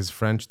is like his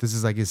French. This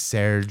is like his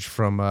Serge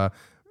from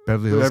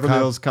Beverly Hills Beverly Cop.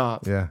 Hills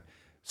Cop. Yeah.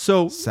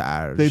 So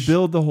Serge. they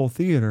build the whole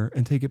theater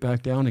and take it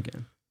back down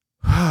again.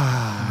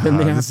 Then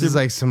they have this to- is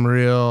like some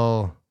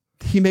real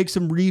He makes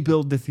them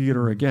rebuild the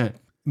theater again.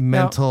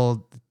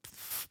 mental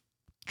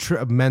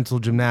mental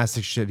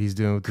gymnastics shit he's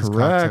doing with this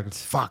Correct. cocksucker.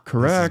 Fuck,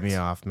 Correct. pisses me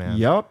off, man.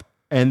 Yep.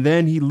 And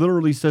then he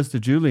literally says to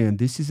Julian,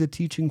 this is a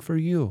teaching for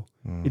you.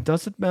 Hmm. It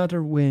doesn't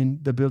matter when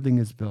the building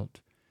is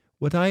built.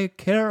 What I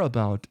care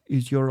about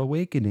is your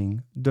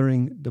awakening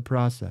during the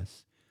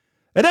process.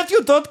 And if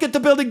you don't get the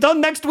building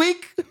done next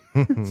week,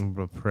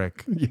 What a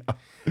prick. yeah.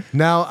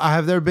 Now,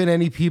 have there been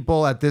any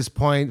people at this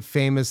point,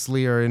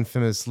 famously or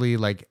infamously,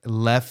 like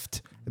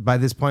left by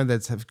this point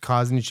that's have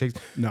caused any shakes?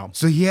 No.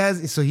 So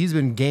he's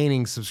been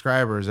gaining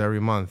subscribers every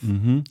month,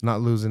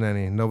 not losing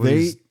any.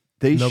 Nobody's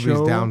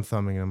show, down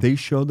thumbing him. They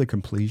show the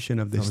completion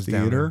of this Thumbs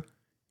down theater.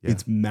 Yeah.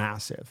 It's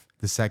massive.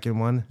 The second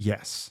one,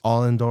 Yes.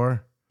 all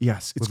indoor.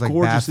 Yes. It's With, like,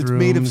 gorgeous. It's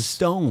made of bathrooms.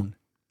 stone.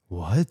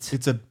 What?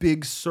 It's a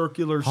big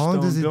circular How stone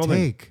long does it building.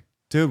 take?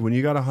 Dude, when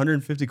you got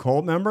 150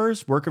 cult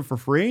members working for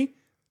free,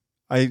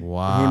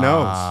 Wow. who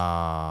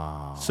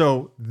knows?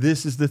 So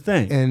this is the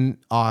thing In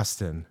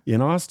Austin,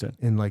 in Austin.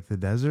 in like the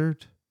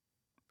desert.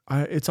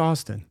 It's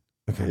Austin.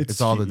 Okay,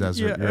 it's all the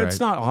desert. Yeah, You're it's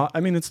right. not.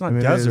 I mean, it's not I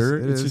mean, it is,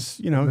 desert. it It's is.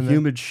 just I mean,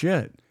 humid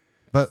shit.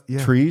 But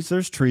yeah, Trees.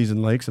 There's trees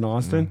and lakes in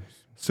Austin.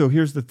 So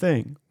here's the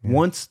thing. Yeah.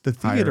 Once the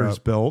Higher theater's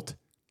up. built,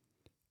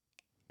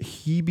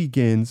 he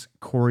begins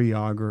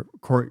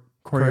choreographing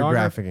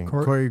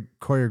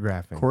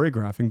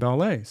choreographing.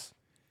 ballets.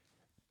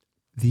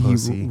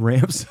 Pussy. He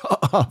ramps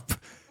up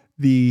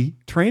the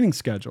training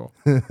schedule.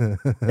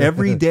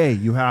 Every day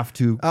you have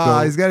to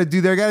go. He's got to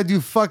do. They got to do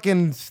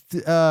fucking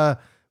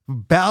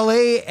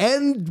ballet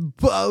and.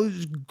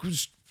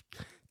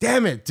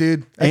 Damn it,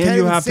 dude! I and can't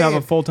you even have to say have a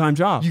it. full-time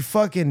job.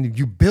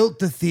 You built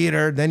the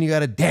theater, then you got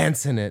to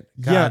dance in it.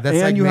 God, yeah, that's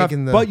and like you have,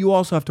 making the. but you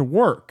also have to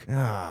work.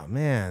 Oh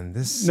man,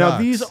 this sucks. Now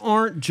these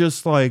aren't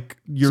just like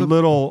your So-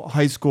 little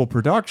high school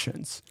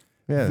productions.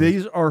 Yeah.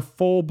 These are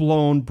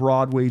full-blown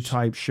Broadway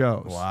type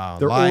shows. Wow,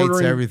 They're lights,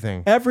 ordering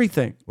everything.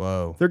 Everything.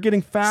 Whoa. They're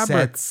getting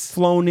fabric Sets.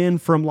 flown in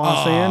from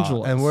Los Ah,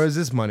 Angeles. And where's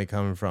this money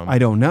coming from? I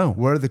don't know.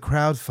 Where are the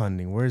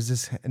crowdfunding? Where is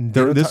this? And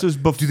There- they don't this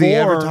talk- is Do they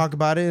ever before- talk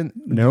about it?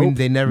 Nope. I mean,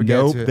 they never get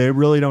Nope. to it. They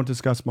really don't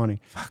discuss money.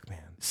 Fuck, man.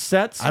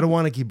 Sets. I don't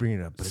want to keep bringing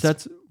it up. But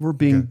Sets were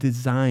being Okay.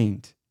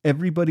 designed.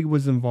 Everybody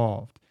was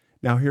involved.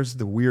 Now here's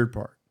the weird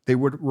part. They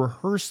would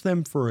rehearse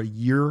them for a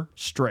year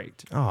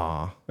straight.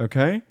 Aw.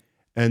 Okay.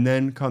 And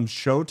then comes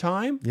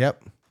showtime.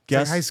 Yep. It's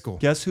Guess like high school.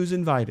 Guess who's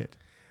invited?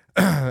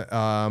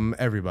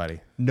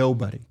 Everybody.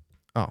 Nobody.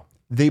 Oh.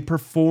 They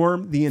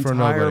perform the For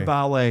entire nobody.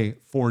 ballet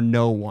for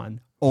no one.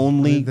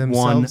 Only one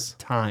Themselves?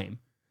 time.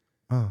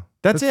 Oh.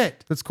 That's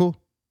it. That's cool.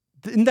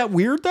 Isn't that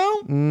weird though?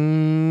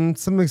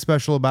 Something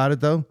special about it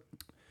though.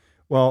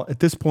 Well, at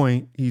this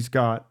point, he's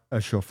got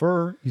a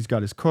chauffeur, he's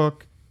got his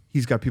cook,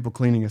 he's got people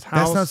cleaning his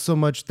house. That's not so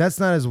much.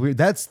 That's not as weird.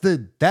 That's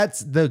the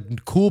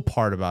cool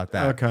part about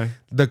that. Okay.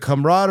 The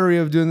camaraderie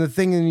of doing the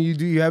thing, and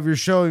you have your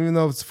show, even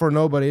though it's for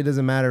nobody. It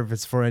doesn't matter if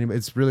it's for anybody.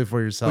 It's really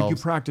for yourself. Like you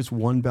practice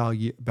one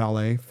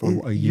ballet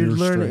for a year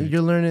straight.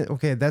 You're learning.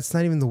 Okay, that's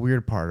not even the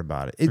weird part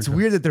about it. It's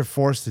weird that they're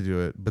forced to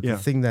do it, but Yeah.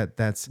 the thing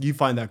that's You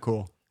find that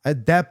cool.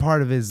 that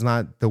part of it is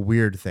not the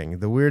weird thing.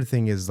 The weird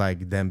thing is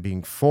like them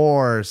being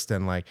forced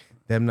and like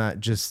them not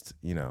just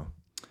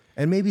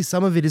and maybe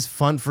some of it is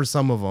fun for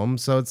some of them.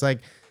 So it's like,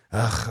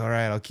 ugh, all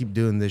right, I'll keep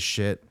doing this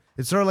shit.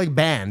 It's sort of like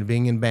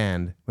being in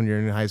band when you're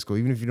in high school,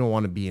 even if you don't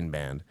want to be in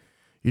band.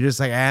 You're just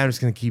like, I'm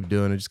just gonna keep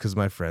doing it just because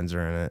my friends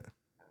are in it.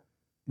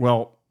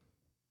 Well,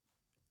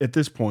 at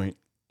this point,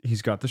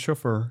 he's got the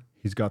chauffeur,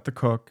 he's got the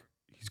cook,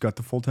 he's got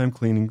the full-time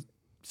cleaning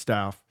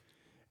staff.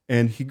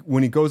 And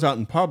when he goes out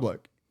in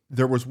public,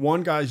 there was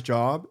one guy's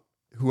job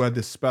who had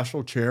this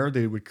special chair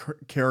they would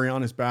carry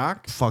on his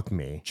back Fuck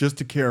me. just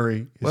to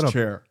carry his What a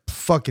chair.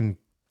 Fucking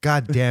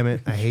god damn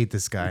it. I hate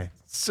this guy.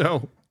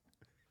 So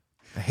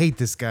I hate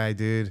this guy,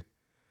 dude.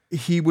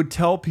 he would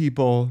tell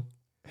people,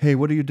 hey,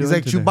 what are you doing He's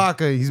like today?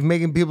 Chewbacca. He's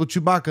making people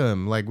Chewbacca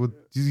him. Like with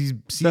he's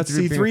That's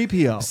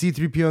C-3PO.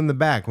 C-3PO in the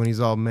back when he's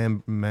all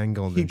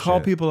mangled. He'd and call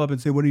shit. people up and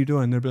say, what are you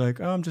doing? They'd be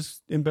like, oh, I'm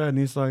just in bed. And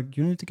he's like,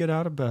 you need to get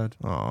out of bed.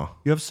 Oh,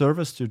 You have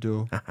service to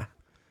do.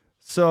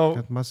 So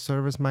got my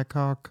service, my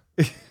cock.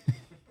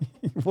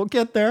 we'll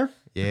get there.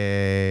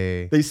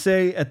 Yay. They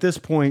say at this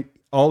point,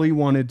 all he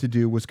wanted to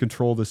do was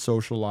control the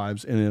social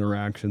lives and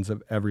interactions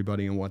of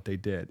everybody and what they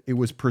did. It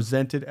was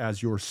presented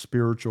as your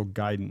spiritual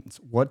guidance.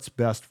 What's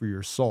best for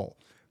your soul?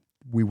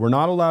 We were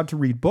not allowed to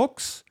read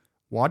books,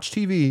 watch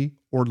TV,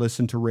 or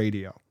listen to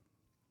radio.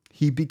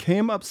 He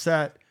became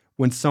upset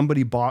when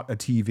somebody bought a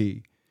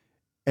TV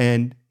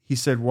and he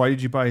said, "Why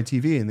did you buy a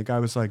TV?" And the guy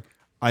was like,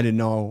 "I didn't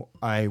know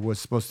I was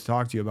supposed to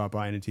talk to you about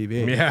buying a TV."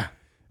 Yeah.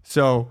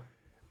 So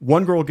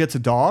one girl gets a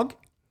dog,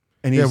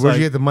 and he's Yeah, where'd like,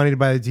 you get the money to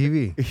buy the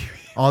TV?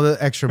 All the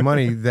extra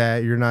money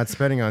that you're not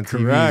spending on TVs,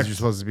 Correct. you're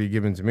supposed to be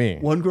giving to me.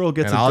 one girl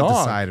gets and a I'll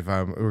dog. decide if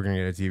we're gonna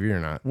get a TV or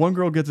not. One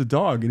girl gets a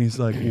dog, and he's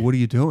like, well, "What are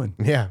you doing?"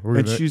 Yeah, we're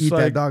And gonna she's eat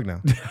like- that dog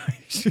now.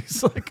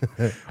 She's like,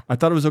 "I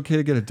thought it was okay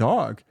to get a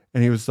dog,"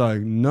 and he was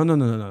like,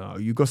 "No.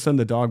 You go send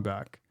the dog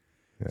back."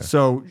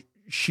 So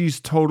she's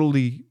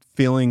totally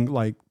feeling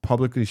like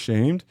publicly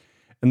shamed,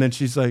 and then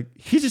she's like,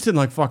 "He just didn't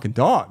like fucking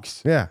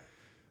dogs." Yeah.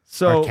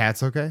 So Are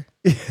cats okay?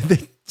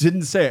 they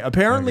didn't say it.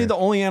 Apparently, the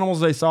only animals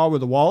they saw were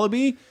the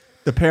wallaby,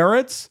 the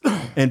parrots,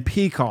 and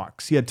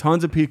peacocks. He had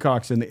tons of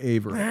peacocks in the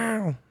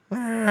aviary.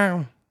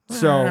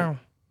 So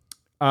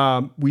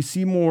we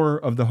see more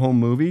of the home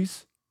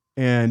movies,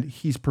 and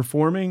he's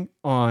performing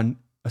on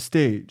a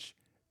stage,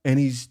 and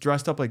he's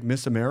dressed up like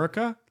Miss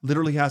America.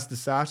 Literally has the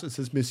sash that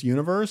says Miss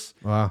Universe,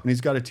 Wow. and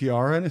he's got a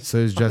tiara in it.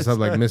 So he's dressed up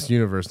like Miss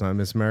Universe, not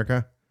Miss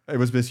America. It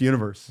was Miss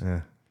Universe.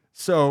 Yeah.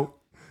 So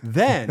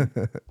then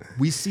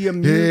we see a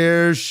mute.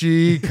 Here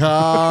she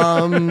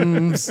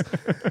comes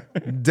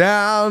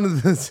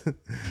down this.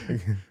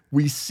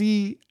 We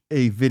see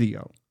a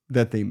video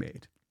that they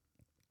made.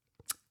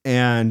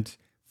 And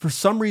for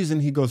some reason,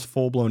 he goes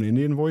full-blown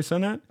Indian voice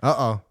on it,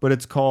 Uh-oh. but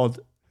it's called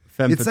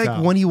Femme It's like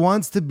Fatale. when he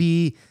wants to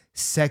be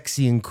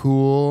sexy and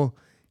cool,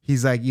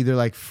 he's like either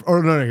like,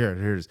 or no,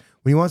 here's.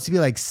 When he wants to be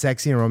like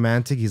sexy and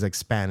romantic, he's like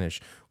Spanish.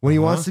 When he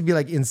wants to be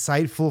like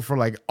insightful for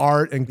like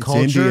art and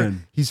culture,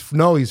 Indian. he's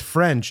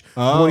French.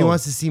 But when he Oh.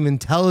 wants to seem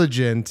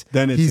intelligent,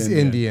 Then it's he's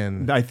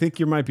Indian. I think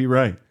you might be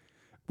right.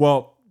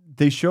 Well,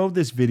 they showed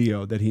this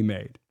video that he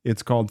made.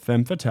 It's called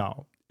Femme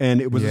Fatale. And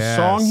it was a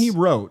song he Yes.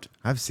 wrote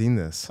I've seen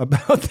this.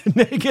 about the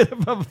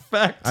negative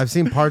effect. I've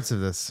seen parts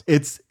of this.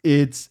 It's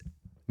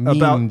Memed.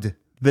 about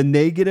the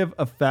negative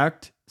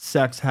effect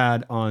sex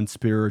had on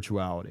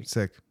spirituality.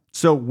 Sick.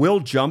 So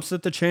Will jumps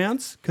at the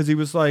chance because he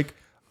was like,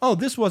 "Oh,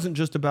 this wasn't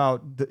just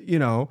about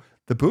the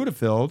Buddha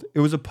field. It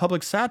was a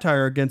public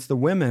satire against the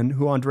women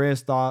who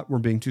Andreas thought were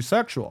being too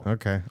sexual."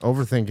 Okay.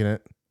 Overthinking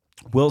it.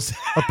 Will said,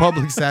 A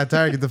public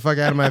satire? Get the fuck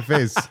out of my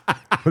face.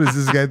 What does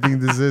this guy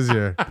think this is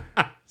here?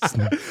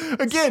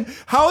 again,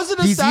 how is it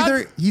a He's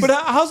satire? either-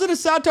 But how's it a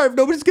satire if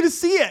nobody's going to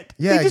see it?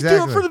 Yeah, they just do it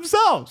exactly. for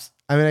themselves.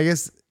 I mean, I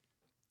guess,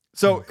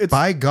 So it's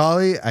by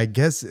golly, I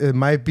guess it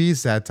might be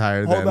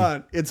satire hold then.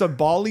 on. It's a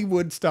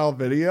Bollywood style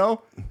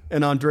video,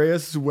 and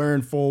Andreas is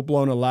wearing full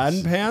blown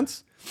Aladdin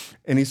pants,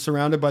 and he's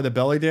surrounded by the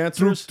belly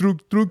dancers. They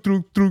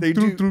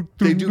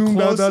do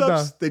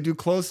close-ups. They do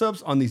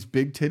close-ups on these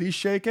big titties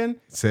shaking.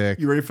 Sick.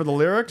 You ready for the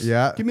lyrics?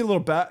 Yeah. Give me a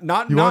little back.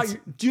 Not. want-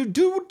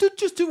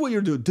 Just do what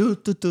you're doing.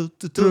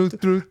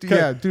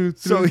 Yeah.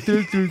 So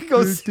he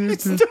goes. He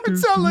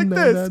starts out like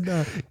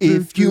this.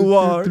 If you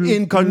are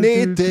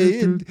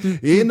incarnated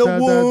in a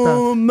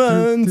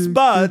woman's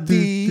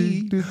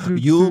body,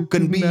 you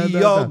can be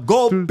a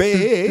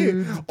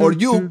golpe, or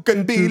you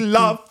can be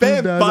la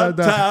femme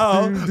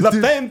fatale, la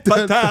femme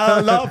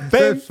fatale, la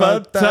femme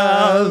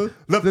fatale,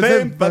 la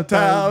femme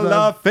fatale,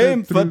 la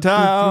femme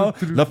fatale,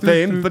 la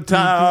femme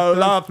fatale,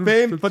 la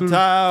femme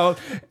fatale.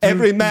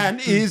 Every man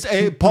is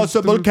a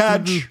possible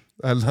catch.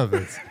 I love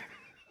it.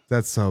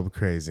 That's so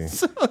crazy.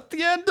 At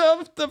the end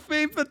of the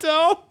Femme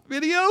Fatale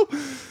video,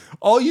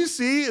 all you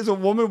see is a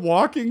woman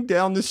walking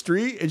down the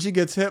street and she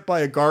gets hit by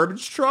a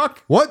garbage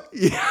truck. What?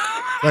 Yeah.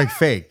 Like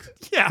fake.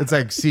 Yeah. It's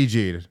like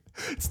CG'd.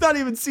 It's not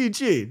even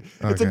CG.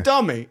 It's a Okay.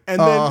 dummy.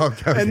 And Oh, then,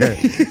 okay, and then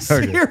okay. you see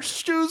Okay. her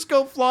shoes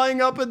go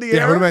flying up in the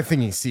Yeah, air. what am I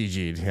thinking?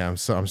 CG'd. Yeah, I'm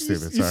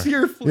stupid. You Sorry. see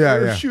her, Yeah,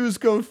 her yeah. shoes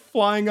go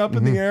flying up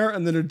in the air,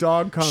 and then a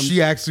dog comes.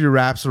 She actually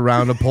wraps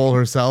around a pole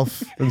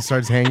herself and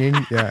starts hanging.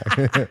 Yeah.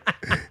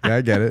 Yeah,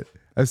 I get it.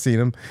 I've seen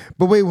them.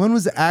 But wait, when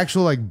was the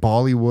actual like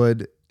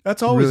Bollywood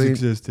That's always really-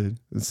 existed.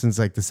 since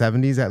like the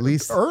 70s at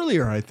least?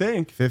 Earlier, I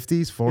think.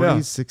 50s,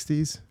 40s,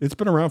 60s? It's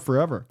been around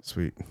forever.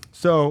 Sweet.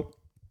 So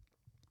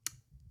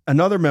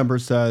another member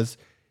says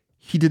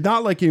he did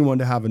not like anyone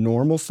to have a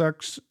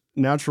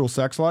natural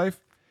sex life,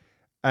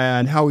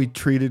 and how he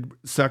treated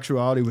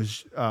sexuality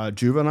was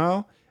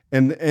juvenile.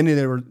 And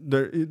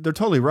they're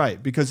totally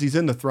right, because he's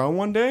in the throne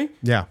one day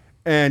Yeah.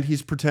 and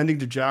he's pretending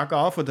to jack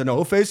off with an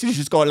O face. He's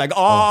just going like,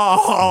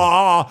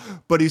 oh,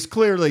 but he's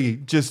clearly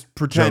just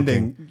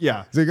pretending.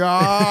 Yeah. He's like,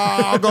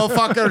 oh, go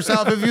fuck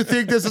yourself if you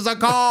think this is a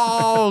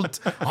cult.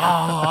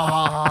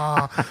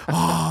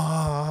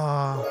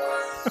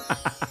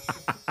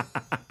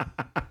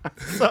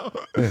 So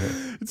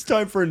it's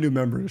time for a new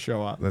member to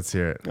show up. Let's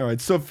hear it. All right,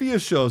 Sophia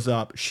shows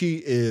up.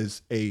 She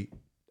is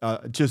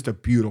just a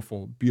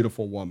beautiful,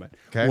 beautiful woman.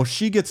 Okay. Well,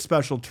 she gets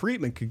special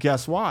treatment. 'Cause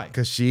guess why?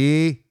 Because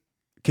she,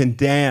 Can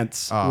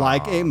dance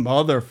like a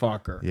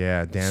motherfucker.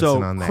 yeah, dancing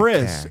So on that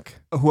Chris, cack.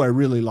 who I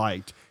really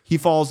liked, he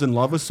falls in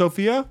love with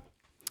Sophia,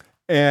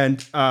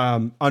 and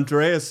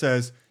Andrea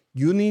says,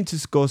 "You need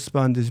to go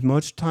spend as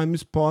much time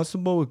as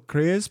possible with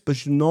Chris,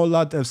 but you're not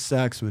allowed to have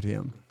sex with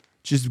him.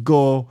 Just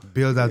go."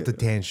 Build out the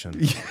tension.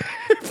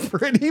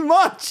 Pretty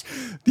much.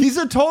 He's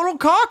a total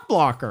cock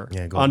blocker,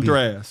 Yeah, go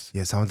Andreas.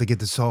 Yes, I want to get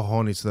this so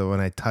horny so that when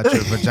I touch her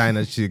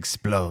vagina, she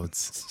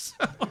explodes.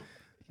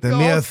 The He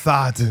mere also-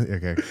 thought.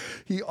 Okay.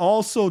 He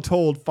also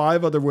told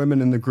 5 other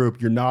women in the group,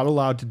 you're not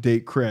allowed to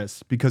date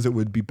Chris because it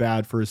would be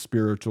bad for his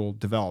spiritual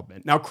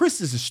development. Now,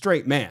 Chris is a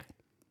straight man.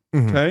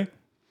 Okay.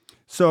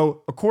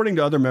 So, according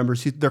to other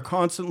members, they're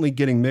constantly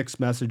getting mixed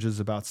messages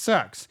about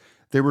sex.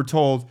 They were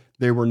told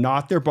they were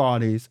not their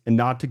bodies and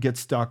not to get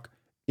stuck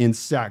in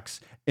sex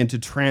and to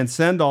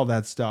transcend all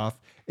that stuff.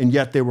 And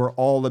yet they were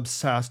all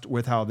obsessed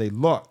with how they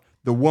looked.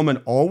 The women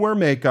all wear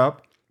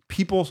makeup.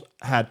 People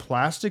had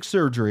plastic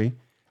surgery.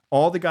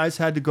 All the guys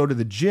had to go to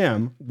the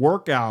gym,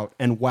 work out,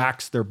 and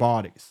wax their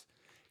bodies.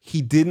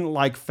 He didn't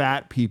like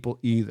fat people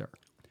either.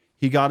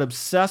 He got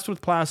obsessed with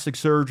plastic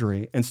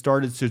surgery and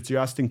started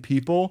suggesting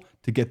people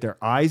to get their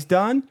eyes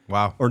done,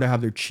 Wow. or to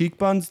have their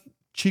cheekbones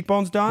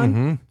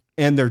done,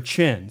 and their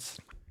chins.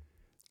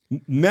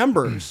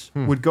 Members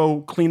would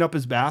go clean up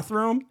his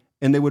bathroom,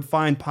 and they would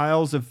find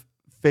piles of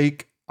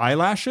fake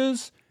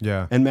eyelashes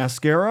Yeah. and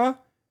mascara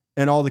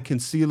and all the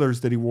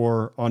concealers that he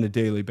wore on a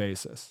daily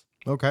basis.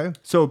 Okay.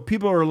 So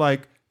people are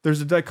like,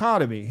 there's a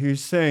dichotomy.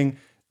 He's saying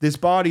this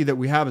body that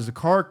we have is a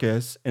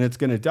carcass and it's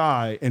going to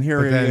die. And here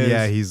But he then, is.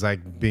 yeah, he's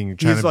like trying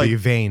to be like-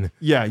 vain.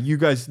 Yeah, you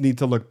guys need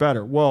to look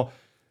better. Well,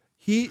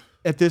 he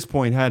at this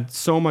point had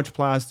so much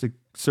plastic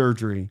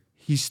surgery.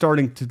 He's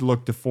starting to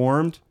look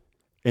deformed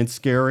and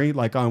scary,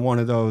 like on one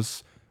of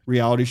those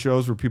reality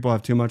shows where people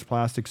have too much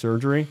plastic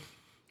surgery.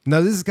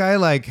 Now, this guy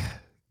like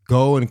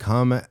go and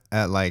come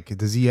at like,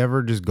 does he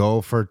ever just go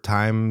for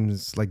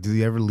times? Like, does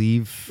he ever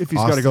leave? If he's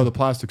got to go to the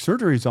plastic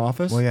surgery's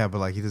office. Well, yeah, but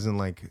like he doesn't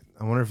like.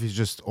 I wonder if he's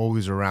just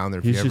always around there.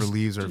 If he ever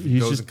leaves, or if he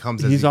he's goes just- and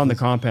comes. As He's he on the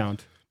comes.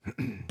 compound.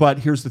 But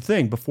here's the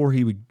thing: before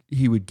he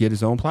would get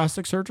his own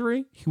plastic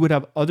surgery, he would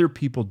have other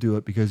people do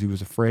it because he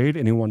was afraid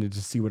and he wanted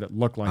to see what it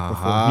looked like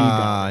before he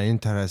got it.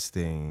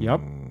 Interesting. Yep.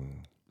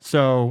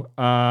 So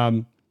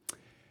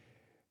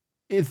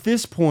at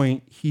this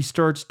point, he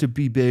starts to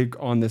be big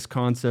on this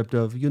concept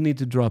of you need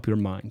to drop your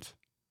mind,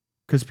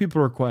 because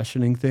people are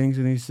questioning things,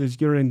 and he says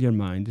you're in your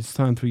mind. It's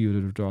time for you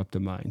to drop the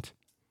mind.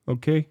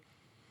 Okay.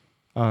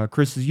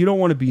 Chris says, you don't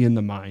want to be in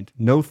the mind.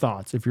 No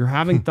thoughts. If you're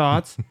having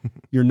thoughts,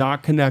 you're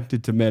not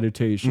connected to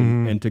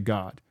meditation and to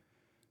God.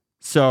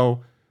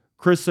 So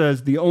Chris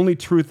says, the only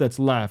truth that's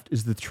left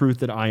is the truth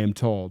that I am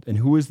told. And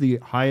who is the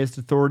highest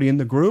authority in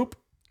the group?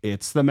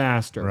 It's the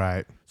master.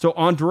 Right. So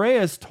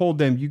Andreas told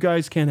them, you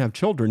guys can't have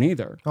children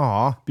either,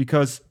 Aw.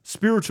 because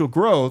spiritual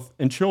growth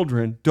and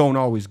children don't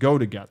always go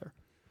together.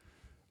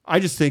 I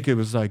just think it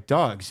was like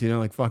dogs,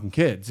 like fucking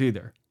kids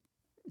either.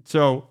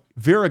 So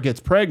Vera gets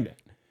pregnant.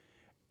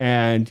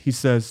 And he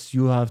says,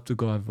 you have to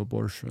go have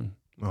abortion.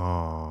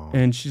 Oh.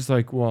 And she's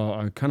like, well,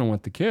 I kind of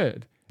want the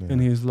kid. And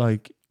he's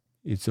like,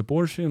 it's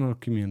abortion or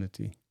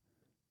community.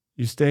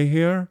 You stay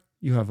here,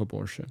 you have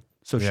abortion.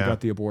 So she Yeah.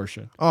 got the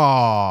abortion.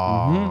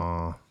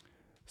 Oh.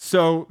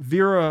 So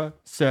Vera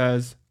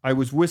says, I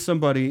was with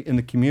somebody in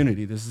the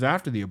community. This is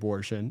after the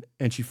abortion.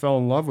 And she fell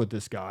in love with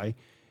this guy.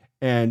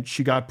 And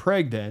she got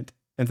pregnant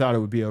and thought it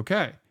would be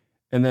okay.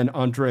 And then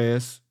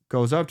Andreas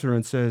goes up to her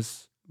and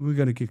says, we're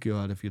going to kick you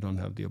out if you don't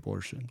have the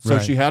abortion. So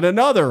Right. she had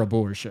another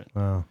abortion.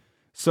 Wow.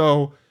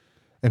 So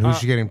And who's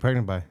she getting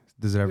pregnant by?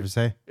 Does it ever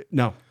say?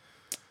 no,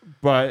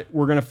 but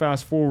we're going to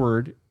fast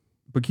forward.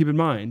 But keep in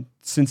mind,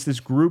 since this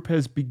group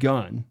has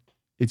begun,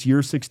 it's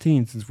year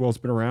 16 since Will's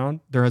been around,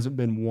 there hasn't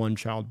been one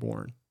child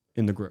born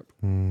in the group.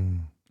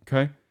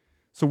 Okay.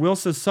 So Will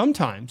says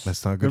sometimes.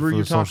 That's not good Remember for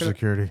you the Social talking-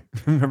 Security.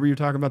 Remember you were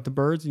talking about the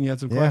birds and you had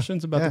some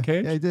questions about the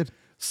cage? Yeah, I did.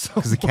 So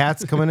Because the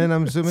cat's coming in,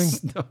 I'm assuming.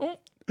 no.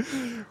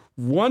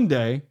 One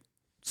day,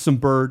 some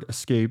bird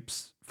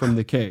escapes from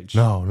the cage.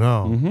 No.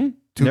 Mm-hmm.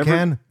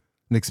 Toucan,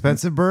 an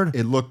expensive bird.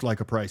 It looked like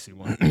a pricey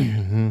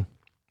one.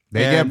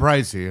 They and- get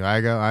pricey.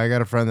 I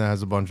got a friend that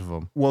has a bunch of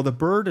them. Well, the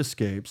bird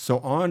escapes, so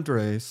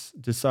Andres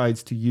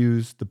decides to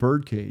use the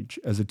bird cage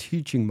as a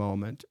teaching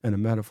moment and a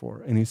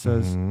metaphor. And he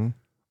says,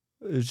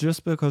 it's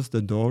just because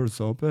the door is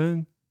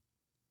open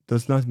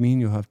does not mean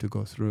you have to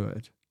go through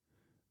it.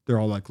 They're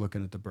all like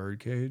looking at the bird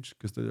cage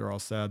because they're all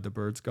sad the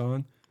bird's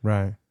gone.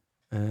 Right.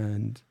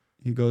 And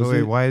he goes,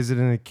 Wait, why is it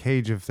in a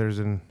cage if there's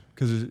an?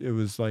 because it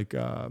was like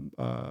a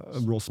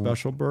real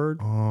special bird.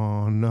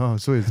 Oh no!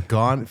 So it's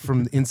gone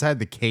from inside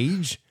the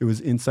cage, It was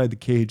inside the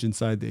cage,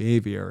 inside the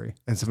aviary.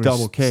 and It's somebody,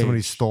 double cage.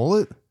 somebody stole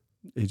it.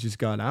 It just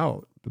got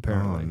out,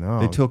 apparently. Oh, no.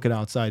 They took it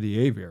outside the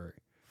aviary.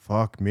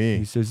 Fuck He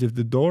me. says, if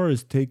the door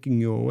is taking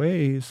you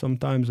away,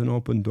 sometimes an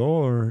open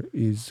door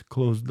is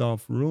closed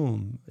off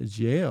room, a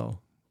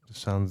jail.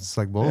 Sounds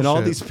like bullshit. And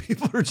all these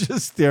people are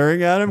just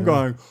staring at him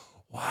going,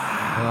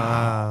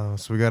 Wow.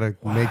 So we gotta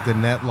make the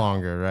net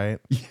longer, right?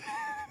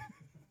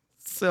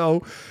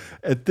 so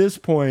at this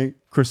point,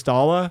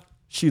 Kristalla,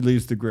 she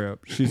leaves the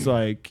group. She's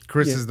like,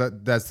 Chris yeah, is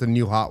that's the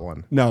new hot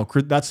one. no,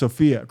 that's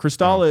Sophia.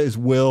 Kristalla is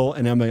Will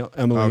and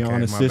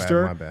Emiliana's my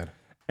sister. Bad, my bad.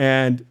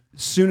 And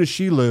as soon as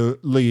she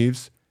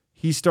leaves,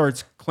 he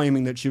starts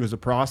claiming that she was a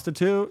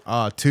prostitute,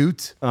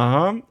 Toot.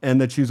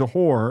 and that she's a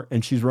whore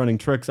and she's running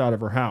tricks out of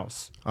her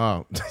house.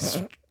 Oh,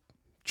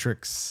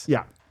 tricks.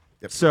 Yeah.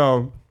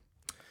 So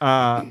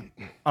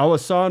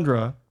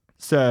Alessandra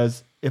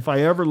says, if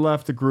I ever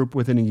left the group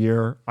within a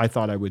year, I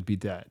thought I would be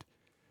dead.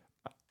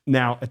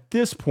 Now, at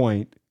this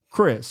point,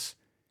 Chris,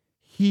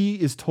 he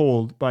is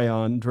told by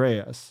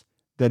Andreas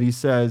that he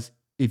says,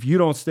 if you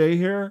don't stay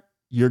here,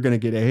 you're going to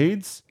get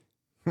AIDS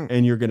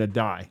and you're going to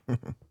die.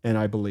 And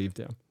I believed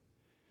him.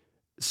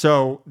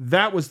 So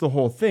that was the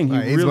whole thing. He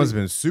AIDS must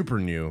have been super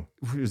new.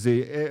 was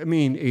a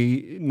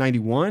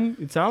 91.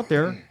 It's out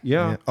there.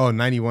 Yeah. Oh,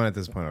 91 at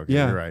this point. Okay,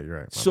 Yeah. You're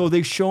right. So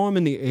they show him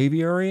in the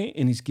aviary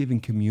and he's giving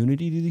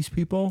community to these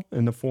people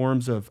in the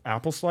forms of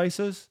apple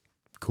slices,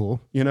 Cool.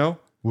 you know?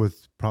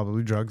 With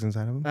probably drugs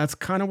inside of them. That's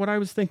kind of what I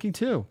was thinking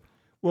too.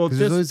 Well, Because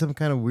there's always some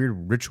kind of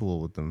weird ritual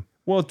with them.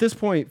 Well, at this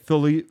point,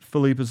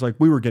 Philippe is like,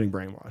 we were getting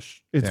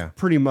brainwashed. It's Yeah.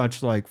 pretty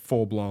much like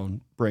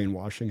full-blown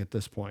brainwashing at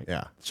this point.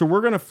 Yeah. So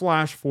we're going to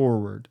flash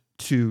forward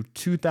to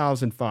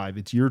 2005.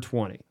 It's year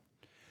 20.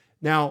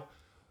 Now,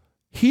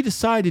 he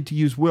decided to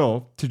use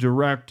Will to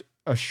direct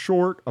a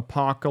short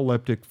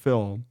apocalyptic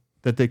film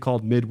that they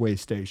called Midway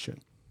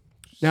Station.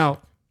 Now,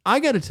 I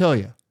got to tell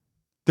you,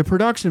 the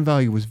production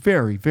value was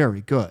very,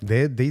 very good.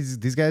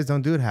 These guys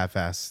don't do it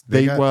half-ass.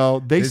 They stepped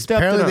it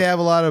apparently up. they have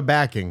a lot of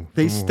backing.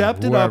 They from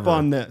stepped it up whoever.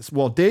 on this.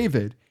 Well,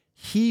 David,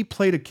 he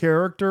played a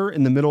character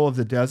in the middle of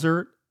the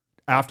desert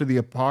after the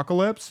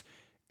apocalypse.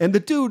 And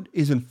the dude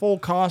is in full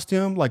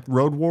costume, like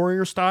Road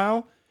Warrior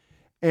style.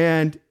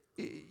 And,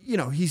 you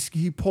know,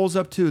 he pulls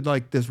up to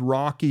like this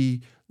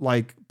rocky,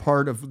 like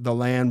part of the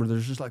land where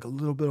there's just like a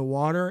little bit of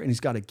water. And he's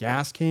got a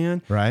gas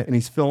can. Right. And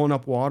he's filling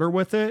up water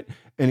with it.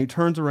 And he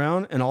turns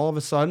around and all of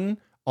a sudden,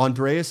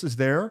 Andreas is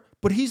there.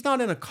 But he's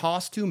not in a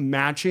costume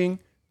matching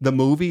the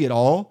movie at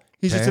all.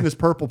 He's just Okay. in his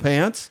purple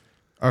pants.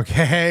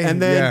 Okay.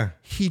 And then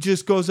he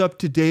just goes up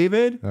to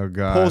David, Oh,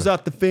 God. pulls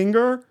out the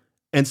finger,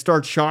 and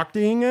starts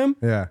shaktiing him.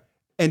 Yeah.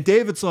 And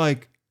David's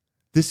like,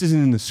 this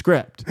isn't in the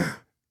script.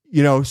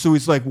 You know, so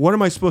he's like, what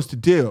am I supposed to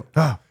do?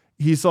 Oh,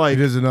 He's like,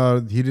 he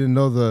didn't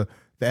know the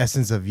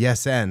essence of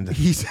yes and.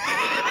 he's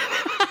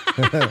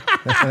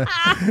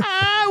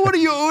what are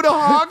you,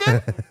 Uda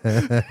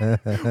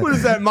Hagen? What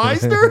is that,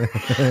 Meister?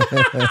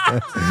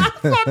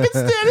 Fucking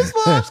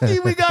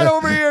Stanislavski we got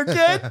over here,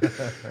 kid.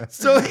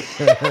 So,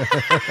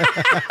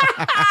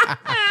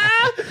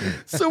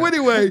 so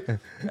anyway,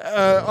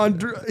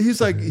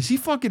 he's like, is he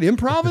fucking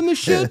improv this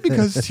shit?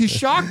 Because he's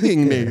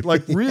shocking me,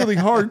 like really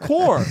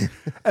hardcore.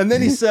 And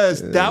then he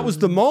says, that was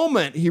the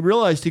moment he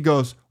realized, he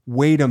goes,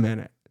 wait a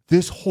minute.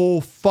 This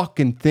whole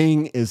fucking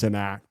thing is an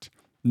act.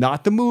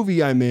 Not the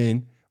movie I'm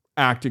in,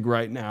 acting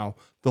right now.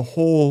 The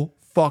whole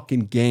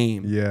fucking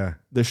game. Yeah.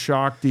 The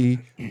Shakti,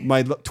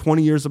 my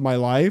 20 years of my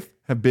life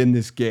have been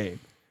this game.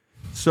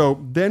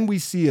 So then we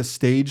see a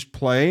staged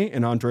play,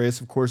 and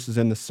Andreas, of course, is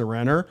in the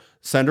center,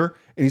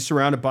 and he's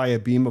surrounded by a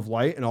beam of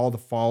light, and all the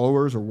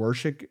followers are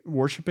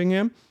worshiping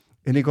him.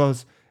 And he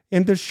goes,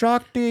 and the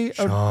Shakti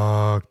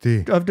of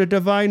the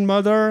Divine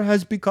Mother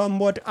has become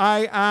what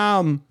I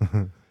am.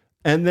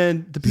 And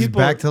then the He's people...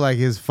 back to like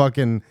his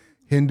fucking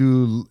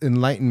Hindu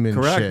enlightenment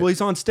Correct. shit. Well, he's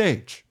on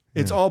stage.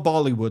 It's all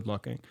Bollywood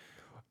looking.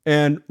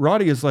 And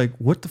Roddy is like,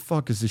 what the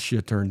fuck is this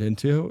shit turned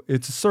into?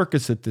 It's a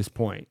circus at this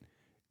point,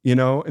 you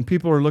know? And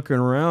people are looking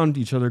around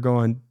each other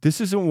going, this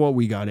isn't what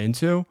we got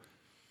into,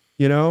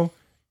 you know?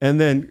 And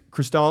then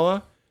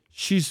Cristalla,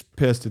 she's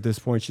pissed at this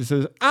point. She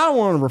says, I don't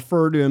want to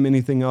refer to him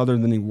anything other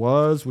than he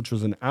was, which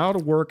was an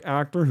out-of-work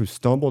actor who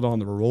stumbled on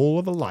the role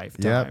of a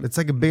lifetime. Yeah, it's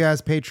like a big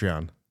ass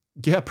Patreon.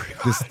 Yeah, pretty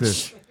much.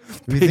 This.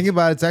 If you think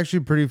about it, it's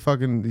actually pretty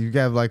fucking. You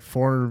have like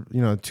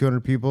 400,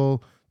 200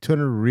 people,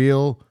 200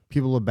 real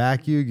people to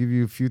back you, give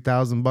you a few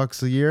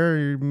 $1,000 a year,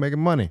 you're making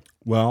money.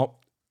 Well,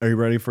 are you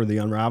ready for the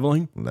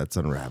unraveling? Let's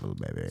unravel,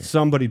 baby.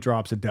 Somebody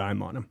drops a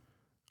dime on him.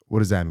 What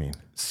does that mean?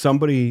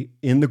 Somebody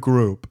in the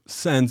group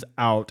sends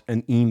out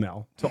an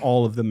email to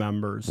all of the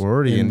members. We're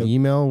already in the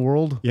email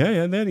world.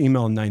 Yeah, that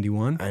email in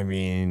 91. I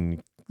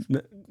mean,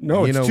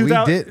 No, You it's know,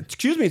 2000. we did-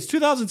 Excuse me, it's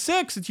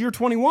 2006. It's year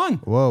 21.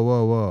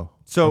 whoa.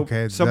 So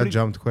okay, somebody, that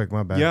jumped quick.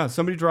 My bad. yeah,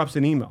 somebody drops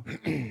an email.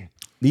 The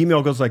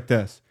email goes like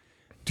this: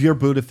 Dear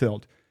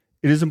Buddhafield,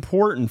 it is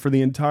important for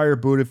the entire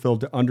Buddhafield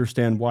to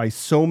understand why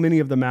so many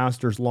of the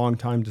Master's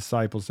longtime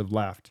disciples have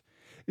left.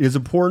 It is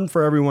important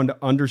for everyone to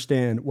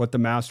understand what the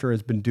Master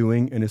has been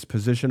doing in his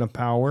position of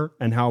power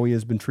and how he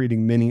has been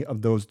treating many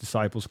of those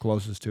disciples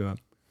closest to him.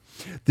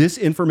 This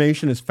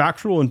information is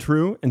factual and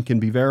true and can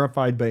be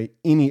verified by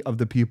any of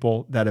the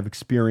people that have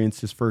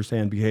experienced his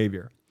firsthand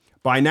behavior.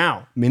 By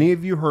now, many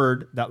of you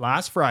heard that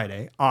last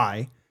Friday,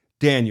 I,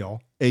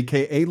 Daniel,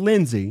 aka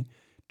Lindsay,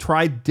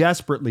 tried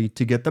desperately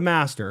to get the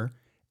Master,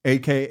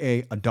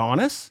 aka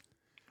Adonis,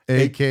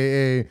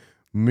 AKA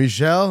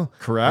Michelle.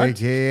 Correct.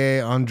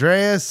 AKA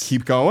Andreas.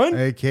 keep going,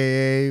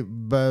 AKA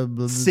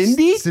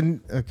Cindy?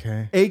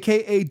 Okay.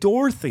 aka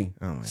Dorothy.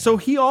 my So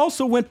he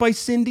also went by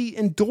Cindy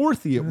and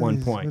Dorothy at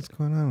one point. What's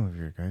going on over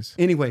here, guys?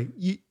 Anyway,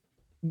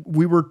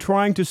 we were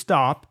trying to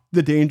stop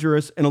the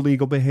dangerous and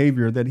illegal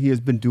behavior that he has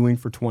been doing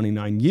for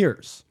 29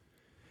 years.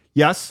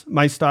 Yes,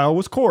 my style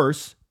was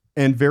coarse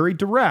and very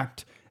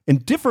direct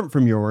and different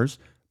from yours,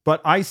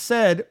 but I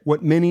said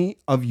what many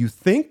of you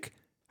think,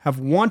 have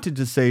wanted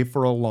to say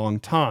for a long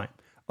time.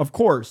 Of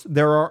course,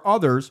 there are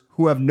others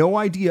who have no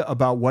idea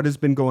about what has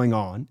been going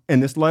on,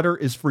 and this letter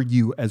is for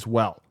you as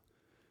well.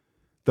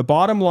 The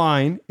bottom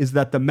line is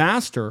that the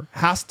master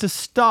has to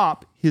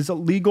stop his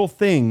illegal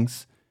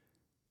things,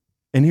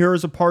 and here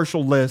is a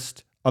partial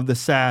list of the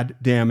sad,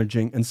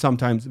 damaging, and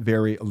sometimes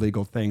very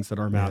illegal things that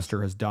our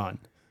master has done.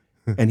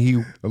 And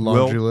he A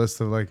laundry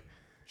list of like,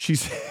 she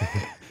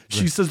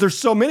says there's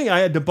so many. I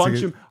had to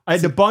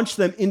bunch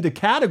them into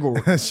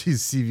categories.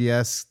 she's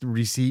CVS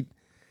receipt.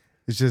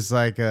 It's just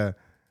like a,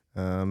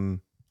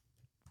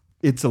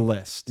 It's a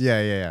list.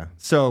 yeah.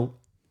 So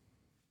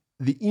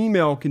the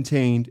email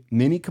contained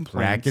many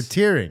complaints.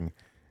 Racketeering.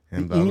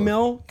 The blah, blah.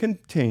 email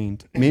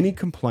contained many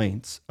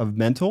complaints of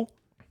mental,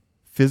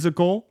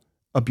 physical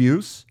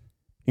abuse,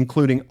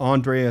 including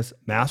Andreas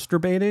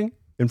masturbating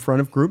in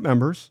front of group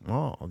members,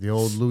 Oh, the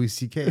old Louis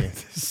C.K.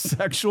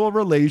 sexual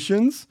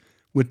relations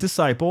with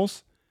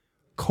disciples,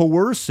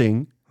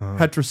 coercing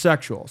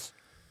heterosexuals.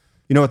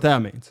 You know what that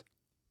means?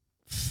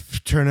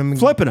 Turn him,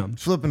 Flipping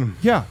them.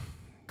 Yeah.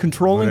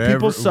 Controlling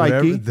people's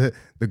psyche. The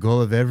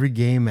goal of every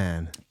gay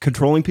man.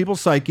 Controlling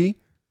people's psyche,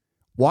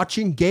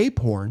 watching gay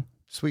porn,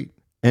 Sweet.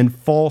 and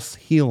false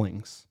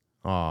healings.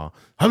 Oh,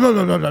 You're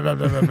going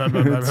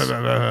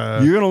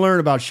to learn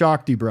about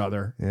Shakti,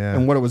 brother, Yeah.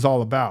 and what it was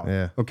all about.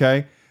 Yeah.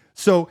 Okay.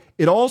 So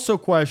it also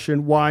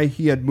questioned why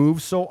he had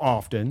moved so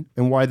often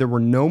and why there were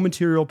no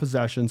material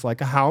possessions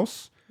like a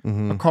house,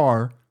 a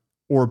car,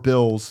 or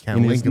bills can't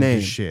in link his him to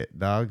name. shit,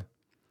 dog.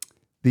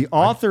 The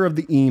author of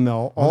the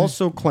email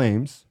also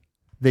claims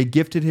they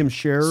gifted him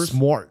shares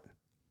Smart.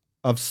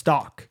 of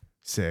stock,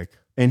 Sick.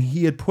 and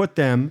he had put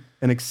them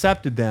and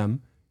accepted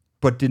them,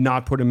 but did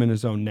not put them in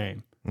his own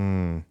name.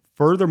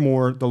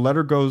 Furthermore, the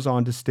letter goes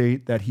on to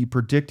state that he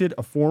predicted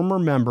a former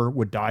member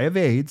would die of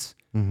AIDS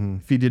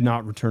if he did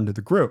not return to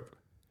the group.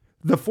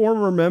 The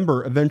former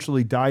member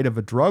eventually died of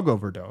a drug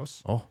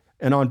overdose,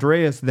 and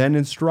Andreas then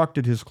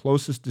instructed his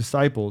closest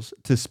disciples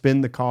to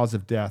spin the cause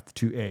of death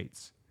to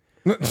AIDS.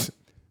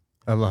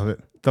 I love it.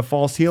 The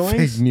false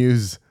healings? Fake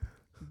news.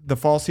 The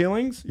false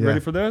healings? You Yeah. ready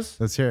for this?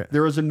 Let's hear it.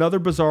 There was another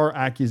bizarre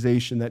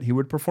accusation that he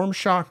would perform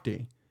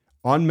Shakti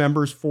on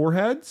members'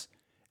 foreheads,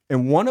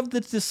 and one of the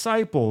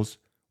disciples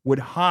would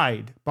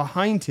hide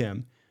behind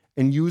him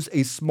and use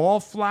a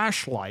small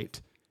flashlight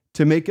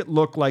to make it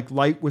look like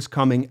light was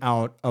coming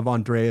out of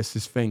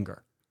Andreas's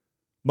finger.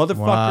 Motherfucker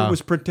Wow.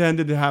 was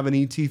pretended to have an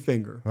ET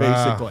finger, Wow,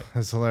 basically.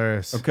 that's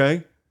hilarious.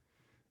 Okay?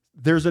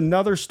 There's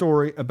another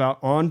story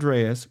about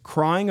Andreas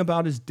crying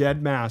about his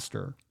dead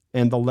master,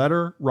 and the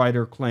letter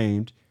writer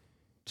claimed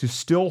to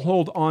still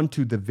hold on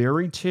to the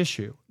very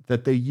tissue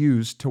that they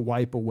used to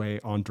wipe away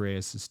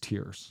Andreas's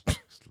tears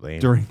Lame.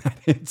 during that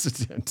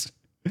incident.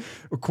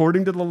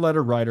 According to the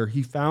letter writer,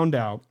 he found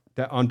out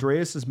that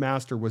Andreas's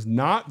master was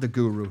not the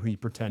guru he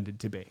pretended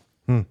to be.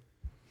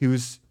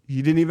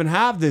 He didn't even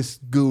have this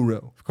guru.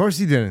 Of course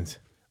he didn't.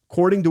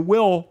 According to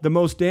Will, the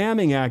most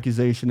damning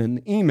accusation in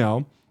the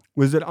email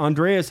was that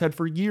Andreas had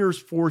for years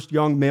forced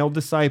young male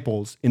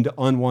disciples into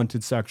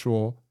unwanted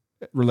sexual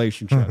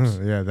relationships.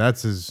 Yeah,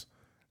 that's his.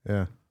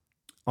 Yeah.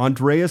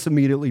 Andreas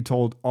immediately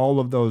told all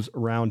of those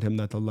around him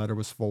that the letter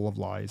was full of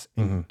lies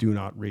and do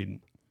not read it.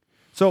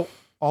 So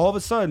all of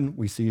a sudden,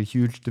 we see a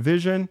huge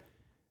division.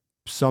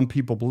 Some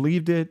people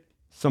believed it,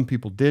 some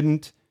people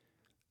didn't.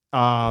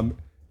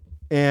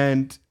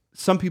 And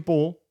some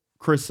people,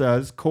 Chris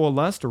says,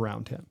 coalesced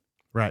around him.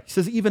 Right. He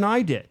says, even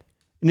I did.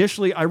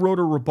 Initially, I wrote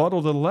a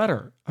rebuttal to the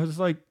letter. I was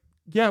like,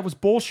 yeah, it was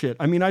bullshit.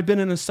 I mean, I'd been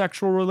in a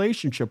sexual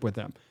relationship with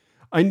him.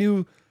 I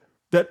knew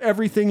that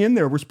everything in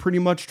there was pretty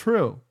much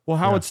true. Well,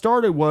 how it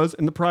started was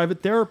in the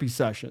private therapy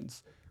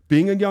sessions.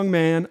 Being a young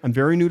man, I'm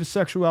very new to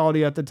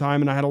sexuality at the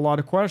time, and I had a lot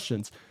of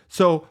questions.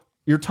 So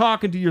you're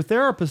talking to your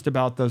therapist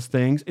about those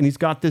things, and he's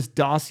got this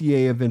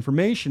dossier of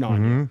information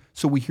on you.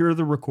 So we hear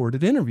the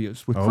recorded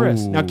interviews with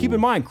Chris. Now, keep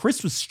in mind,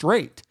 Chris was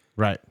straight.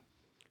 Right.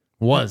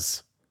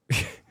 Was.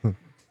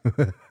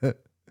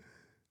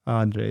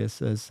 Andreas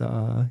says,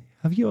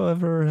 have you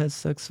ever had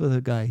sex with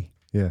a guy?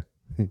 Yeah.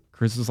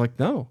 Chris is like,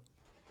 no.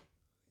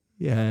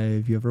 Yeah,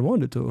 have you ever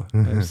wanted to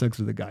have sex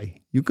with a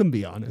guy? You can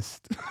be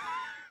honest.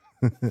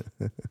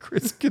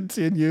 Chris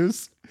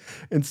continues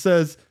and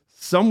says,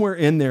 somewhere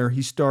in there,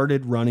 he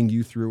started running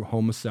you through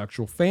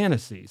homosexual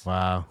fantasies.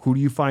 Wow. Who do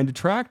you find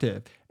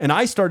attractive? And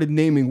I started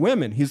naming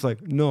women. He's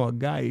like, no, a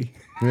guy.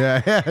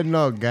 Yeah.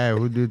 No, guy.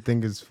 Who do you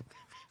think is?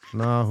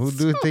 No, who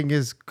do you think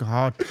is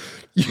hot?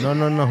 No.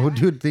 Who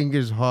do you think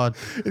is hot?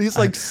 And he's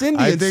like, Cindy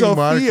I and think Sophia.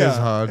 Mark is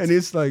hot. And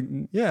he's like,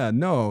 yeah,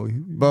 no.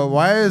 But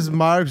why is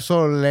Mark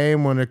so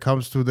lame when it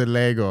comes to the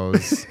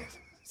Legos?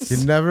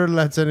 He never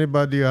lets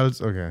anybody else.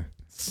 Okay.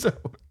 So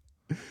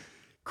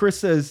Chris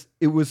says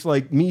it was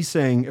like me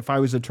saying if I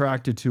was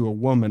attracted to a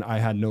woman, I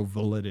had no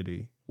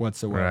validity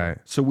whatsoever. Right.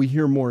 So we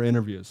hear more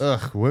interviews.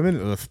 Ugh, women.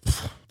 Ugh,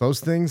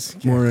 those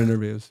things. More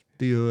interviews.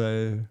 Do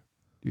you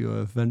do you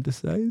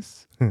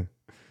fantasize?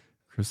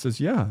 Chris says,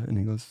 yeah. And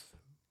he goes,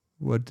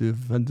 what do you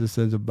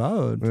fantasize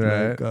about?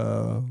 Right.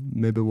 Like,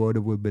 maybe what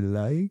it would be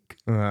like.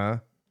 Uh-huh.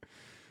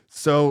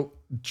 So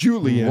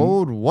Julian.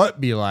 What would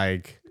what be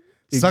like?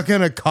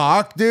 Sucking a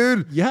cock,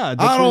 dude? Yeah.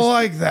 I don't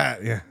like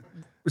that. Yeah.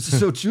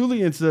 So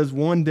Julian says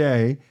one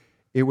day,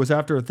 it was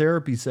after a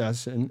therapy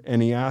session,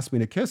 and he asked me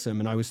to kiss him,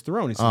 and I was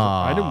thrown. He says,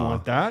 I didn't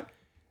want that.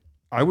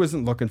 I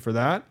wasn't looking for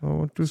that.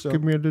 Oh, just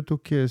give me a little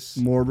kiss.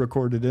 More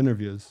recorded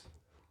interviews.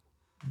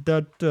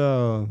 That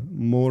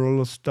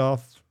moral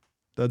stuff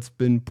that's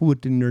been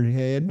put in your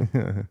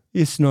head,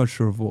 it's not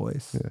your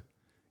voice. Yeah.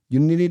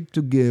 You need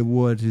to give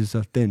what is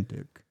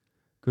authentic,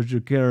 because you're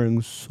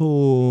carrying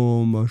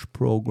so much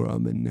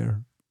program in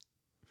there.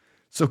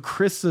 So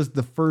Chris says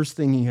the first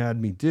thing he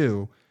had me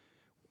do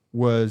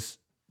was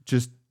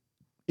just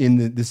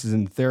this is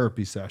in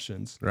therapy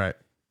sessions. Right.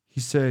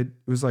 He said,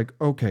 it was like,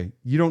 okay,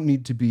 you don't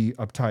need to be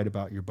uptight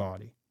about your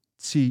body.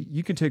 See,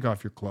 you can take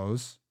off your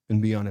clothes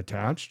and be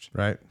unattached.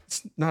 Right.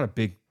 It's not a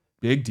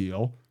big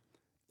deal.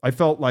 I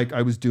felt like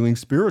I was doing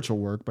spiritual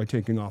work by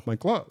taking off my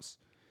clothes.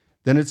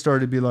 Then it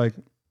started to be like,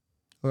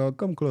 well,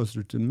 come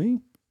closer to me.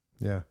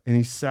 Yeah. And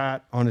he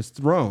sat on his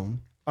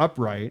throne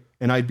upright,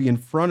 and I'd be in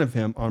front of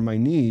him on my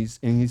knees.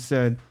 And he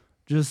said,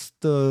 just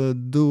do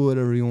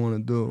whatever you want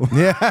to do.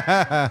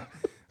 Yeah.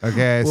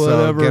 Okay. So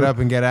Whatever. get up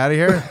and get out of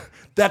here.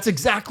 That's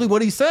exactly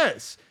what he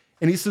says.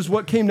 And he says,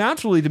 what came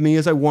naturally to me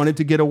is I wanted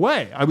to get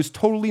away. I was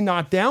totally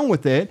not down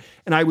with it.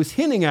 And I was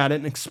hinting at it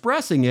and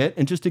expressing it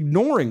and just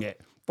ignoring it,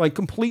 like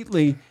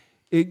completely,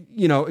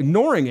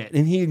 ignoring it.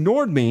 And he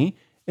ignored me.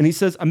 And he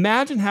says,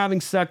 imagine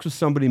having sex with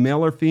somebody,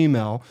 male or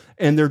female,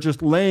 and they're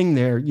just laying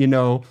there,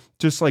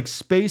 just like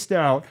spaced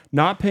out,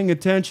 not paying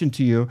attention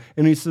to you.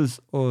 And he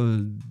says,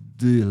 oh,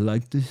 do you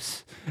like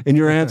this? And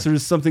your answer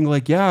is something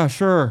like, yeah,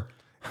 sure.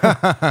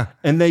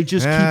 And they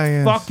just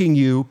keep fucking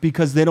you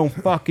because they don't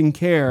fucking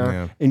care.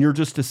 Yeah. And you're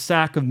just a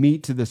sack of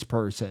meat to this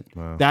person.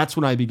 Wow. That's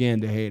when I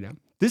began to hate him.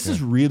 This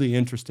is really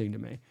interesting to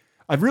me.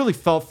 I've really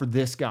felt for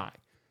this guy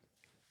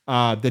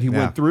that he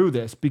went through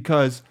this,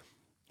 because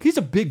he's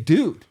a big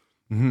dude.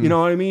 You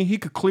know what I mean? He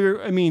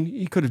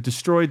could have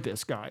destroyed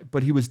this guy,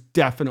 but he was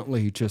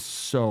definitely just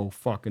so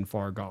fucking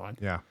far gone.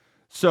 Yeah.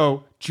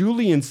 So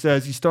Julian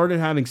says he started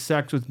having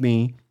sex with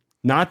me,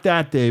 not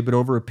that day, but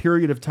over a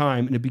period of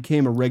time, and it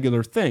became a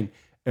regular thing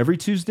every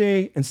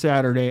Tuesday and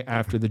Saturday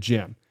after the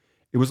gym.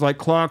 It was like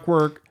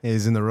clockwork.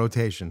 He's in the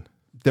rotation.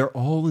 They're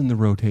all in the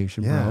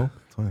rotation, bro.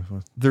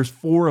 24. There's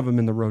 4 of them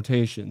in the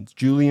rotations.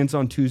 Julian's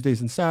on Tuesdays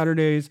and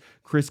Saturdays.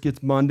 Chris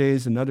gets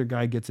Mondays. Another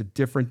guy gets a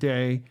different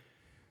day.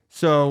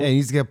 So Yeah, he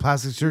needs to get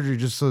plastic surgery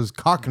just so his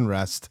cock can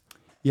rest.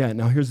 yeah,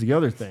 now here's the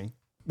other thing.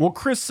 Well,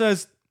 Chris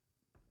says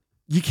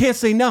you can't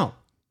say no.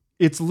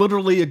 It's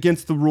literally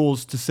against the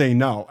rules to say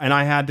no. And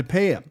I had to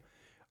pay him.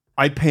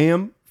 I pay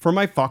him for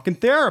my fucking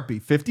therapy,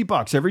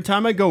 $50 every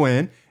time I go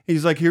in.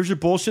 He's like, here's your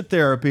bullshit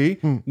therapy.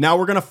 Now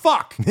we're going to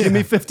fuck. Give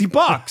me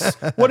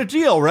 $50. What a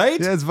deal, right?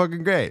 Yeah, it's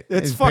fucking great.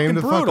 It's He's paying fucking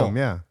to fuck brutal. him,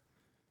 yeah.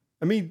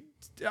 I mean,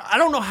 I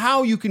don't know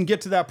how you can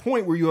get to that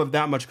point where you have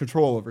that much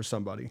control over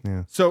somebody.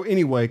 Yeah. So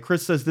anyway,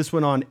 Chris says this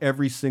went on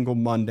every single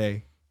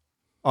Monday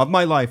of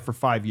my life for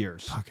 5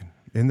 years. Fucking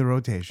in the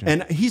rotation.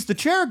 And he's the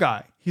chair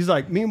guy. He's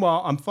like,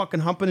 meanwhile, I'm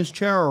fucking humping his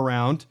chair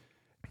around,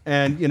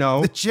 and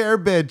the chair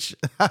bitch.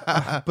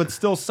 but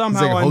still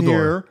somehow like, I'm hold on.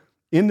 here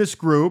in this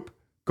group,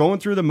 going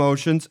through the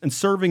motions and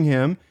serving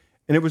him.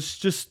 And it was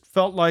just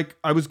felt like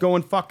I was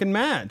going fucking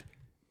mad.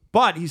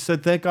 But he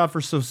said, thank God for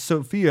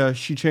Sophia.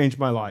 She changed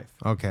my life.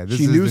 Okay,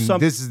 She knew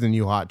something. this is the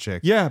new hot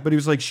chick. Yeah, but he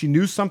was like, she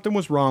knew something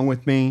was wrong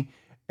with me.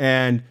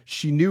 And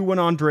she knew when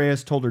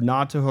Andreas told her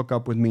not to hook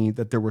up with me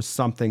that there was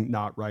something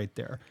not right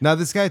there. Now,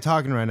 this guy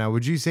talking right now,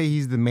 would you say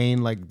he's the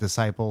main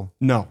disciple?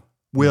 No,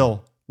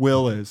 Will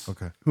is.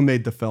 Okay. Who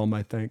made the film,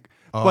 I think.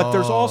 But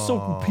there's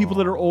also people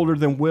that are older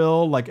than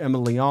Will, like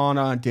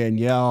Emiliana,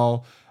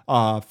 Danielle,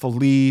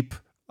 Philippe,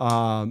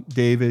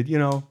 David.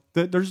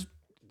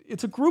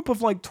 It's a group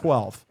of like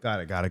 12.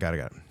 Got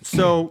it.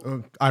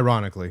 So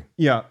Ironically.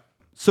 yeah.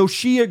 So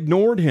she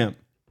ignored him.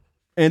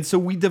 And so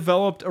we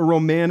developed a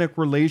romantic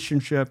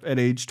relationship at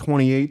age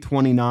 28,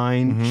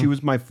 29. She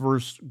was my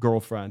first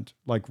girlfriend,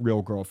 like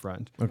real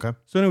girlfriend. Okay.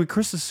 So anyway,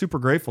 Chris is super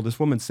grateful. This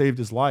woman saved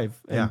his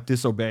life and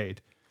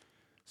disobeyed.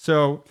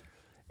 So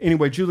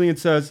anyway, Julian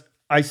says,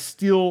 I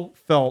still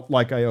felt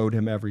like I owed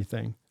him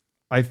everything.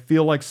 I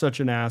feel like such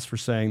an ass for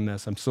saying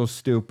this. I'm so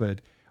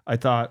stupid. I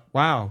thought,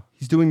 wow,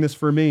 he's doing this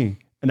for me.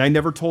 And I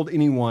never told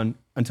anyone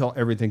until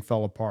everything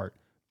fell apart.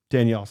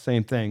 Danielle,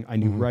 same thing. I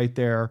knew right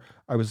there.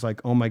 I was like,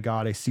 oh my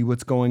God, I see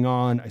what's going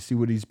on. I see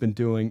what he's been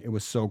doing. It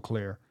was so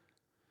clear.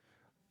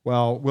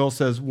 Well, Will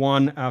says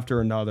one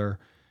after another,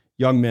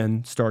 young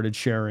men started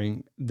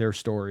sharing their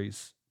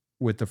stories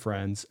with the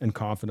friends and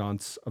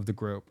confidants of the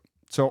group.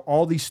 So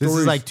all these stories.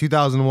 This is like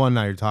 2001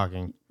 now you're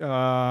talking.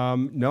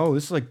 No,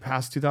 this is like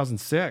past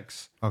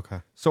 2006.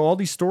 Okay. So all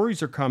these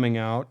stories are coming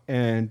out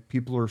and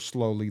people are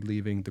slowly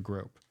leaving the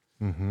group.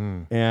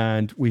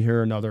 And we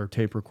hear another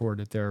tape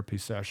recorded therapy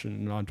session,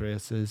 and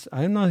Andreas says,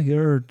 I'm not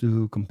here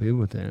to compete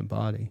with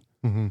anybody.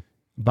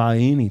 buy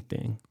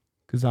anything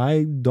because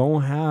I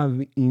don't have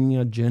any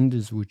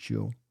agendas with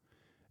you.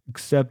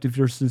 Except if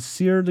you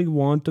sincerely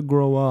want to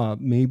grow up,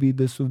 maybe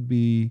this would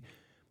be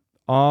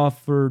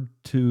offered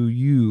to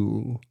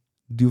you.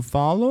 Do you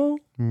follow?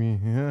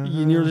 Yeah.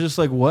 And you're just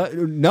like, what?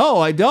 No,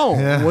 I don't.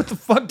 Yeah. What the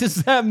fuck does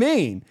that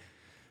mean?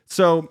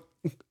 So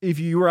if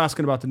you were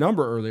asking about the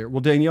number earlier, well,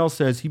 Danielle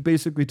says he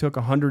basically took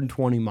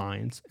 120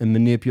 minds and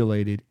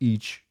manipulated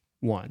each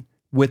one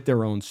with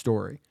their own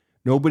story.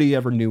 Nobody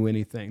ever knew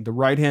anything. The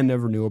right hand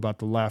never knew about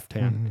the left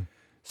hand. Mm-hmm.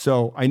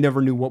 So I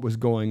never knew what was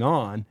going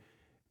on.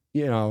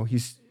 You know,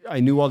 I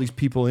knew all these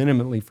people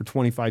intimately for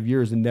 25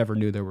 years and never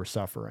knew they were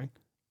suffering.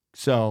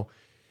 So,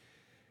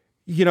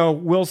 you know,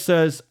 Will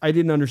says, I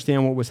didn't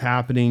understand what was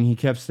happening. He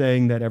kept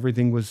saying that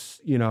everything was,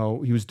 you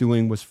know, he was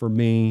doing was for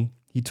me.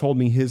 He told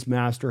me his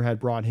master had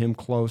brought him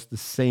close the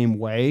same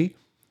way,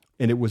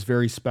 and it was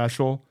very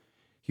special.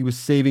 He was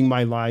saving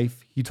my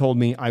life. He told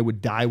me I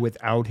would die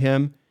without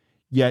him,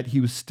 yet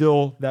he was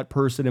still that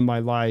person in my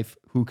life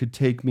who could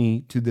take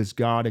me to this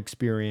God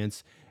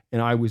experience,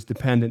 and I was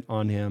dependent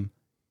on him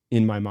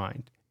in my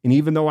mind. And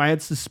even though I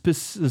had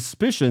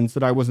suspicions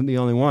that I wasn't the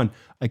only one,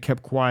 I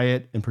kept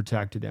quiet and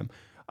protected him.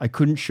 I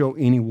couldn't show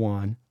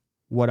anyone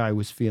what I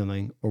was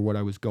feeling or what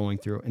I was going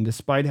through. And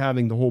despite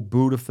having the whole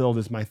Buddha filled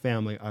as my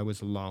family, I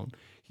was alone.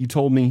 He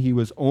told me he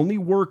was only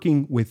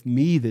working with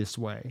me this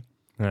way,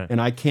 Right.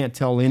 and I can't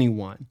tell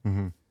anyone.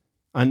 Mm-hmm.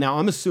 And now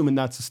I'm assuming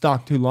that's a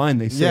stock 2 line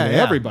they say to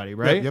everybody,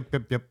 right?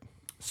 Yep.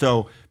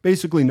 So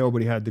basically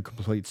nobody had the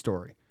complete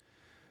story.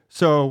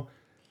 So,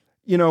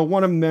 you know,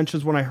 one of them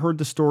mentions when I heard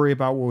the story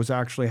about what was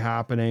actually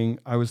happening,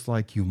 I was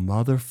like, you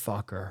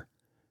motherfucker.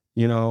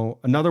 You know,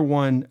 another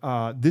one,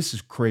 this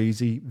is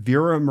crazy.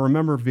 Vera,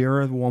 remember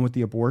Vera, the one with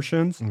the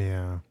abortions?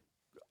 Yeah.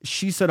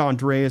 She said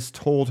Andreas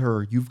told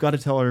her, you've got to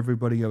tell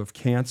everybody you have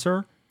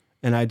cancer.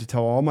 And I had to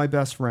tell all my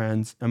best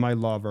friends and my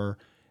lover.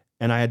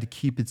 And I had to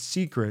keep it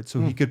secret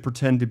so he could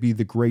pretend to be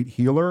the great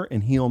healer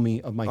and heal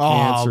me of my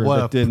cancer what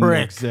that a didn't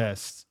prick.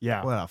 exist.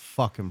 Yeah. What a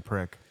fucking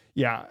prick.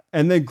 Yeah.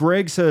 And then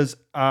Greg says,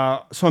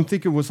 so I'm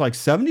thinking was like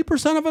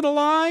 70% of it a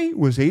lie?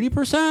 Was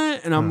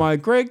 80%? And I'm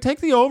like, Greg, take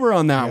the over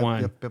on that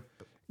one. Yep.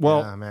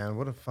 Well, yeah, man,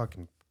 what a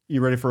fucking, you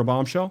ready for a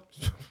bombshell?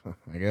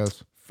 I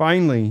guess.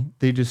 Finally,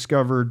 they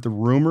discovered the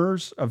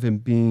rumors of him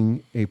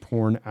being a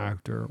porn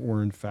actor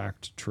were in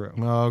fact true.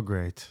 Oh,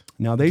 great.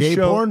 Now they Gay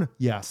show porn?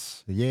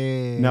 Yes.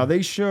 Yeah. Now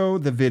they show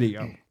the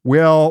video.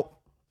 Well,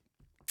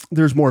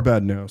 there's more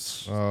bad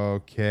news.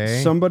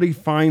 Okay. Somebody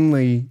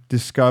finally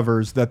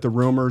discovers that the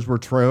rumors were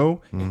true,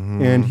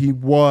 and he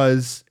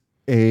was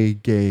a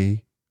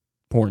gay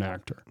porn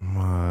actor.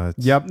 What?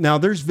 Yep. Now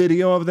there's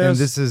video of this. And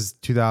this is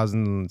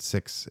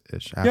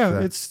 2006-ish. After yeah,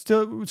 that. it's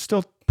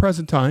still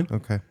present time.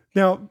 Okay.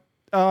 Now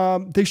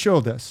they show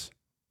this.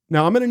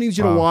 Now I'm going to need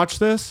you to watch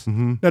this.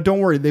 Now don't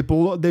worry, they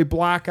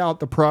black out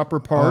the proper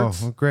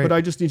parts. well, great. But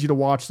I just need you to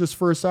watch this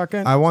for a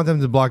second. I want them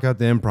to block out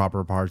the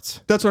improper parts.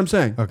 That's what I'm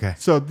saying. Okay.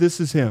 So this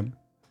is him.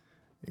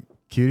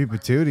 Cutie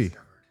patootie.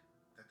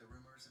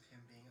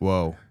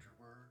 Whoa.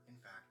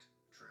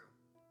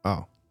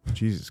 Oh,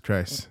 Jesus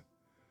Christ.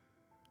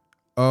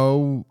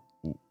 Oh,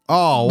 Look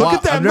wow.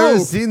 at that I've never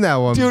move. seen that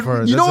one Dude,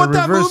 before. you know That's a what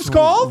that reverse- move's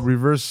called?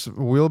 Reverse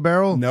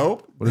wheelbarrow?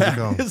 Nope. What is it That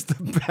called? is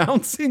the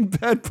bouncing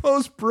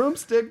bedpost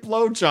broomstick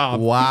blowjob.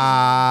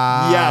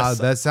 Wow. Yes.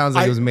 That sounds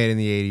like I- it was made in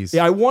the 80s.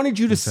 Yeah, I wanted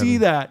you to see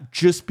that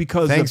just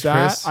because Thanks, of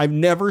that. Chris. I've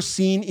never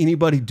seen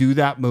anybody do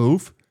that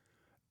move.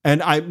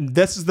 And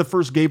this is the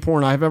first gay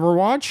porn I've ever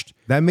watched.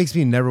 That makes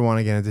me never want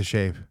to get into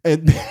shape.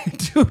 And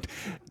dude,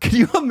 can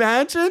you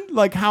imagine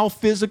like how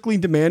physically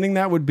demanding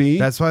that would be?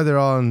 That's why they're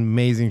all in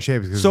amazing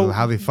shape because of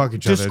how they fuck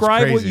each other. It's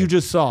Describe what crazy. you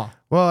just saw.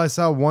 Well, I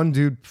saw one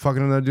dude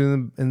fucking another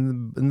dude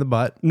in the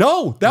butt.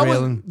 No,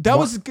 Railing.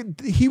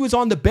 he was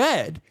on the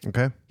bed.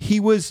 Okay.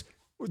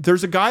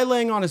 There's a guy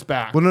laying on his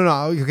back. Well, no.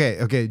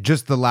 Okay.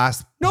 Just the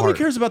last. Nobody part.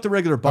 cares about the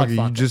regular butt Okay,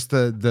 fuck. just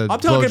the I'm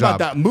talking about blowjob.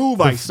 that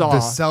move I saw. The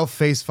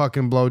self-face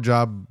fucking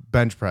blowjob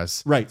bench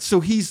press. Right.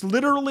 So he's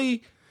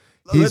literally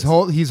He's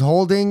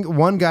holding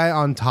one guy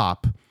on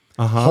top,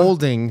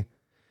 holding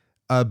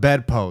a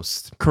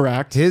bedpost.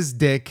 correct. His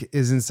dick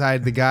is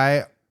inside the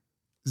guy's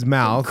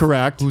mouth.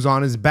 Correct. Who's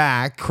on his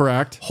back.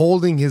 Correct.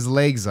 Holding his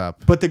legs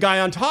up. But the guy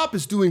on top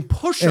is doing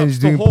push-ups And he's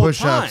the doing whole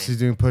push-ups. time. He's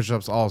doing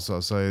push-ups also.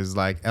 So he's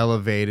like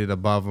elevated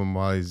above him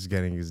while he's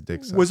getting his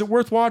dick sucked. Was it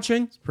worth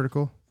watching? Pretty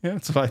cool. Yeah,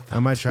 that's what I thought. I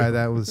might try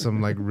that with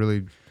some like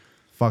really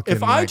fucking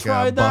If I like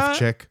tried buff that,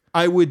 chick.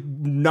 I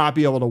would not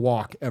be able to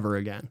walk ever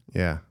again.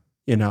 Yeah.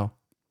 You know.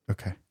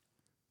 Okay.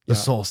 The Yeah.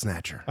 soul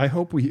snatcher. I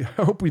hope we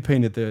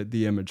painted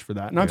the image for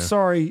that. And I'm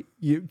sorry.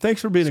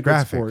 Thanks for being a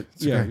Graphic. good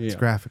sport. It's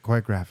graphic,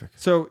 quite graphic.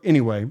 So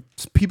anyway,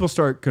 people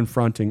start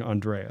confronting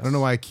Andreas. I don't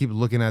know why I keep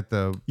looking at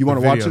the. You want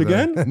to watch it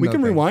again? We No,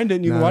 can thanks. rewind it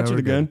and you can No, watch no, it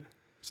we're good. again.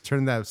 Just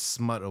turn that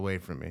smut away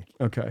from me.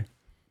 Okay.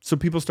 So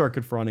people start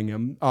confronting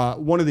him.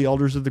 One of the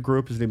elders of the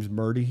group, his name's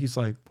Murdy. He's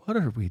like, "What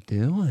are we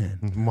doing?"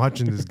 I'm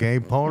watching this gay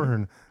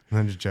porn.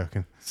 I'm just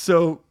joking.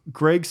 So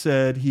Greg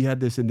said he had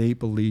this innate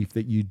belief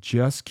that you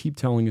just keep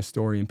telling a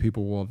story and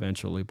people will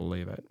eventually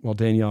believe it. Well,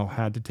 Danielle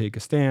had to take a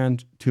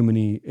stand. Too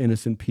many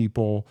innocent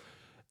people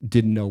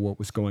didn't know what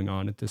was going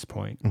on at this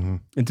point. Mm-hmm.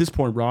 At this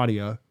point,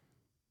 Radia,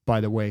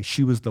 by the way,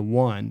 she was the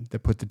one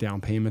that put the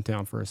down payment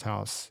down for his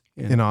house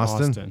in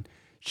Austin?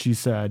 She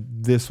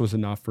said, this was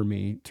enough for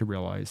me to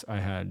realize I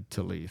had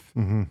to leave.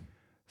 Mm-hmm.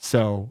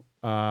 So,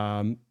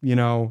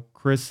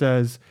 Chris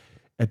says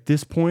at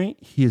this point,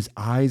 his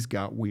eyes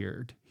got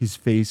weird. His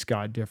face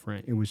got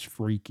different. It was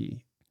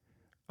freaky.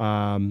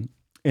 And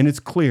it's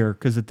clear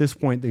because at this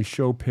point they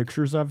show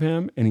pictures of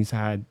him and he's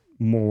had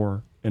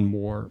more and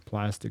more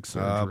plastic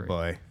surgery. Oh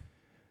boy.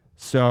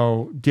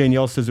 So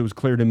Danielle says it was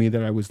clear to me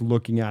that I was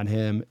looking at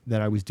him,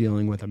 that I was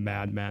dealing with a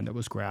madman that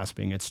was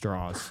grasping at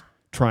straws,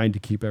 trying to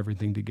keep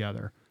everything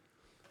together.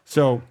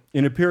 So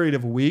in a period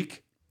of a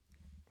week,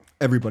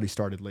 everybody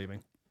started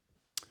leaving.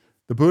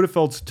 The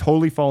Budafeld's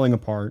totally falling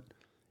apart.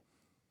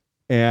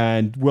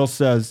 And Will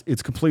says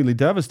it's completely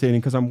devastating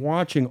because I'm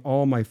watching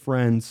all my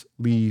friends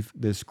leave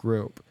this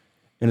group.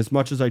 And as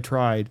much as I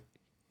tried,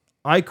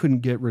 I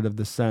couldn't get rid of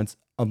the sense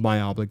of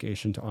my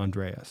obligation to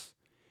Andreas.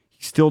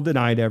 He still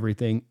denied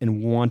everything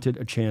and wanted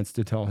a chance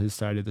to tell his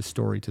side of the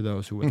story to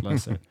those who would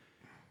listen.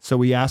 So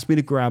he asked me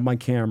to grab my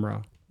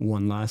camera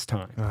one last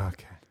time.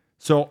 Okay.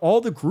 So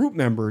all the group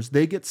members,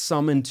 they get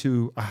summoned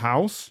to a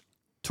house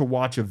to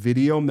watch a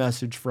video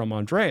message from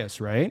Andreas,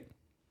 right?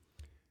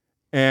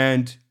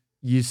 And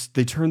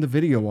they turn the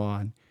video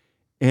on,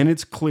 and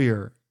it's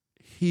clear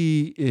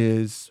he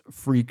is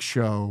freak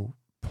show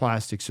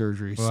plastic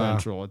surgery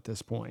central at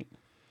this point.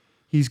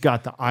 He's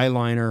got the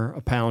eyeliner, a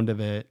pound of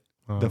it,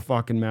 the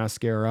fucking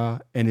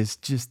mascara, and his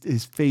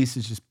face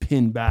is just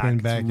pinned back.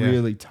 It's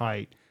really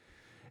tight.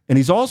 And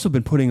he's also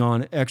been putting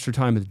on extra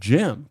time at the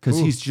gym because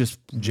he's just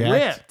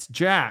jacked.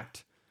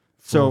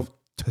 So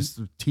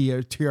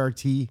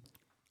TRT.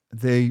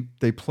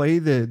 They play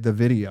the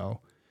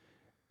video,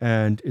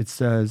 and it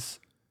says,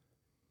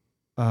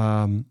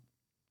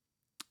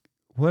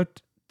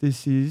 what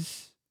this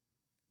is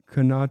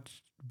cannot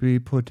be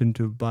put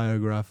into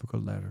biographical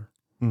letter.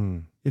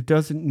 It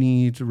doesn't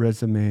need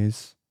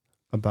resumes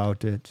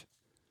about it,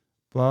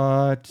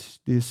 but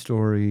this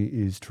story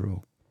is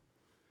true.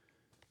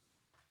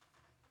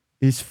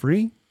 Is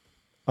free,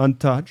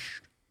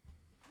 untouched,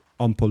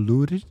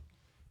 unpolluted,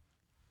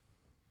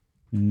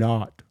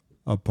 not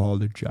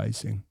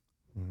apologizing.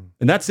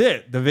 And that's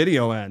it. The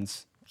video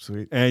ends.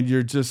 Sweet. And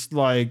you're just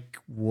like,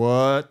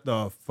 what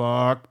the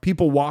fuck?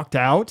 People walked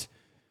out.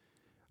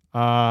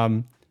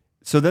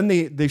 So then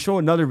they show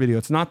another video.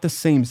 It's not the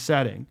same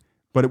setting,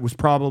 but it was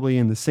probably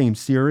in the same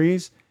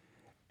series.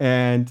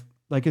 And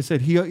like I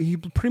said, he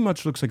pretty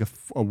much looks like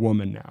a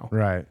woman now.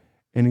 Right.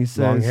 And he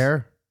says, long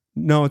hair?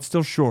 No, it's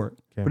still short.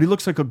 Okay. But he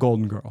looks like a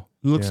golden girl.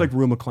 He looks like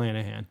Rue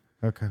McClanahan.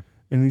 Okay.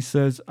 And he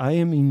says, I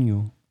am in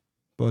you.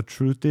 But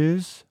truth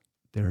is,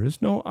 there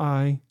is no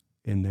I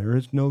and there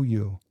is no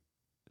you.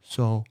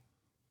 So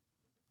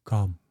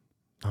come.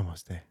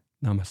 Namaste.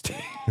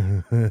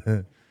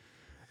 Namaste.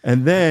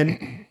 And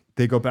then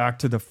they go back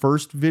to the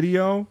first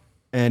video,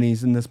 and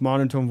he's in this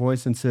monotone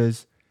voice and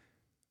says,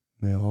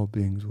 may all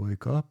beings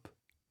wake up.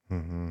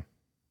 Mm-hmm.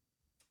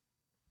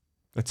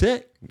 That's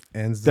it.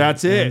 Ends the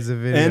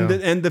video.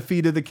 And the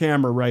feed of the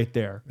camera right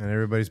there. And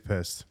everybody's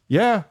pissed.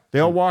 Yeah, they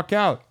all walk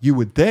out. You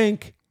would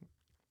think.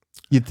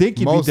 You'd think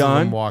you'd Most be done.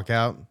 of them walk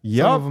out.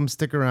 Yep. Some of them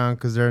stick around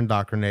because they're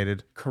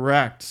indoctrinated.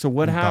 Correct. So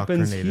what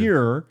happens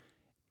here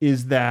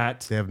is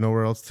that... They have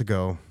nowhere else to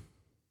go.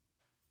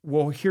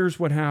 Well, here's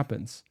what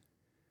happens.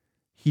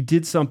 He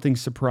did something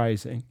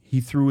surprising.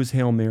 He threw his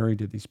Hail Mary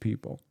to these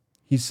people.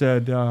 He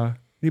said,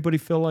 anybody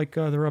feel like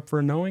they're up for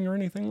a knowing or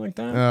anything like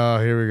that?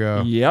 Oh, here we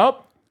go.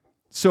 Yep.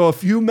 So a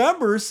few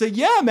members say,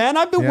 yeah, man,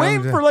 I've been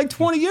waiting for like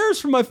 20 years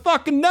for my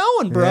fucking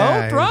knowing, bro.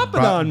 Yeah, Drop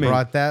it on me.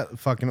 Brought that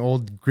fucking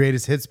old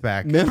greatest hits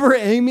back. Remember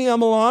Amy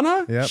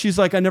Amalana? Yep. She's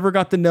like, I never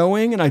got the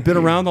knowing and I've been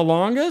around the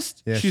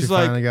longest. Yeah, She's she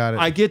like, finally got it.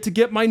 I get to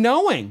get my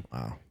knowing.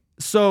 Wow.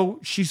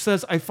 So she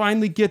says, I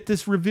finally get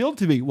this revealed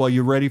to me. Well,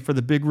 you ready for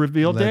the big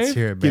reveal, Let's Dave?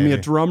 hear it, Give me a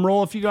baby. drum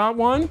roll if you got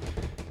one.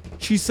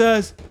 She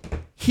says,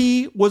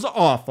 he was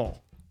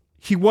awful.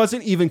 He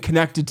wasn't even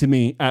connected to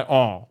me at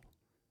all.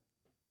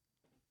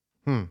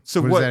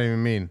 So what does that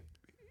even mean?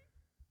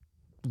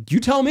 You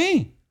tell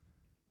me.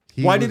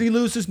 Why did he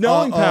lose his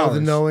knowing powers? Oh,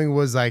 the knowing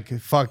was like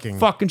fucking.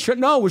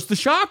 No, it was the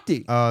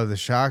Shakti. Oh, the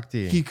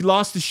Shakti. He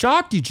lost the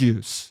Shakti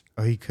juice.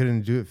 Oh, he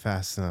couldn't do it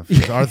fast enough.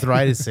 His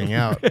arthritis-ing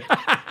out.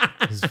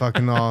 He's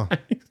fucking all.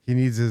 He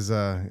needs his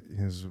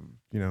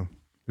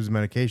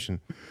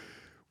medication.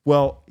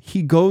 Well,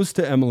 he goes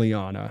to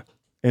Emiliana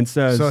and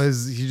says, So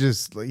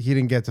he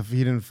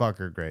didn't fuck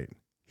her great.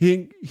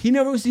 he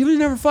was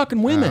never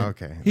fucking women. Oh,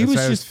 okay. He was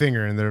That's why just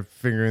fingering their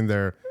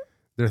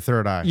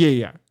third eye.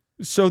 yeah.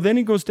 So then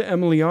he goes to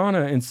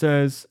Emiliana and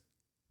says,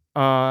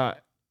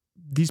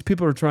 these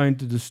people are trying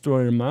to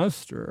destroy your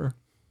master.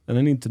 And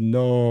I need to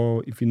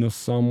know if you know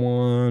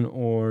someone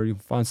or you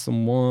find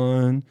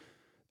someone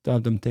to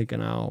have them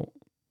taken out.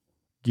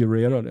 Get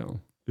rid of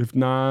them. If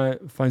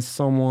not, find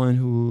someone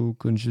who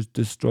can just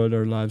destroy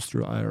their lives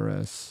through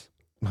IRS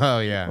Oh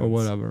yeah, or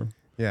whatever.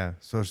 Yeah,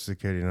 social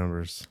security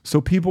numbers. So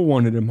people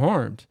wanted him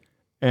harmed.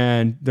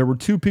 And there were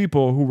two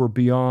people who were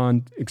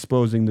beyond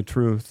exposing the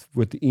truth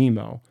with the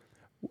email.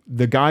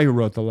 The guy who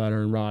wrote the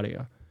letter and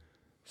Radia.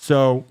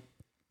 So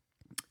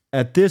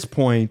at this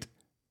point,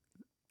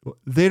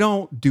 they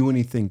don't do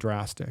anything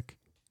drastic.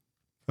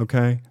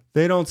 Okay?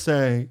 They don't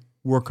say,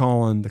 we're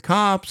calling the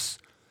cops.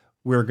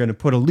 We're going to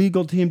put a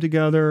legal team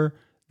together.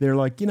 They're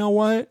like, you know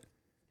what?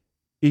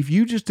 If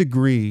you just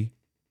agree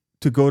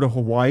to go to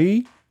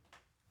Hawaii,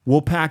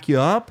 we'll pack you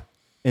up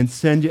and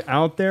send you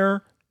out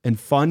there and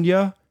fund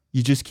you.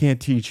 You just can't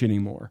teach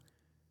anymore.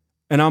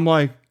 And I'm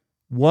like,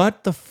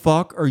 what the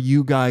fuck are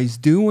you guys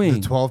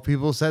doing? The 12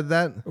 people said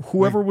that?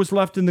 Whoever was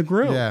left in the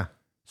group. Yeah.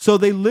 So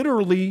they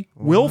literally,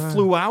 Will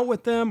flew out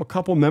with them. A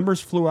couple members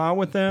flew out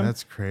with them.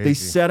 That's crazy. They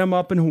set him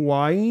up in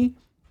Hawaii,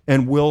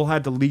 and Will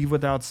had to leave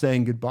without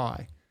saying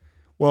goodbye.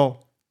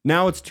 Well,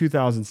 now it's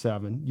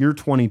 2007. You're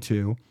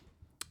 22,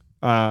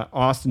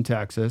 Austin,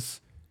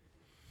 Texas.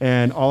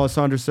 And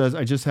Alessandra says,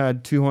 I just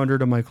had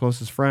 200 of my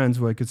closest friends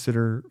who I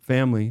consider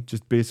family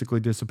just basically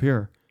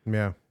disappear.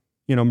 Yeah.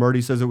 You know,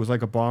 Murdy says it was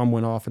like a bomb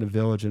went off in a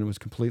village and it was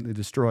completely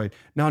destroyed.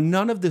 Now,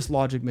 none of this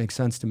logic makes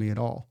sense to me at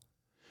all.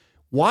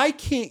 Why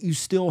can't you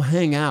still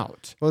hang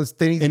out? Well,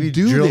 they need to and be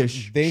do drilled. this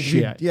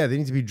shit? They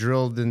need to be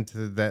drilled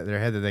into their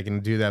head that they can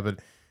do that. But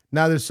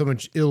now there's so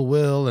much ill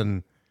will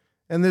and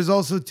there's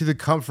also to the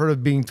comfort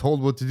of being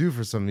told what to do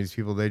for some of these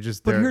people. But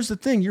here's the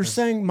thing. You're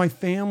saying my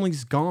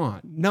family's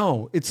gone.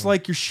 No, it's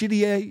like your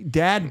shitty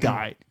dad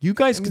died. You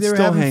guys can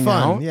still hang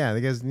out. Yeah,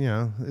 the guys,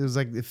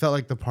 it felt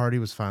like the party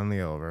was finally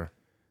over.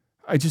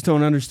 I just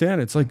don't understand.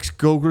 It's like,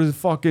 go to the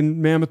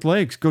fucking Mammoth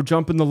Lakes. Go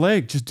jump in the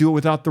lake. Just do it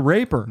without the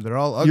raper. They're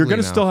all ugly. You're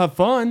going to now. still have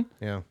fun.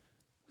 Yeah.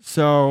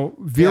 So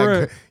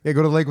Vera... Yeah,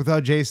 go to the lake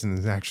without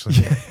Jason, actually.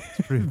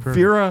 It's pretty perfect.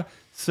 Vera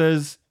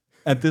says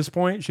at this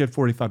point, she had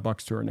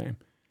 $45 to her name.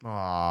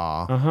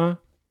 Aww. Uh-huh.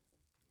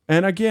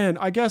 And again,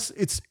 I guess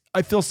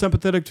I feel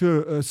sympathetic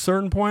to a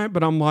certain point,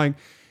 but I'm like,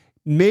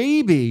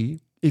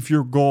 maybe if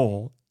your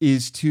goal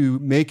is to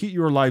make it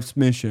your life's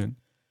mission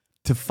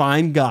to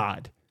find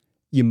God,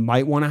 you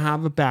might want to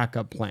have a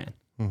backup plan.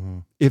 Mm-hmm.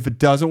 If it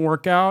doesn't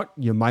work out,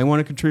 you might want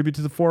to contribute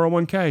to the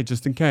 401k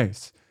just in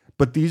case.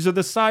 But these are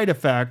the side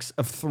effects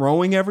of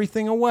throwing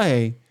everything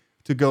away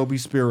to go be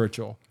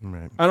spiritual.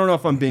 Right. I don't know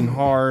if I'm being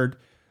hard,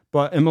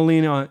 but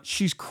Emelina,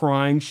 she's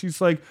crying.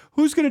 She's like,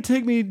 who's going to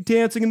take me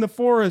dancing in the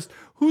forest?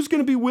 Who's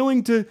going to be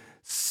willing to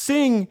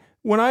sing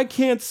when I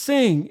can't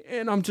sing?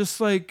 And I'm just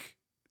like,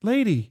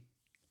 lady,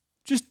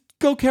 just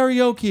go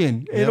karaoke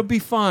and it'll be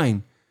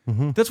fine.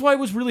 Mm-hmm. That's why it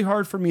was really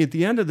hard for me at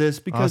the end of this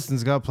because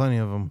Austin's got plenty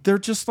of them. They're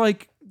just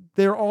like,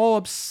 they're all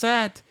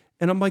upset.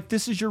 And I'm like,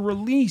 this is your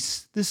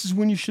release. This is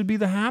when you should be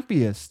the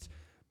happiest.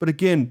 But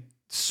again,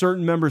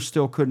 certain members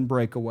still couldn't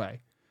break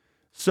away.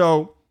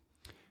 So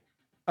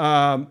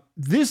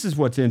this is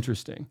what's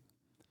interesting.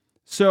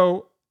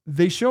 So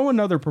they show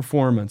another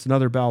performance,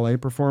 another ballet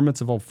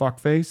performance of old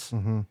fuckface.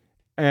 Mm-hmm.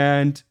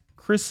 And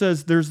Chris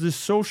says there's this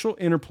social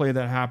interplay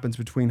that happens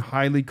between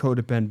highly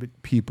codependent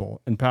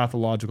people and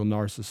pathological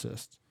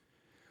narcissists.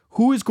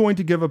 Who is going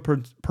to give a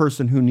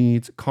person who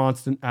needs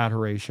constant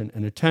adoration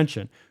and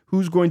attention?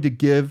 Who's going to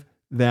give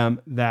them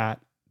that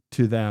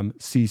to them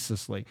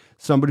ceaselessly?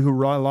 Somebody who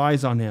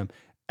relies on him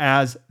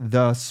as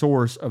the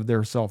source of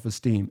their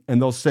self-esteem.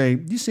 And they'll say,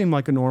 you seem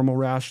like a normal,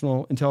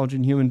 rational,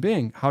 intelligent human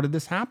being. How did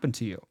this happen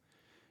to you?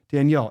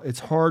 Danielle,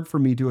 it's hard for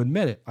me to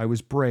admit it. I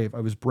was brave.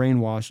 I was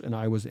brainwashed and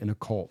I was in a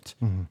cult.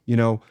 Mm-hmm. You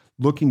know,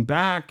 looking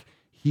back,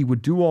 he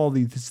would do all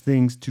these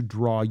things to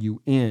draw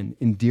you in,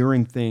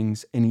 endearing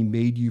things, and he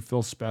made you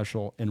feel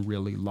special and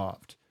really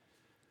loved.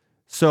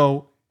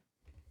 So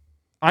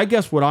I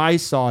guess what I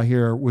saw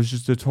here was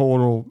just a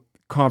total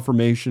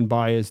confirmation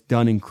bias,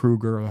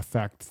 Dunning-Kruger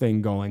effect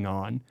thing going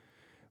on.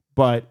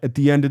 But at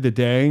the end of the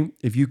day,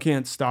 if you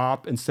can't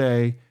stop and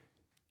say,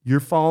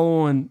 you're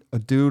following a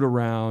dude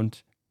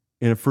around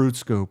in a fruit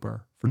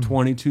scooper for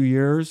 22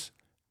 years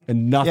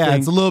and nothing. Yeah,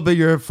 it's a little bit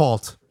your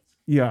fault.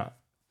 Yeah.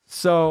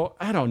 So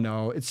I don't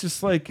know. It's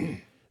just like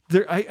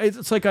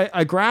it's like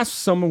I grasp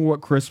some of what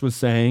Chris was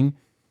saying.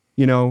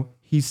 You know,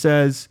 he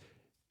says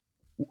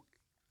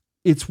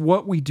it's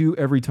what we do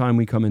every time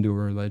we come into a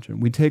religion.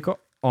 We take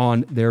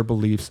on their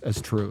beliefs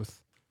as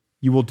truth.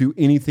 You will do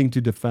anything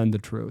to defend the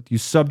truth. You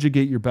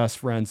subjugate your best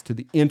friends to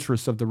the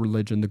interests of the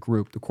religion, the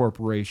group, the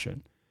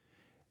corporation.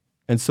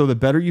 And so the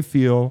better you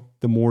feel,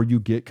 the more you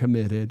get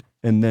committed,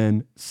 and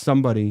then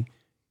somebody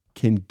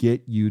can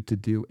get you to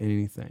do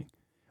anything.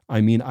 I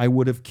mean, I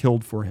would have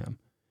killed for him.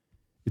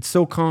 It's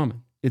so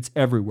common. It's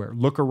everywhere.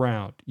 Look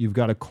around. You've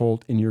got a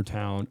cult in your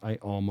town. I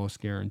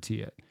almost guarantee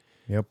it.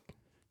 Yep.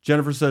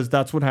 Jennifer says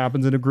that's what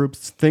happens in a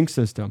group's think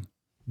system.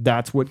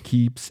 That's what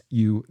keeps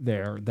you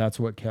there. That's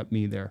what kept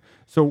me there.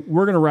 So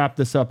we're going to wrap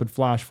this up and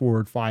flash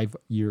forward 5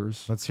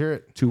 years. Let's hear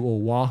it. To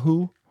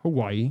Oahu,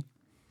 Hawaii,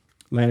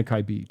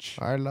 Lanikai Beach.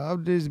 I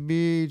love this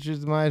beach.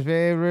 It's my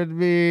favorite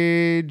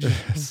beach.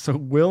 So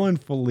Will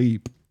and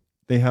Philippe,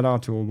 they head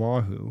out to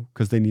Oahu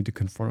because they need to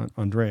confront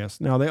Andreas.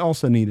 Now, they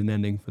also need an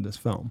ending for this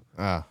film.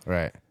 Ah,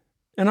 right.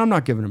 And I'm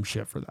not giving them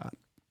shit for that.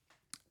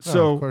 No,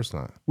 So of course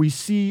not. we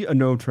see a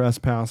no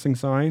trespassing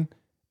sign,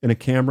 and a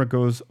camera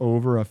goes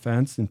over a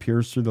fence and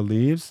peers through the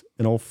leaves,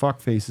 and old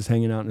fuckface is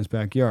hanging out in his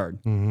backyard.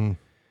 Mm-hmm.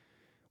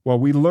 Well,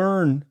 we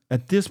learn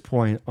at this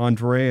point,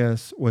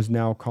 Andreas was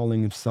now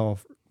calling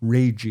himself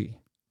Reiji.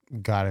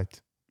 Got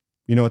it.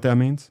 You know what that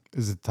means?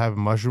 Is it a type of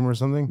mushroom or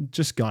something?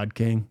 Just God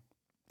King.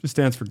 Just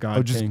stands for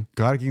God King.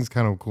 God King's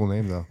kind of a cool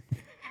name though.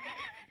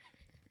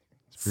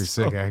 It's pretty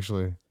sick,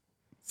 actually.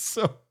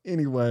 So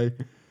anyway,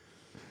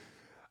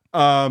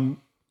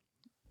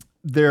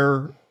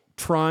 they're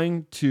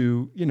trying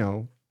to,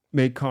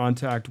 make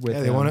contact with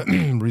Yeah, they him. want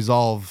to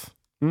resolve.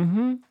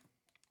 Mm-hmm.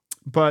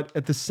 But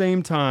at the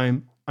same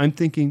time, I'm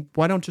thinking,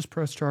 why don't just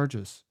press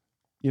charges?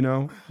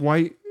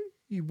 Why?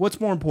 What's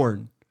more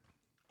important?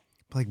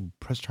 Like,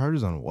 press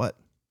charges on what?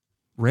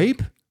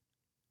 Rape?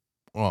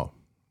 Oh,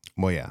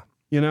 well, yeah.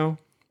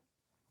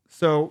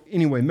 So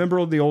anyway,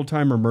 remember the old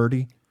timer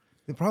Murdy?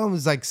 The problem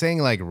is like saying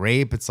like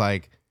rape. It's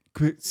like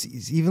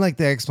even like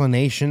the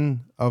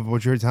explanation of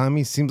what you were telling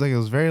me seems like it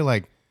was very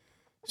like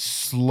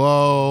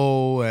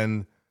slow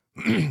and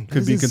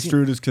Could be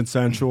construed as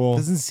consensual.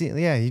 Doesn't seem.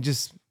 Yeah, he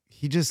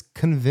just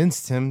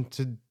convinced him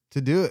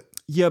to do it.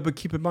 Yeah, but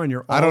keep in mind,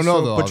 I don't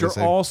know, though, but you're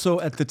obviously. also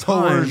at the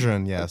time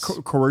Coercion, yes.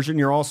 Coercion.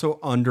 You're also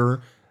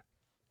under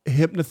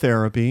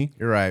hypnotherapy.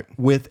 You're right.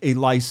 With a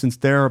licensed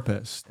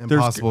therapist. And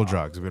possible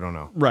drugs. We don't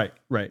know. Right.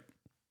 Okay.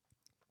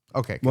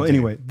 Well, continue.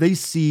 anyway, they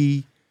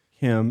see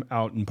him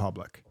out in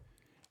public,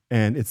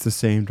 and it's the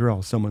same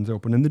drill. Someone's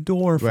opening the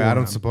door for Wait, him. I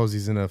don't suppose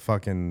he's in a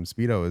fucking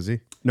Speedo, is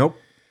he? Nope.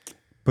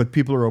 But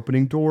people are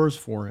opening doors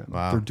for him.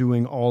 Wow. They're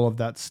doing all of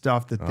that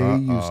stuff that they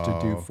used to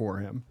do for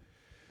him.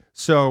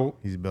 So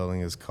He's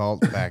building his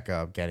cult back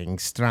up, getting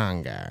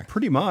stronger.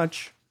 pretty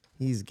much.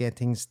 He's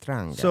getting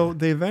stronger. So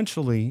they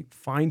eventually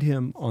find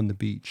him on the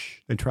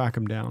beach. They track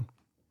him down.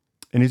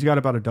 And he's got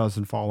about a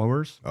dozen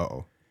followers.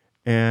 Uh-oh.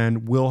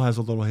 And Will has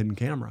a little hidden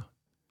camera.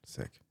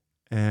 Sick.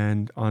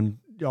 And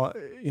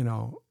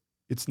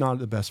it's not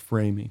the best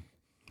framing.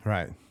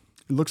 Right.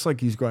 It looks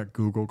like he's got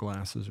Google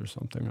glasses or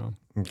something on.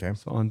 Okay.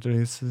 So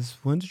Andre says,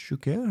 when did you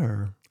get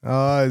her?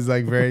 Oh, he's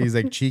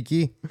like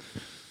cheeky.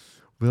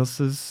 Will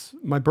says,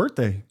 my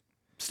birthday.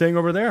 Staying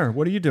over there.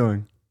 What are you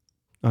doing?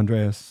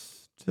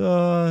 Andreas,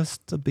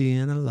 just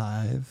being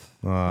alive.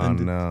 Oh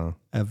And no.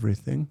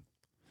 Everything.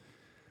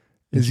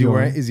 Is he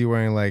Enjoy.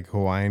 wearing like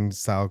Hawaiian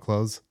style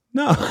clothes?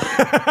 No.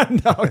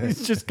 No,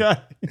 he's just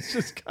got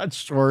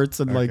shorts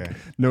and like Okay.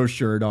 no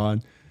shirt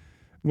on.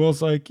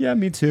 Will's like, yeah,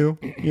 me too.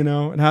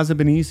 It hasn't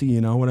been easy,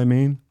 you know what I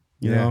mean?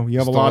 You Yeah. know, you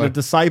have a Stole lot it. of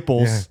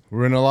disciples. Yeah.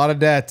 We're in a lot of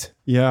debt.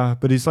 Yeah,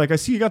 but he's like, I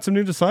see you got some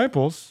new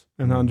disciples.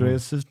 And Mm-hmm.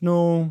 Andreas says,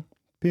 no,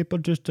 people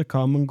just to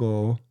come and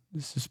go.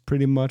 This is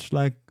pretty much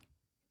like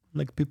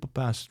people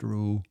pass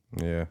through.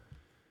 Yeah.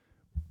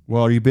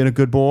 Well, you been a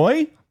good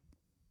boy?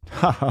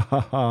 Ha ha ha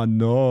ha.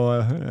 No,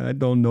 I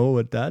don't know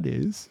what that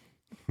is.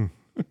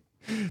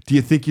 Do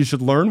you think you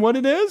should learn what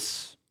it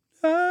is?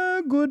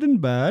 Good and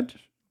bad.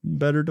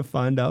 Better to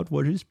find out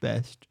what is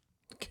best.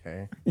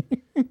 Okay.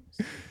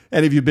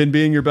 And have you been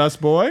being your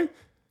best boy?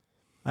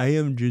 I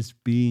am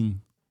just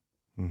being.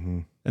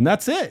 Mm-hmm. And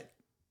that's it.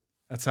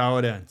 That's how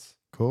it ends.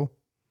 Cool.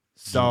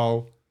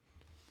 So,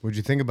 What'd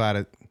you think about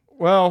it?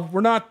 well,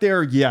 we're not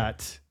there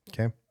yet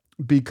Okay.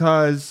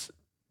 because,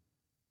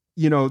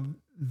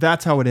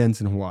 that's how it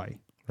ends in Hawaii.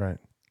 Right.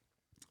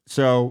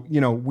 So,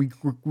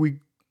 we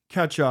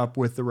catch up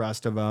with the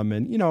rest of them.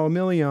 And,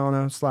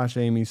 Emiliana /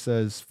 Amy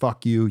says,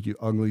 fuck you, you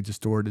ugly,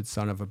 distorted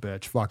son of a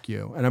bitch. Fuck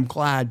you. And I'm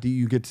glad that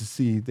you get to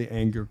see the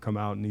anger come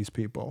out in these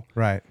people.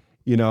 Right.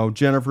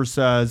 Jennifer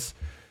says,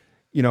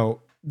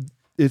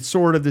 it's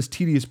sort of this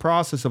tedious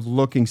process of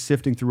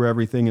sifting through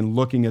everything and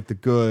looking at the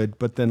good,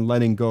 but then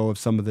letting go of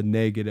some of the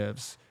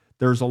negatives.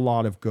 There's a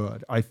lot of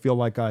good. I feel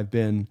like I've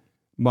been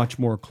much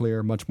more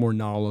clear, much more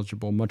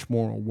knowledgeable, much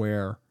more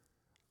aware.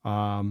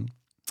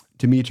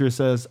 Demetria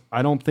says,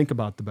 I don't think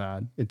about the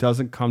bad. It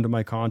doesn't come to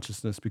my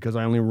consciousness because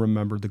I only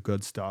remember the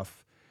good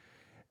stuff.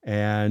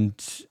 And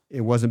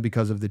it wasn't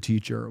because of the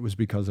teacher. It was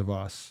because of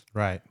us.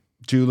 Right.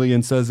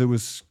 Julian says it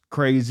was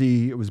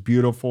crazy. It was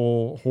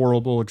beautiful,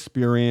 horrible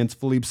experience.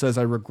 Philippe says,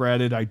 I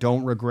regret it. I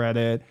don't regret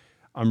it.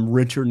 I'm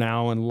richer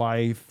now in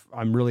life.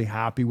 I'm really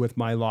happy with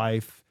my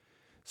life.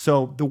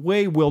 So the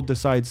way Will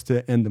decides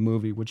to end the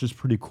movie, which is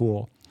pretty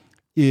cool,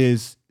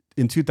 is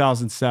in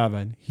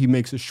 2007, he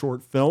makes a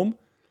short film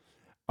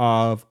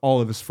of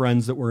all of his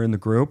friends that were in the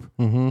group.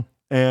 Mm-hmm.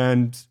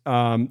 And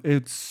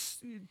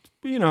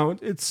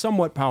it's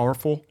somewhat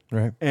powerful.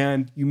 Right.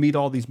 And you meet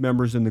all these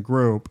members in the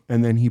group,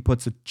 and then he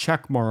puts a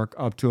check mark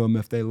up to them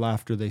if they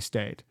left or they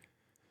stayed.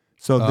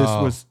 So this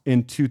was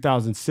in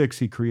 2006,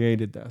 he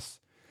created this.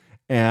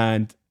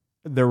 And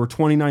there were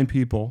 29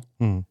 people,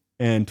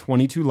 and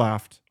 22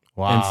 left,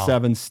 and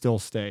 7 still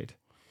stayed.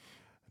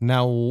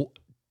 Now,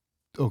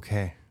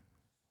 okay.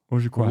 What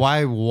was your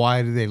question?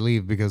 Why did they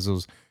leave? Because it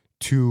was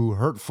too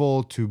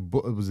hurtful,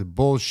 was it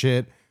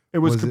bullshit? It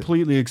was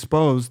completely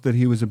exposed that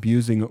he was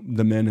abusing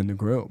the men in the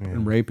group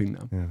and raping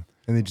them. Yeah.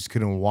 And they just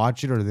couldn't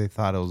watch it, or they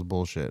thought it was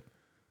bullshit.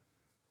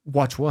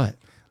 Watch what?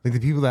 Like the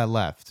people that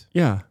left.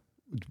 Yeah.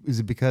 Is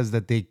it because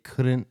that they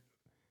couldn't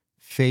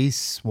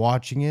face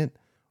watching it,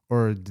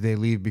 or did they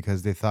leave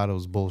because they thought it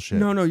was bullshit?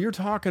 No, you're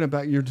not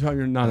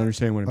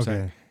understanding what I'm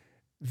saying.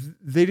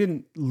 They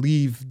didn't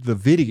leave the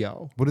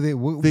video. What do they?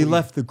 They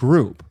left the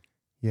group.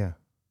 Yeah.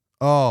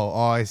 Oh,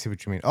 I see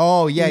what you mean.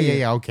 Oh,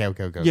 yeah. Okay.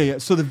 Yeah.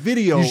 So the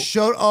video. You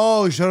showed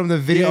him the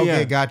video. Yeah.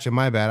 Okay, gotcha.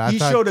 My bad. He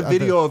showed a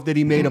video that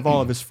he made of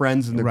all of his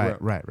friends in the group.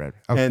 Right. Okay,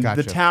 And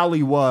gotcha. the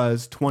tally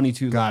was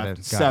 22 Got left,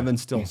 it. 7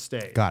 still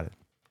stayed. Got it.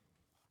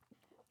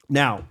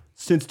 Now,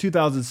 since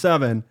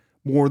 2007,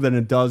 more than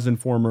a dozen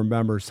former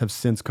members have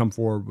since come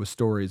forward with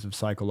stories of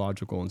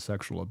psychological and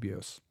sexual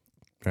abuse.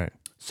 Right.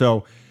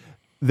 So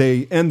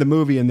they end the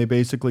movie and they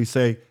basically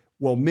say,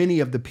 well, many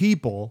of the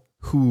people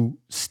who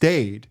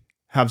stayed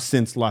have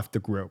since left the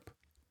group.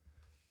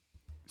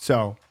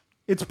 So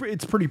it's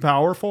pretty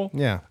powerful.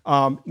 Yeah.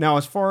 Now,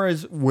 as far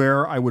as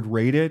where I would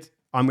rate it,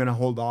 I'm going to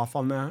hold off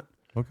on that.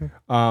 Okay.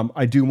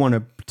 I do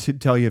want to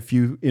tell you a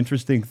few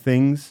interesting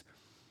things.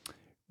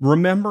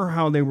 Remember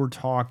how they were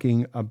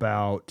talking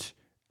about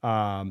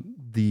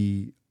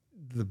the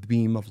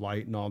beam of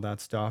light and all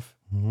that stuff,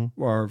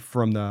 or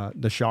from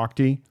the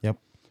Shakti? Yep.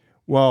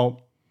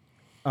 Well,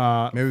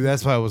 maybe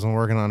that's why I wasn't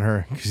working on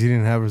her, because he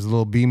didn't have his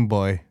little beam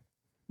boy.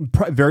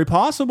 Very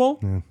possible.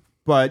 Yeah.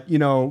 But,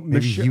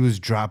 maybe he was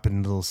dropping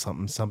a little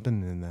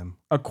something in them.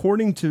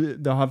 According to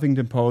the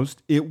Huffington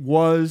Post, it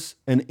was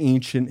an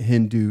ancient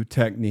Hindu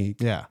technique.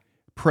 Yeah.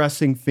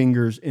 Pressing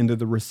fingers into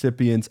the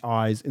recipient's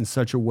eyes in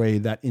such a way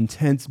that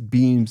intense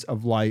beams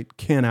of light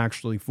can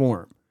actually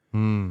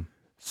form.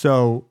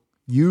 So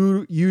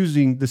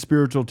using the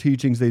spiritual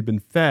teachings they've been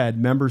fed,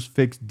 members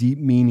fixed deep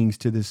meanings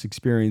to this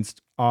experience,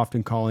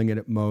 often calling it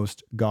at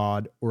most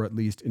God or at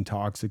least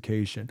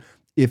intoxication.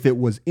 If it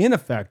was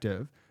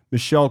ineffective,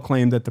 Michelle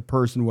claimed that the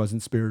person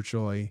wasn't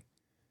spiritually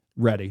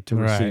ready to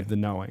receive the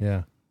knowing.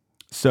 Yeah.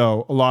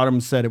 So a lot of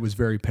them said it was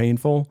very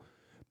painful.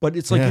 But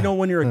it's like,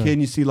 when you're a kid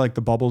and you see like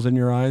the bubbles in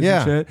your eyes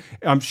and shit,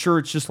 I'm sure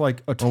it's just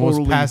like a totally...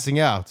 Almost passing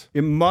out.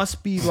 It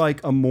must be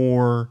like a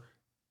more,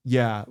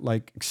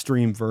 like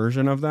extreme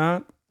version of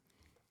that.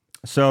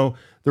 So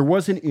there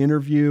was an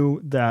interview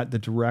that the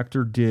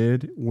director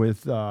did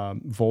with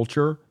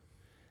Vulture.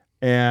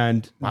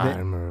 And I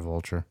remember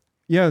Vulture.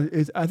 Yeah,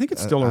 I think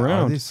it's still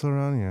around. Are they still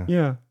around? Yeah.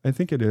 Yeah, I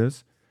think it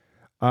is.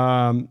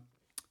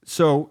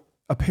 So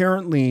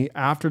apparently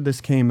after this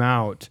came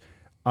out,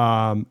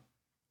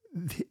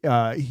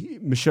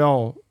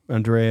 Michelle,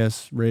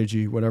 Andreas,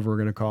 Reggie, whatever we're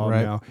going to call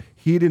him now,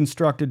 he'd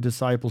instructed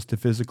disciples to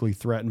physically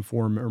threaten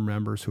former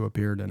members who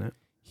appeared in it.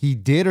 He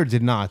did or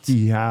did not?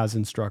 He has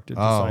instructed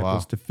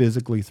disciples to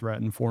physically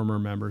threaten former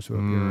members who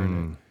appear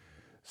in it.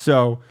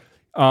 So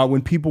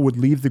when people would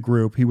leave the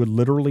group, he would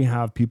literally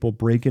have people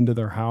break into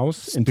their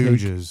house and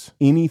take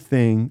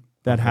anything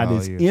that had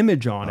his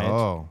image on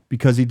it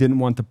because he didn't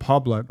want the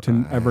public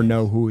to ever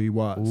know who he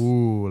was.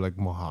 Ooh, like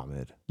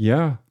Muhammad.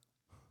 Yeah.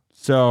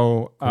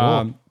 So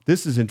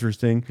this is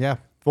interesting. Yeah.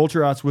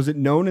 Vulture asks, was it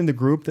known in the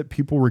group that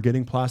people were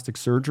getting plastic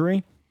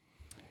surgery?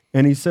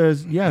 And he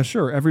says, yeah,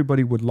 sure.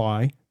 Everybody would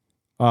lie.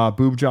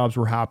 Boob jobs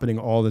were happening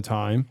all the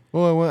time.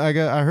 Well, I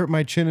hurt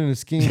my chin in a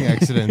skiing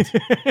accident.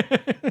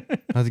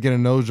 I had to get a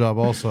nose job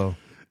also.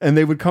 And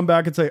they would come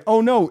back and say, oh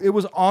no, it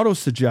was auto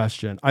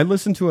suggestion. I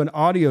listened to an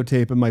audio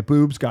tape and my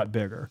boobs got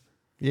bigger.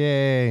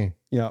 Yay.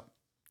 Yeah.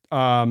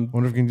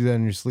 Wonder if you can do that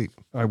in your sleep.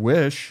 I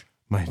wish.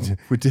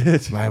 We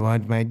did. I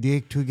want my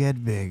dick to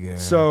get bigger.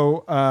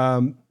 So,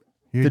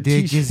 your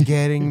dick is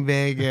getting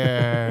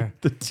bigger.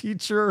 The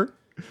teacher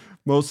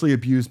mostly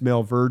abused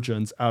male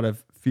virgins out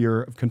of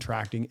fear of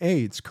contracting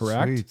AIDS,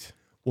 correct? Sweet.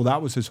 Well,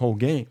 that was his whole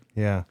game.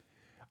 Yeah.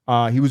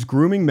 He was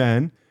grooming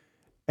men,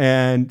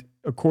 and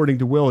according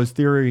to Will, his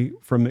theory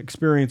from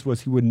experience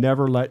was he would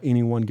never let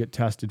anyone get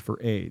tested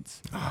for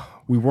AIDS.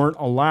 We weren't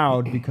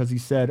allowed because he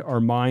said our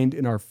mind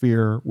and our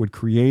fear would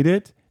create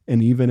it,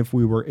 and even if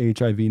we were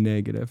HIV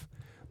negative.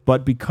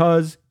 But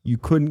because you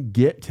couldn't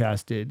get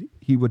tested,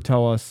 he would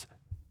tell us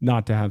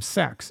not to have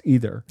sex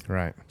either.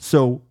 Right.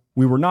 So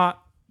we were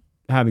not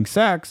having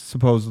sex,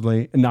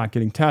 supposedly, and not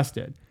getting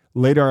tested.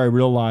 Later, I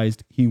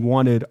realized he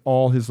wanted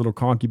all his little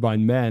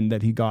concubine men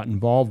that he got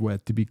involved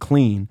with to be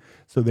clean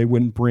so they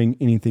wouldn't bring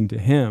anything to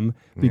him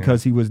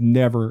because he was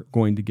never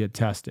going to get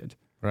tested.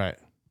 Right.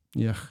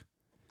 Yeah.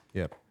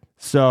 Yep.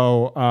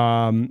 So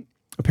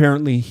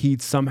apparently he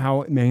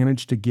somehow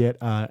managed to get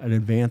an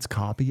advance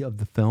copy of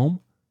the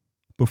film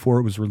before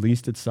it was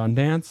released at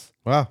Sundance.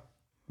 Wow.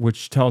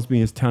 Which tells me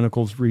his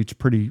tentacles reach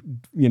pretty,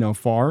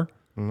 far.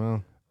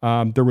 Wow.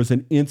 There was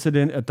an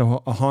incident at the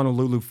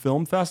Honolulu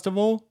Film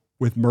Festival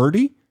with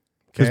Murdy,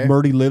 because Okay.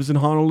 Murdy lives in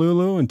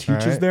Honolulu and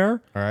teaches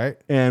there. All right.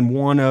 And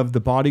one of the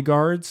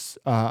bodyguards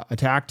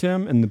attacked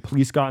him, and the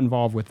police got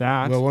involved with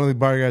that. Well, one of the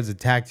bodyguards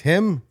attacked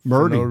him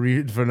Murdy.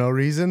 for no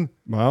reason.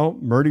 Well,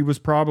 Murdy was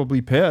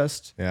probably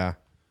pissed. Yeah.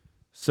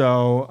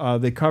 So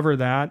they cover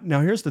that.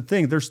 Now, here's the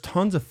thing. There's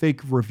tons of fake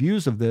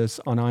reviews of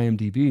this on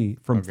IMDb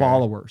from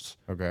followers.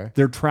 Okay.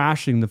 They're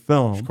trashing the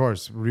film. Of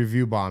course,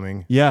 review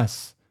bombing.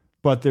 Yes,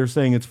 but they're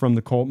saying it's from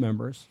the cult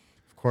members.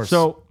 Of course.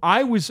 So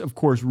I was, of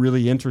course,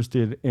 really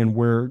interested in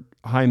where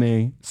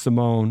Jaime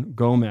Simon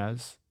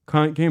Gomez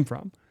came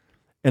from.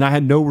 And I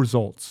had no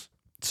results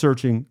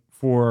searching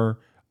for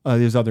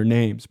his other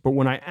names. But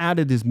when I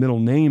added his middle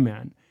name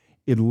in,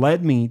 it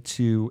led me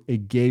to a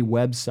gay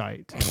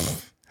website.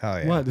 Hell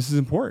yeah. What? This is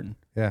important.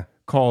 Yeah.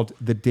 Called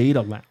the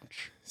Data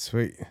Lounge.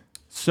 Sweet.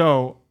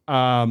 So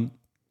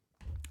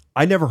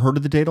I never heard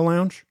of the Data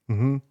Lounge.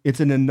 Mm-hmm.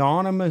 It's an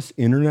anonymous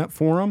internet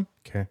forum.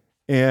 Okay.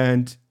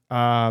 And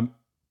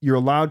you're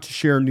allowed to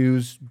share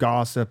news,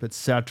 gossip,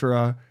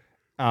 etc.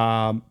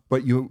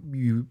 But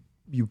you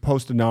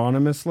post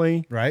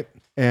anonymously, Right.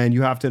 and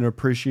you have to have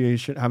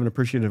an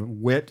appreciative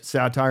wit,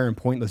 satire, and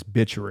pointless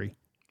bitchery.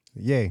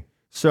 Yay.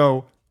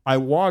 So I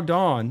logged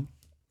on,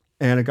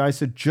 and a guy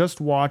said, just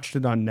watched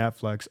it on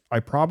Netflix. I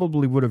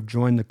probably would have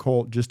joined the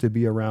cult just to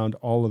be around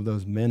all of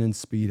those men in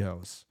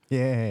Speedos.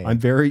 Yay. I'm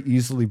very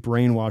easily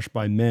brainwashed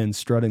by men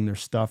strutting their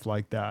stuff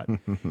like that.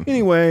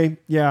 Anyway,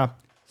 yeah,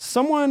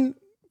 someone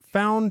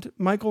found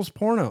Michael's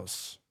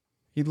pornos.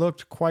 He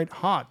looked quite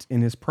hot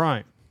in his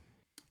prime.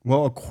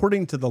 Well,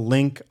 according to the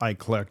link I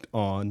clicked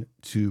on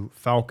to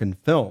Falcon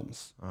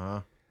Films,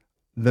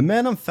 the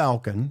men of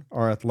Falcon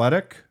are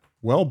athletic,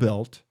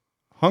 well-built,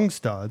 hung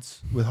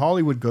studs with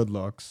Hollywood good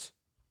looks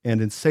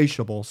and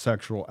insatiable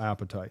sexual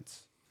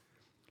appetites.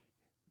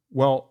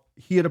 Well,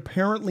 he had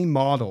apparently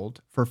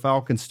modeled for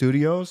Falcon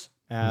Studios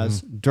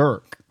as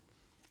Dirk.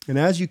 And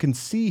as you can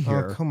see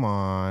here, Oh, come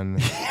on.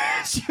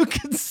 as you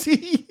can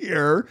see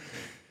here,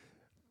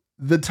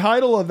 the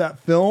title of that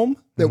film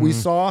that we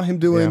saw him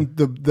doing,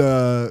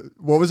 the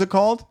what was it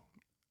called?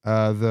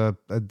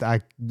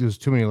 There's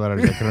too many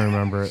letters. I couldn't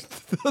remember it.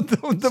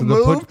 the So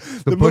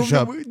move, the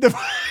push-up.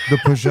 The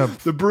push-up.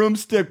 the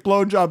broomstick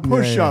blowjob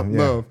push-up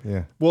move.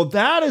 Yeah. Well,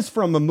 that is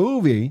from a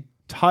movie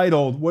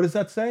titled, what does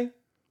that say?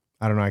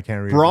 I don't know. I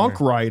can't read Bronc it.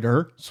 from here.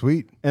 Rider.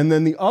 Sweet. And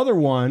then the other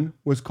one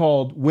was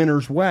called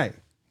Winner's Way.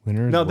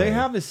 Winner's Now, they Way.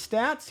 have his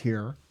stats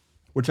here,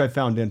 which I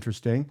found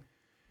interesting.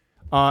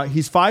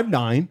 He's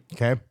 5'9".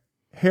 Okay.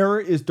 Hair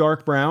is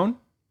dark brown.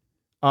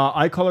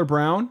 Eye color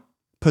brown.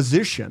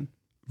 Position,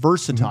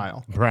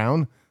 versatile.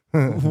 Brown.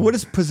 What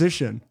is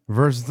position?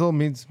 Versatile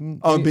means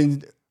Oh, I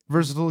mean,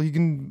 versatile. He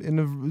can in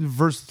a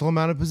versatile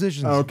amount of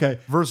positions. okay.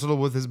 Versatile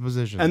with his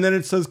position. And then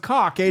it says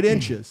cock, 8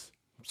 inches.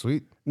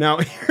 Sweet. Now,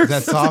 Is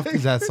that soft?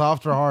 Is that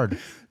soft or hard?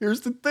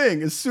 Here's the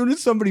thing. As soon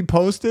as somebody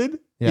posted,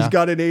 he's Yeah.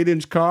 got an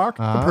 8-inch cock,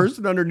 the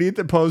person underneath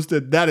it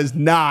posted, that is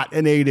not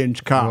an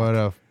 8-inch cock. What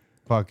a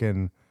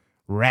fucking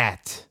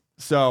rat.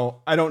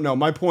 So I don't know.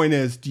 My point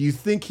is, do you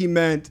think he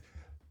meant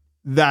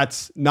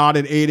that's not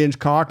an 8-inch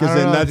cock? As I don't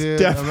in know, that's dude.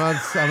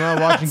 definitely. I'm not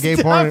watching gay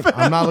porn.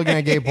 I'm not looking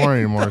at gay porn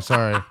anymore.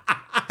 Sorry.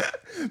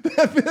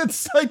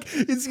 It's like,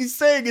 is he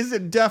saying, is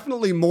it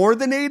definitely more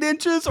than 8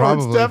 inches? Or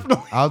Probably. it's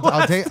definitely I'll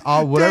less? take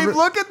whatever. Dave,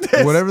 look at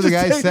this. Whatever the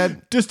Just guy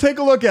said. Just take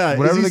a look at it.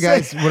 Whatever Is the he guy.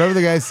 saying- Whatever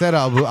the guy said.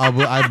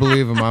 I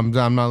believe him. I'm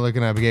not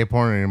looking at gay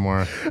porn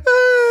anymore.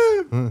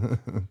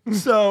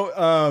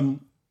 So,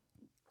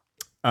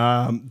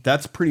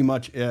 that's pretty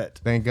much it.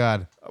 Thank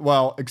God.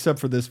 Well, except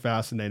for this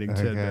fascinating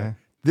tidbit. Okay.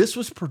 This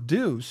was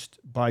produced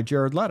by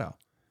Jared Leto.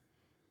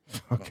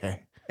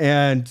 Okay.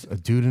 And A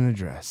dude in a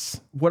dress.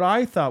 what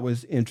I thought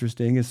was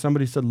interesting is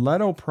somebody said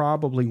Leto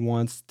probably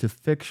wants to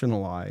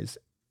fictionalize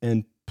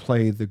and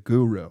play the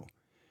guru.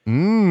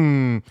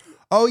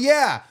 Oh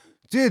yeah,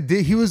 dude.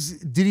 Did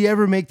he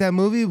ever make that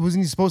movie?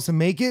 Wasn't he supposed to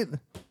make it?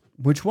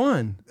 Which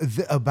one?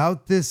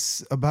 About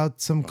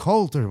some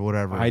cult or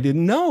whatever. I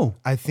didn't know.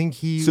 I think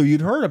he. So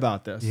you'd heard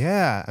about this.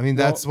 Yeah, I mean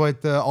that's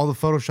what all the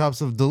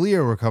photoshops of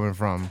D'Elia were coming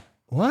from.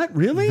 What?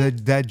 Really?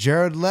 That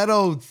Jared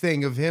Leto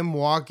thing of him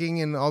walking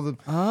and all the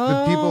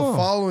people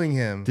following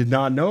him. Did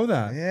not know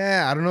that.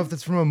 Yeah, I don't know if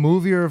that's from a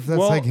movie or if that's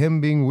Well, like him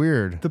being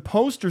weird. The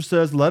poster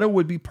says Leto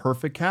would be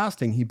perfect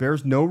casting. He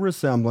bears no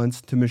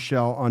resemblance to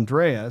Michelle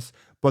Andreas,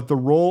 but the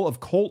role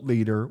of cult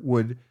leader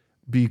would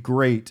be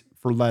great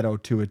for Leto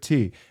to a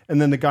T.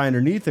 And then the guy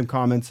underneath him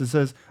comments and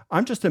says,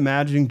 I'm just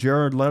imagining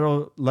Jared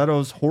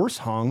Leto's horse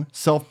hung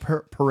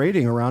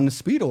self-parading around the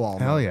Speedo all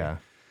Hell night. yeah.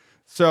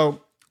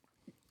 So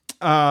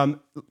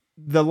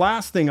the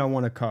last thing I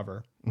want to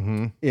cover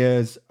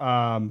is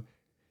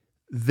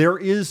there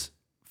is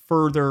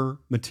further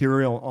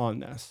material on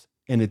this,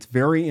 and it's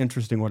very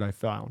interesting what I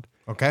found.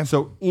 Okay.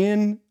 So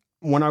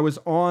when I was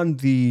on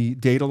the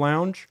Data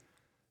Lounge,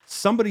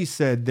 somebody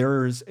said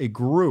there is a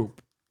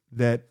group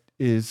that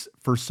is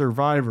for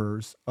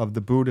survivors of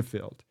the Buddha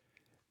field.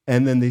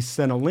 And then they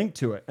sent a link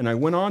to it. And I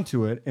went on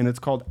to it, and it's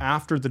called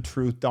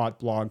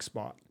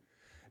afterthetruth.blogspot.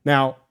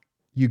 Now,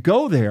 you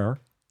go there,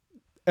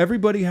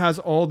 everybody has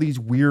all these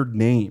weird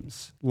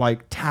names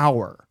like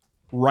Tower,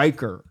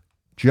 Riker,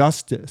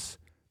 Justice,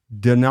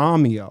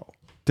 Dynamio,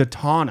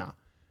 Datana.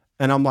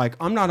 And I'm like,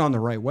 I'm not on the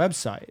right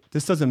website.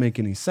 This doesn't make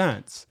any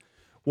sense.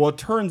 Well, it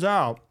turns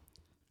out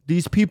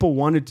these people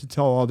wanted to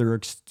tell all their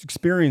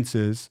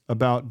experiences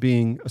about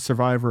being a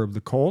survivor of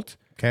the cult.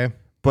 Okay.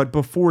 But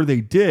before they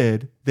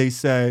did, they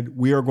said,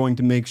 we are going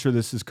to make sure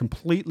this is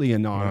completely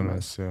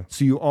anonymous. Yeah.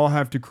 So you all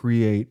have to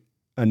create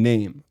a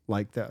name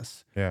like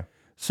this. Yeah.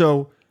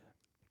 So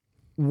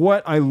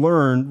what I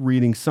learned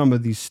reading some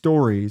of these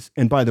stories,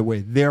 and by the way,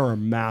 there are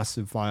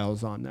massive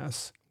files on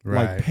this,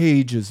 Right. like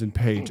pages and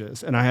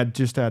pages. And I had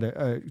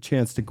a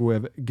chance to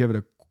give it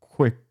a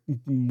quick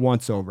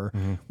once over.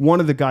 Mm-hmm. One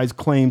of the guys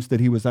claims that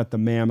he was at the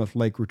Mammoth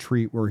Lake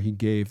retreat where he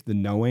gave the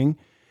knowing.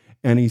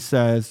 And he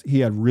says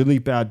he had really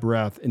bad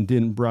breath and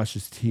didn't brush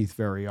his teeth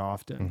very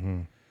often. Mm-hmm.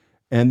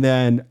 And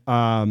then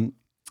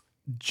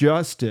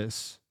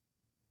Justice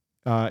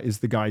is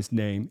the guy's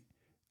name.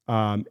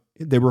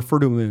 They refer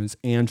to him as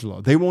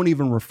Angelo. They won't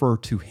even refer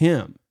to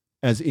him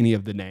as any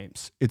of the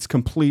names. It's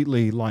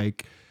completely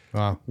like,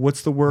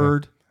 what's the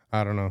word?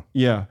 I don't know.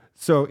 Yeah.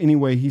 So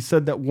anyway, he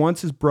said that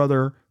once his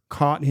brother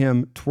caught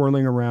him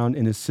twirling around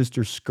in his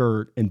sister's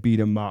skirt and beat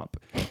him up.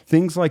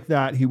 Things like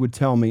that he would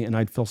tell me, and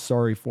I'd feel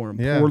sorry for him.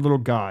 Yeah. Poor little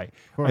guy.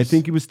 I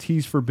think he was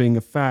teased for being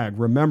a fag.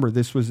 Remember,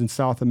 this was in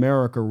South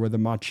America where the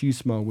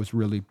machismo was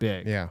really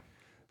big. Yeah.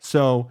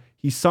 So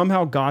he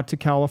somehow got to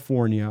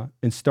California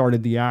and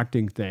started the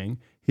acting thing.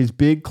 His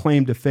big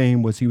claim to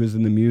fame was he was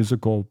in the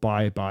musical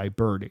Bye Bye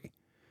Birdie.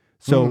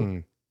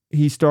 So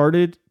he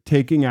started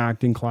taking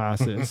acting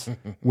classes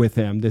with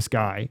him, this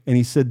guy. And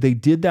he said they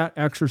did that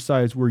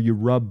exercise where you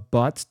rub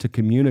butts to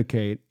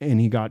communicate, and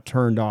he got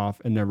turned off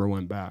and never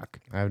went back.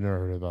 I've never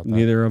heard about that.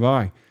 Neither have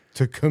I.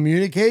 To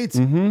communicate?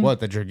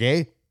 What, that you're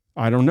gay?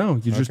 I don't know.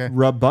 You just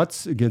rub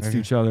butts against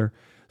each other.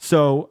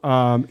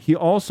 So he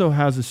also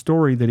has a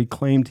story that he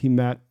claimed he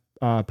met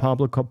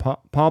Pablo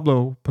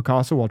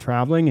Picasso while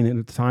traveling. And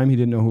at the time, he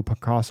didn't know who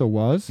Picasso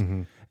was.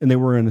 And they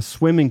were in a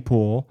swimming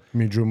pool.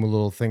 You drew him a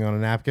little thing on a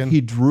napkin?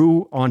 He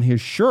drew on his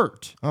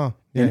shirt. Oh,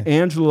 yeah. And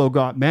Angelo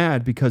got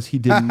mad because he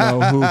didn't know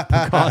who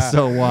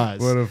Picasso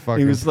was. What a fucking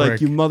He was prick.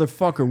 like, you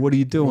motherfucker, what are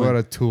you doing? What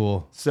a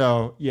tool.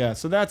 So, yeah,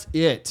 so that's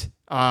it.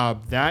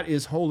 That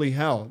is holy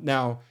hell.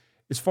 Now,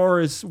 as far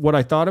as what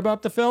I thought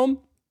about the film,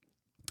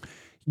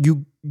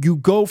 you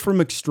go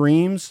from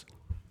extremes.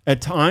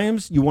 At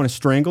times, you want to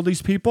strangle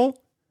these people.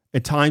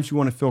 At times, you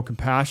want to feel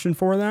compassion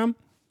for them.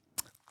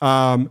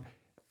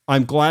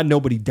 I'm glad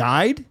nobody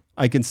died.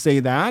 I can say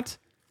that.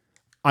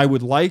 I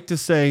would like to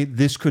say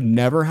this could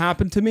never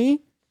happen to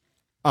me.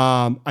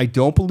 I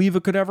don't believe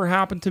it could ever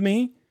happen to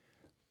me.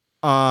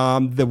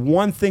 The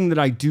one thing that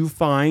I do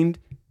find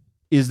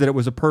is that it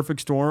was a perfect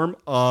storm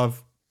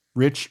of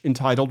rich,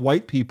 entitled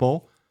white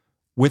people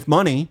with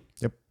money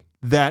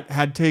that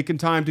had taken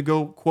time to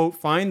go, quote,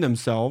 find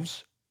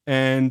themselves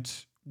and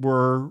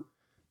were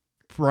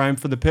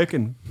primed for the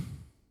picking.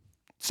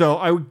 So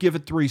I would give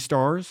it 3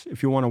 stars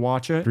if you want to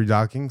watch it. 3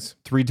 dockings?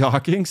 3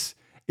 dockings.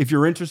 If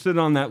you're interested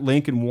on that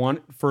link and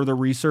want further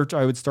research,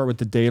 I would start with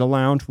the Data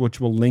Lounge, which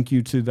will link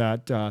you to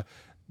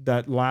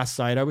that last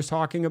site I was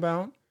talking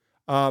about.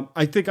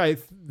 I think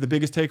the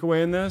biggest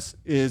takeaway in this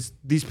is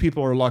these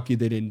people are lucky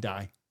they didn't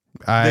die.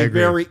 They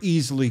agree. very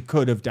easily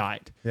could have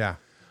died. Yeah.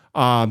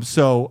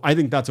 So I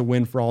think that's a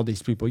win for all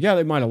these people. Yeah,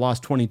 they might have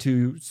lost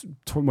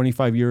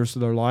 25 years of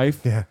their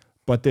life. Yeah.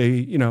 But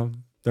they're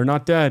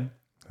not dead.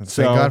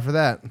 Thank God for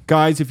that.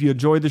 Guys, if you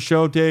enjoyed the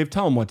show, Dave,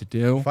 tell them what to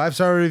do.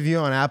 5-star review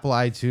on Apple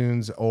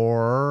iTunes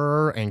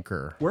or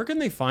Anchor. Where can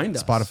they find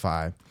us?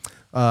 Spotify.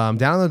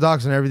 Down on the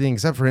Docks on everything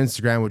except for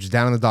Instagram, which is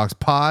Down on the Docks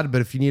Pod.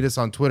 But if you need us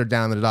on Twitter,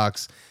 Down on the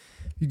Docks,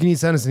 you can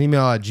send us an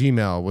email at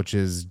Gmail, which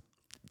is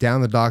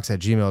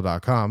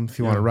downthedocks@gmail.com. If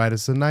you want to write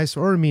us a nice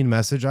or a mean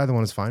message, either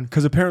one is fine.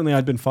 Because apparently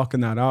I'd been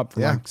fucking that up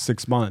for like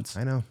 6 months.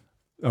 I know.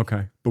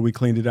 Okay, but we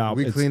cleaned it out.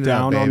 We cleaned it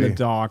out, down on the baby.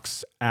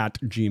 docks at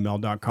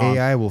gmail.com.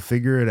 AI will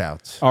figure it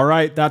out. All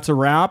right, that's a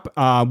wrap.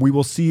 We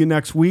will see you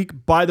next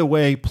week. By the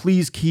way,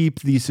 please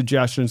keep these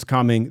suggestions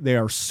coming. They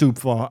are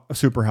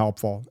super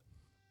helpful.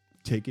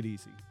 Take it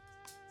easy.